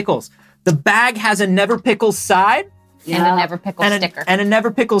don't like pickles. The bag has a Never Pickles side. And a Never Pickles sticker. And a Never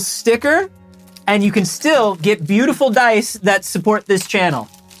Pickles sticker. And you can still get beautiful dice that support this channel.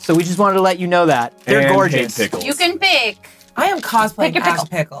 So we just wanted to let you know that. They're And gorgeous. hate pickles. You can pick. I am cosplaying Pick your Ash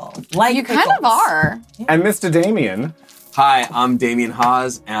Pickle. Like You kind pickles. of are. And Mr. Damien. Hi, I'm Damien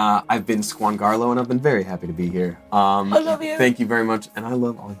Haas. I've been Squangarlo, and I've been very happy to be here. I love you. Thank you very much, and I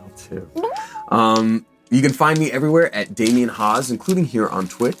love all y'all too. You can find me everywhere at Damien Haas, including here on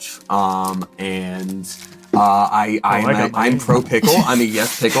Twitch. I'm pro pickle. I'm a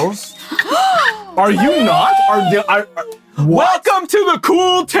Yes Pickles. Are you not? Welcome to the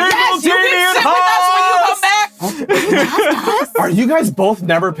cool table, Yes, you Damien can sit with us when you come back. Are you guys both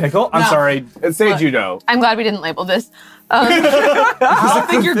Never Pickle? I'm No. sorry. Say judo. I'm glad we didn't label this. I don't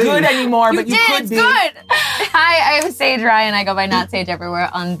think you're good anymore, but you could It's be. good. Hi, I am Sage Ryan. I go by Not Sage everywhere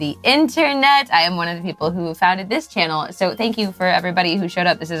on the internet. I am one of the people who founded this channel. So thank you for everybody who showed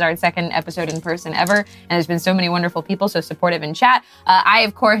up. This is our 2nd episode in person ever, and there's been so many wonderful people so supportive in chat. I,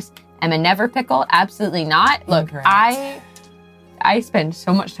 of course, am a Never Pickle. Absolutely not. Look, Incorrect. I spend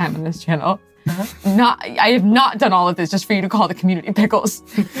so much time on this channel. I have not done all of this just for you to call the community pickles.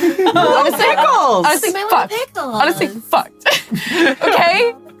 Honestly, fucked. Honestly, fucked.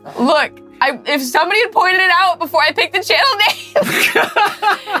 Okay? Look, if somebody had pointed it out before I picked the channel name,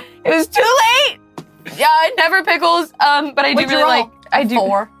 it was too late. Yeah, Never Pickles. But I do really like. I do.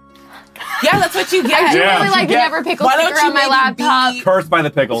 4. Yeah, that's what you get. I do Yeah. really like the Never Pickle Why don't sticker you on my maybe laptop. Cursed by the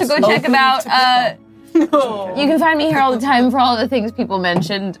pickles. So go check about. You can find me here all the time for all the things people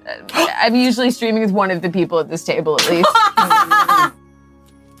mentioned. I'm usually streaming with one of the people at this table, at least.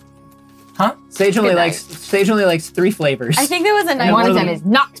 Huh? Sage only likes 3 flavors. I think there was a nice One of them is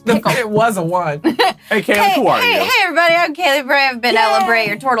not pickle. It was a 1. Hey, Caleb, who are you? Hey, everybody, I'm Kaylee Bray. I've been Ella Bray,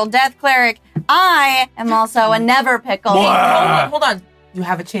 your Turtle Death Cleric. I am also a Never Pickle. Hold on. You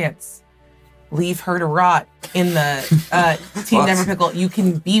have a chance. Leave her to rot in the Team Never Pickle. You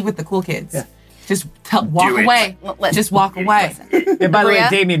can be with the cool kids. Yeah. Just walk away. Listen. Just walk away. And by the way, Maria?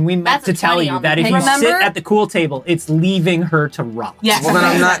 Damien, we meant That's to a tell 20 you on that the if you Remember? sit at the cool table, it's leaving her to rot. Yes. Well, then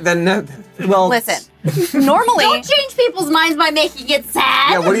I'm not. Then no. Well, Listen, normally, Don't change people's minds by making it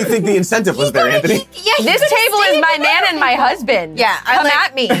sad. Yeah. What do you think the incentive was there, Anthony? This table is my man and my husband. Yeah, Come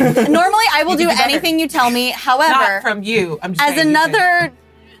at me. normally I will do can do better. anything you tell me. Not However, from you. I'm just as saying you can.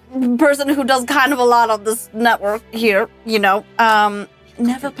 another person who does kind of a lot on this network here,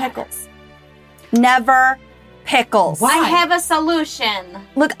 Never Pickles. Never Pickles. I have a solution.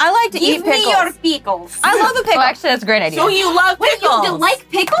 Look, I like to Give eat me pickles. your pickles. I love a pickle. Oh, actually, that's a great idea. So you love Wait, pickles. you like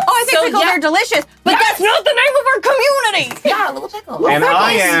pickles? Oh, I think So, pickles yeah. are delicious, but that's not the name of our community. Yeah, a little pickle. And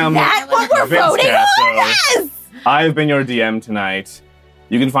I am That's what we're Vince voting Casso. on. Yes. I've been your DM tonight.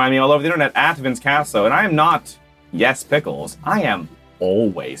 You can find me all over the internet at Vince Casso, and I am not Yes Pickles. I am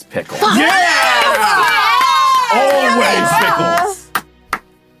always Pickles. Always Pickles.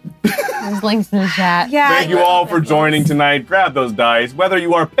 There's links in the chat. Yeah. Thank you all for joining tonight. Grab those dice, whether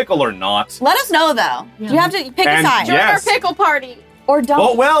you are pickle or not. Let us know though. You have to pick And a side. yes. Pickle party. Or don't.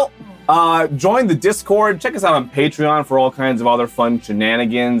 Oh, well, join the Discord. Check us out on Patreon for all kinds of other fun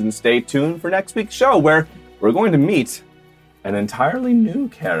shenanigans, and stay tuned for next week's show, where we're going to meet an entirely new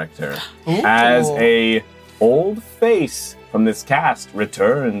character as a old face from this cast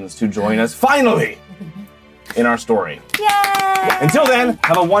returns to join us finally in our story. Yay! Until then,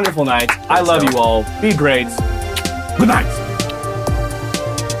 have a wonderful night. I love you all. Be great. Good night.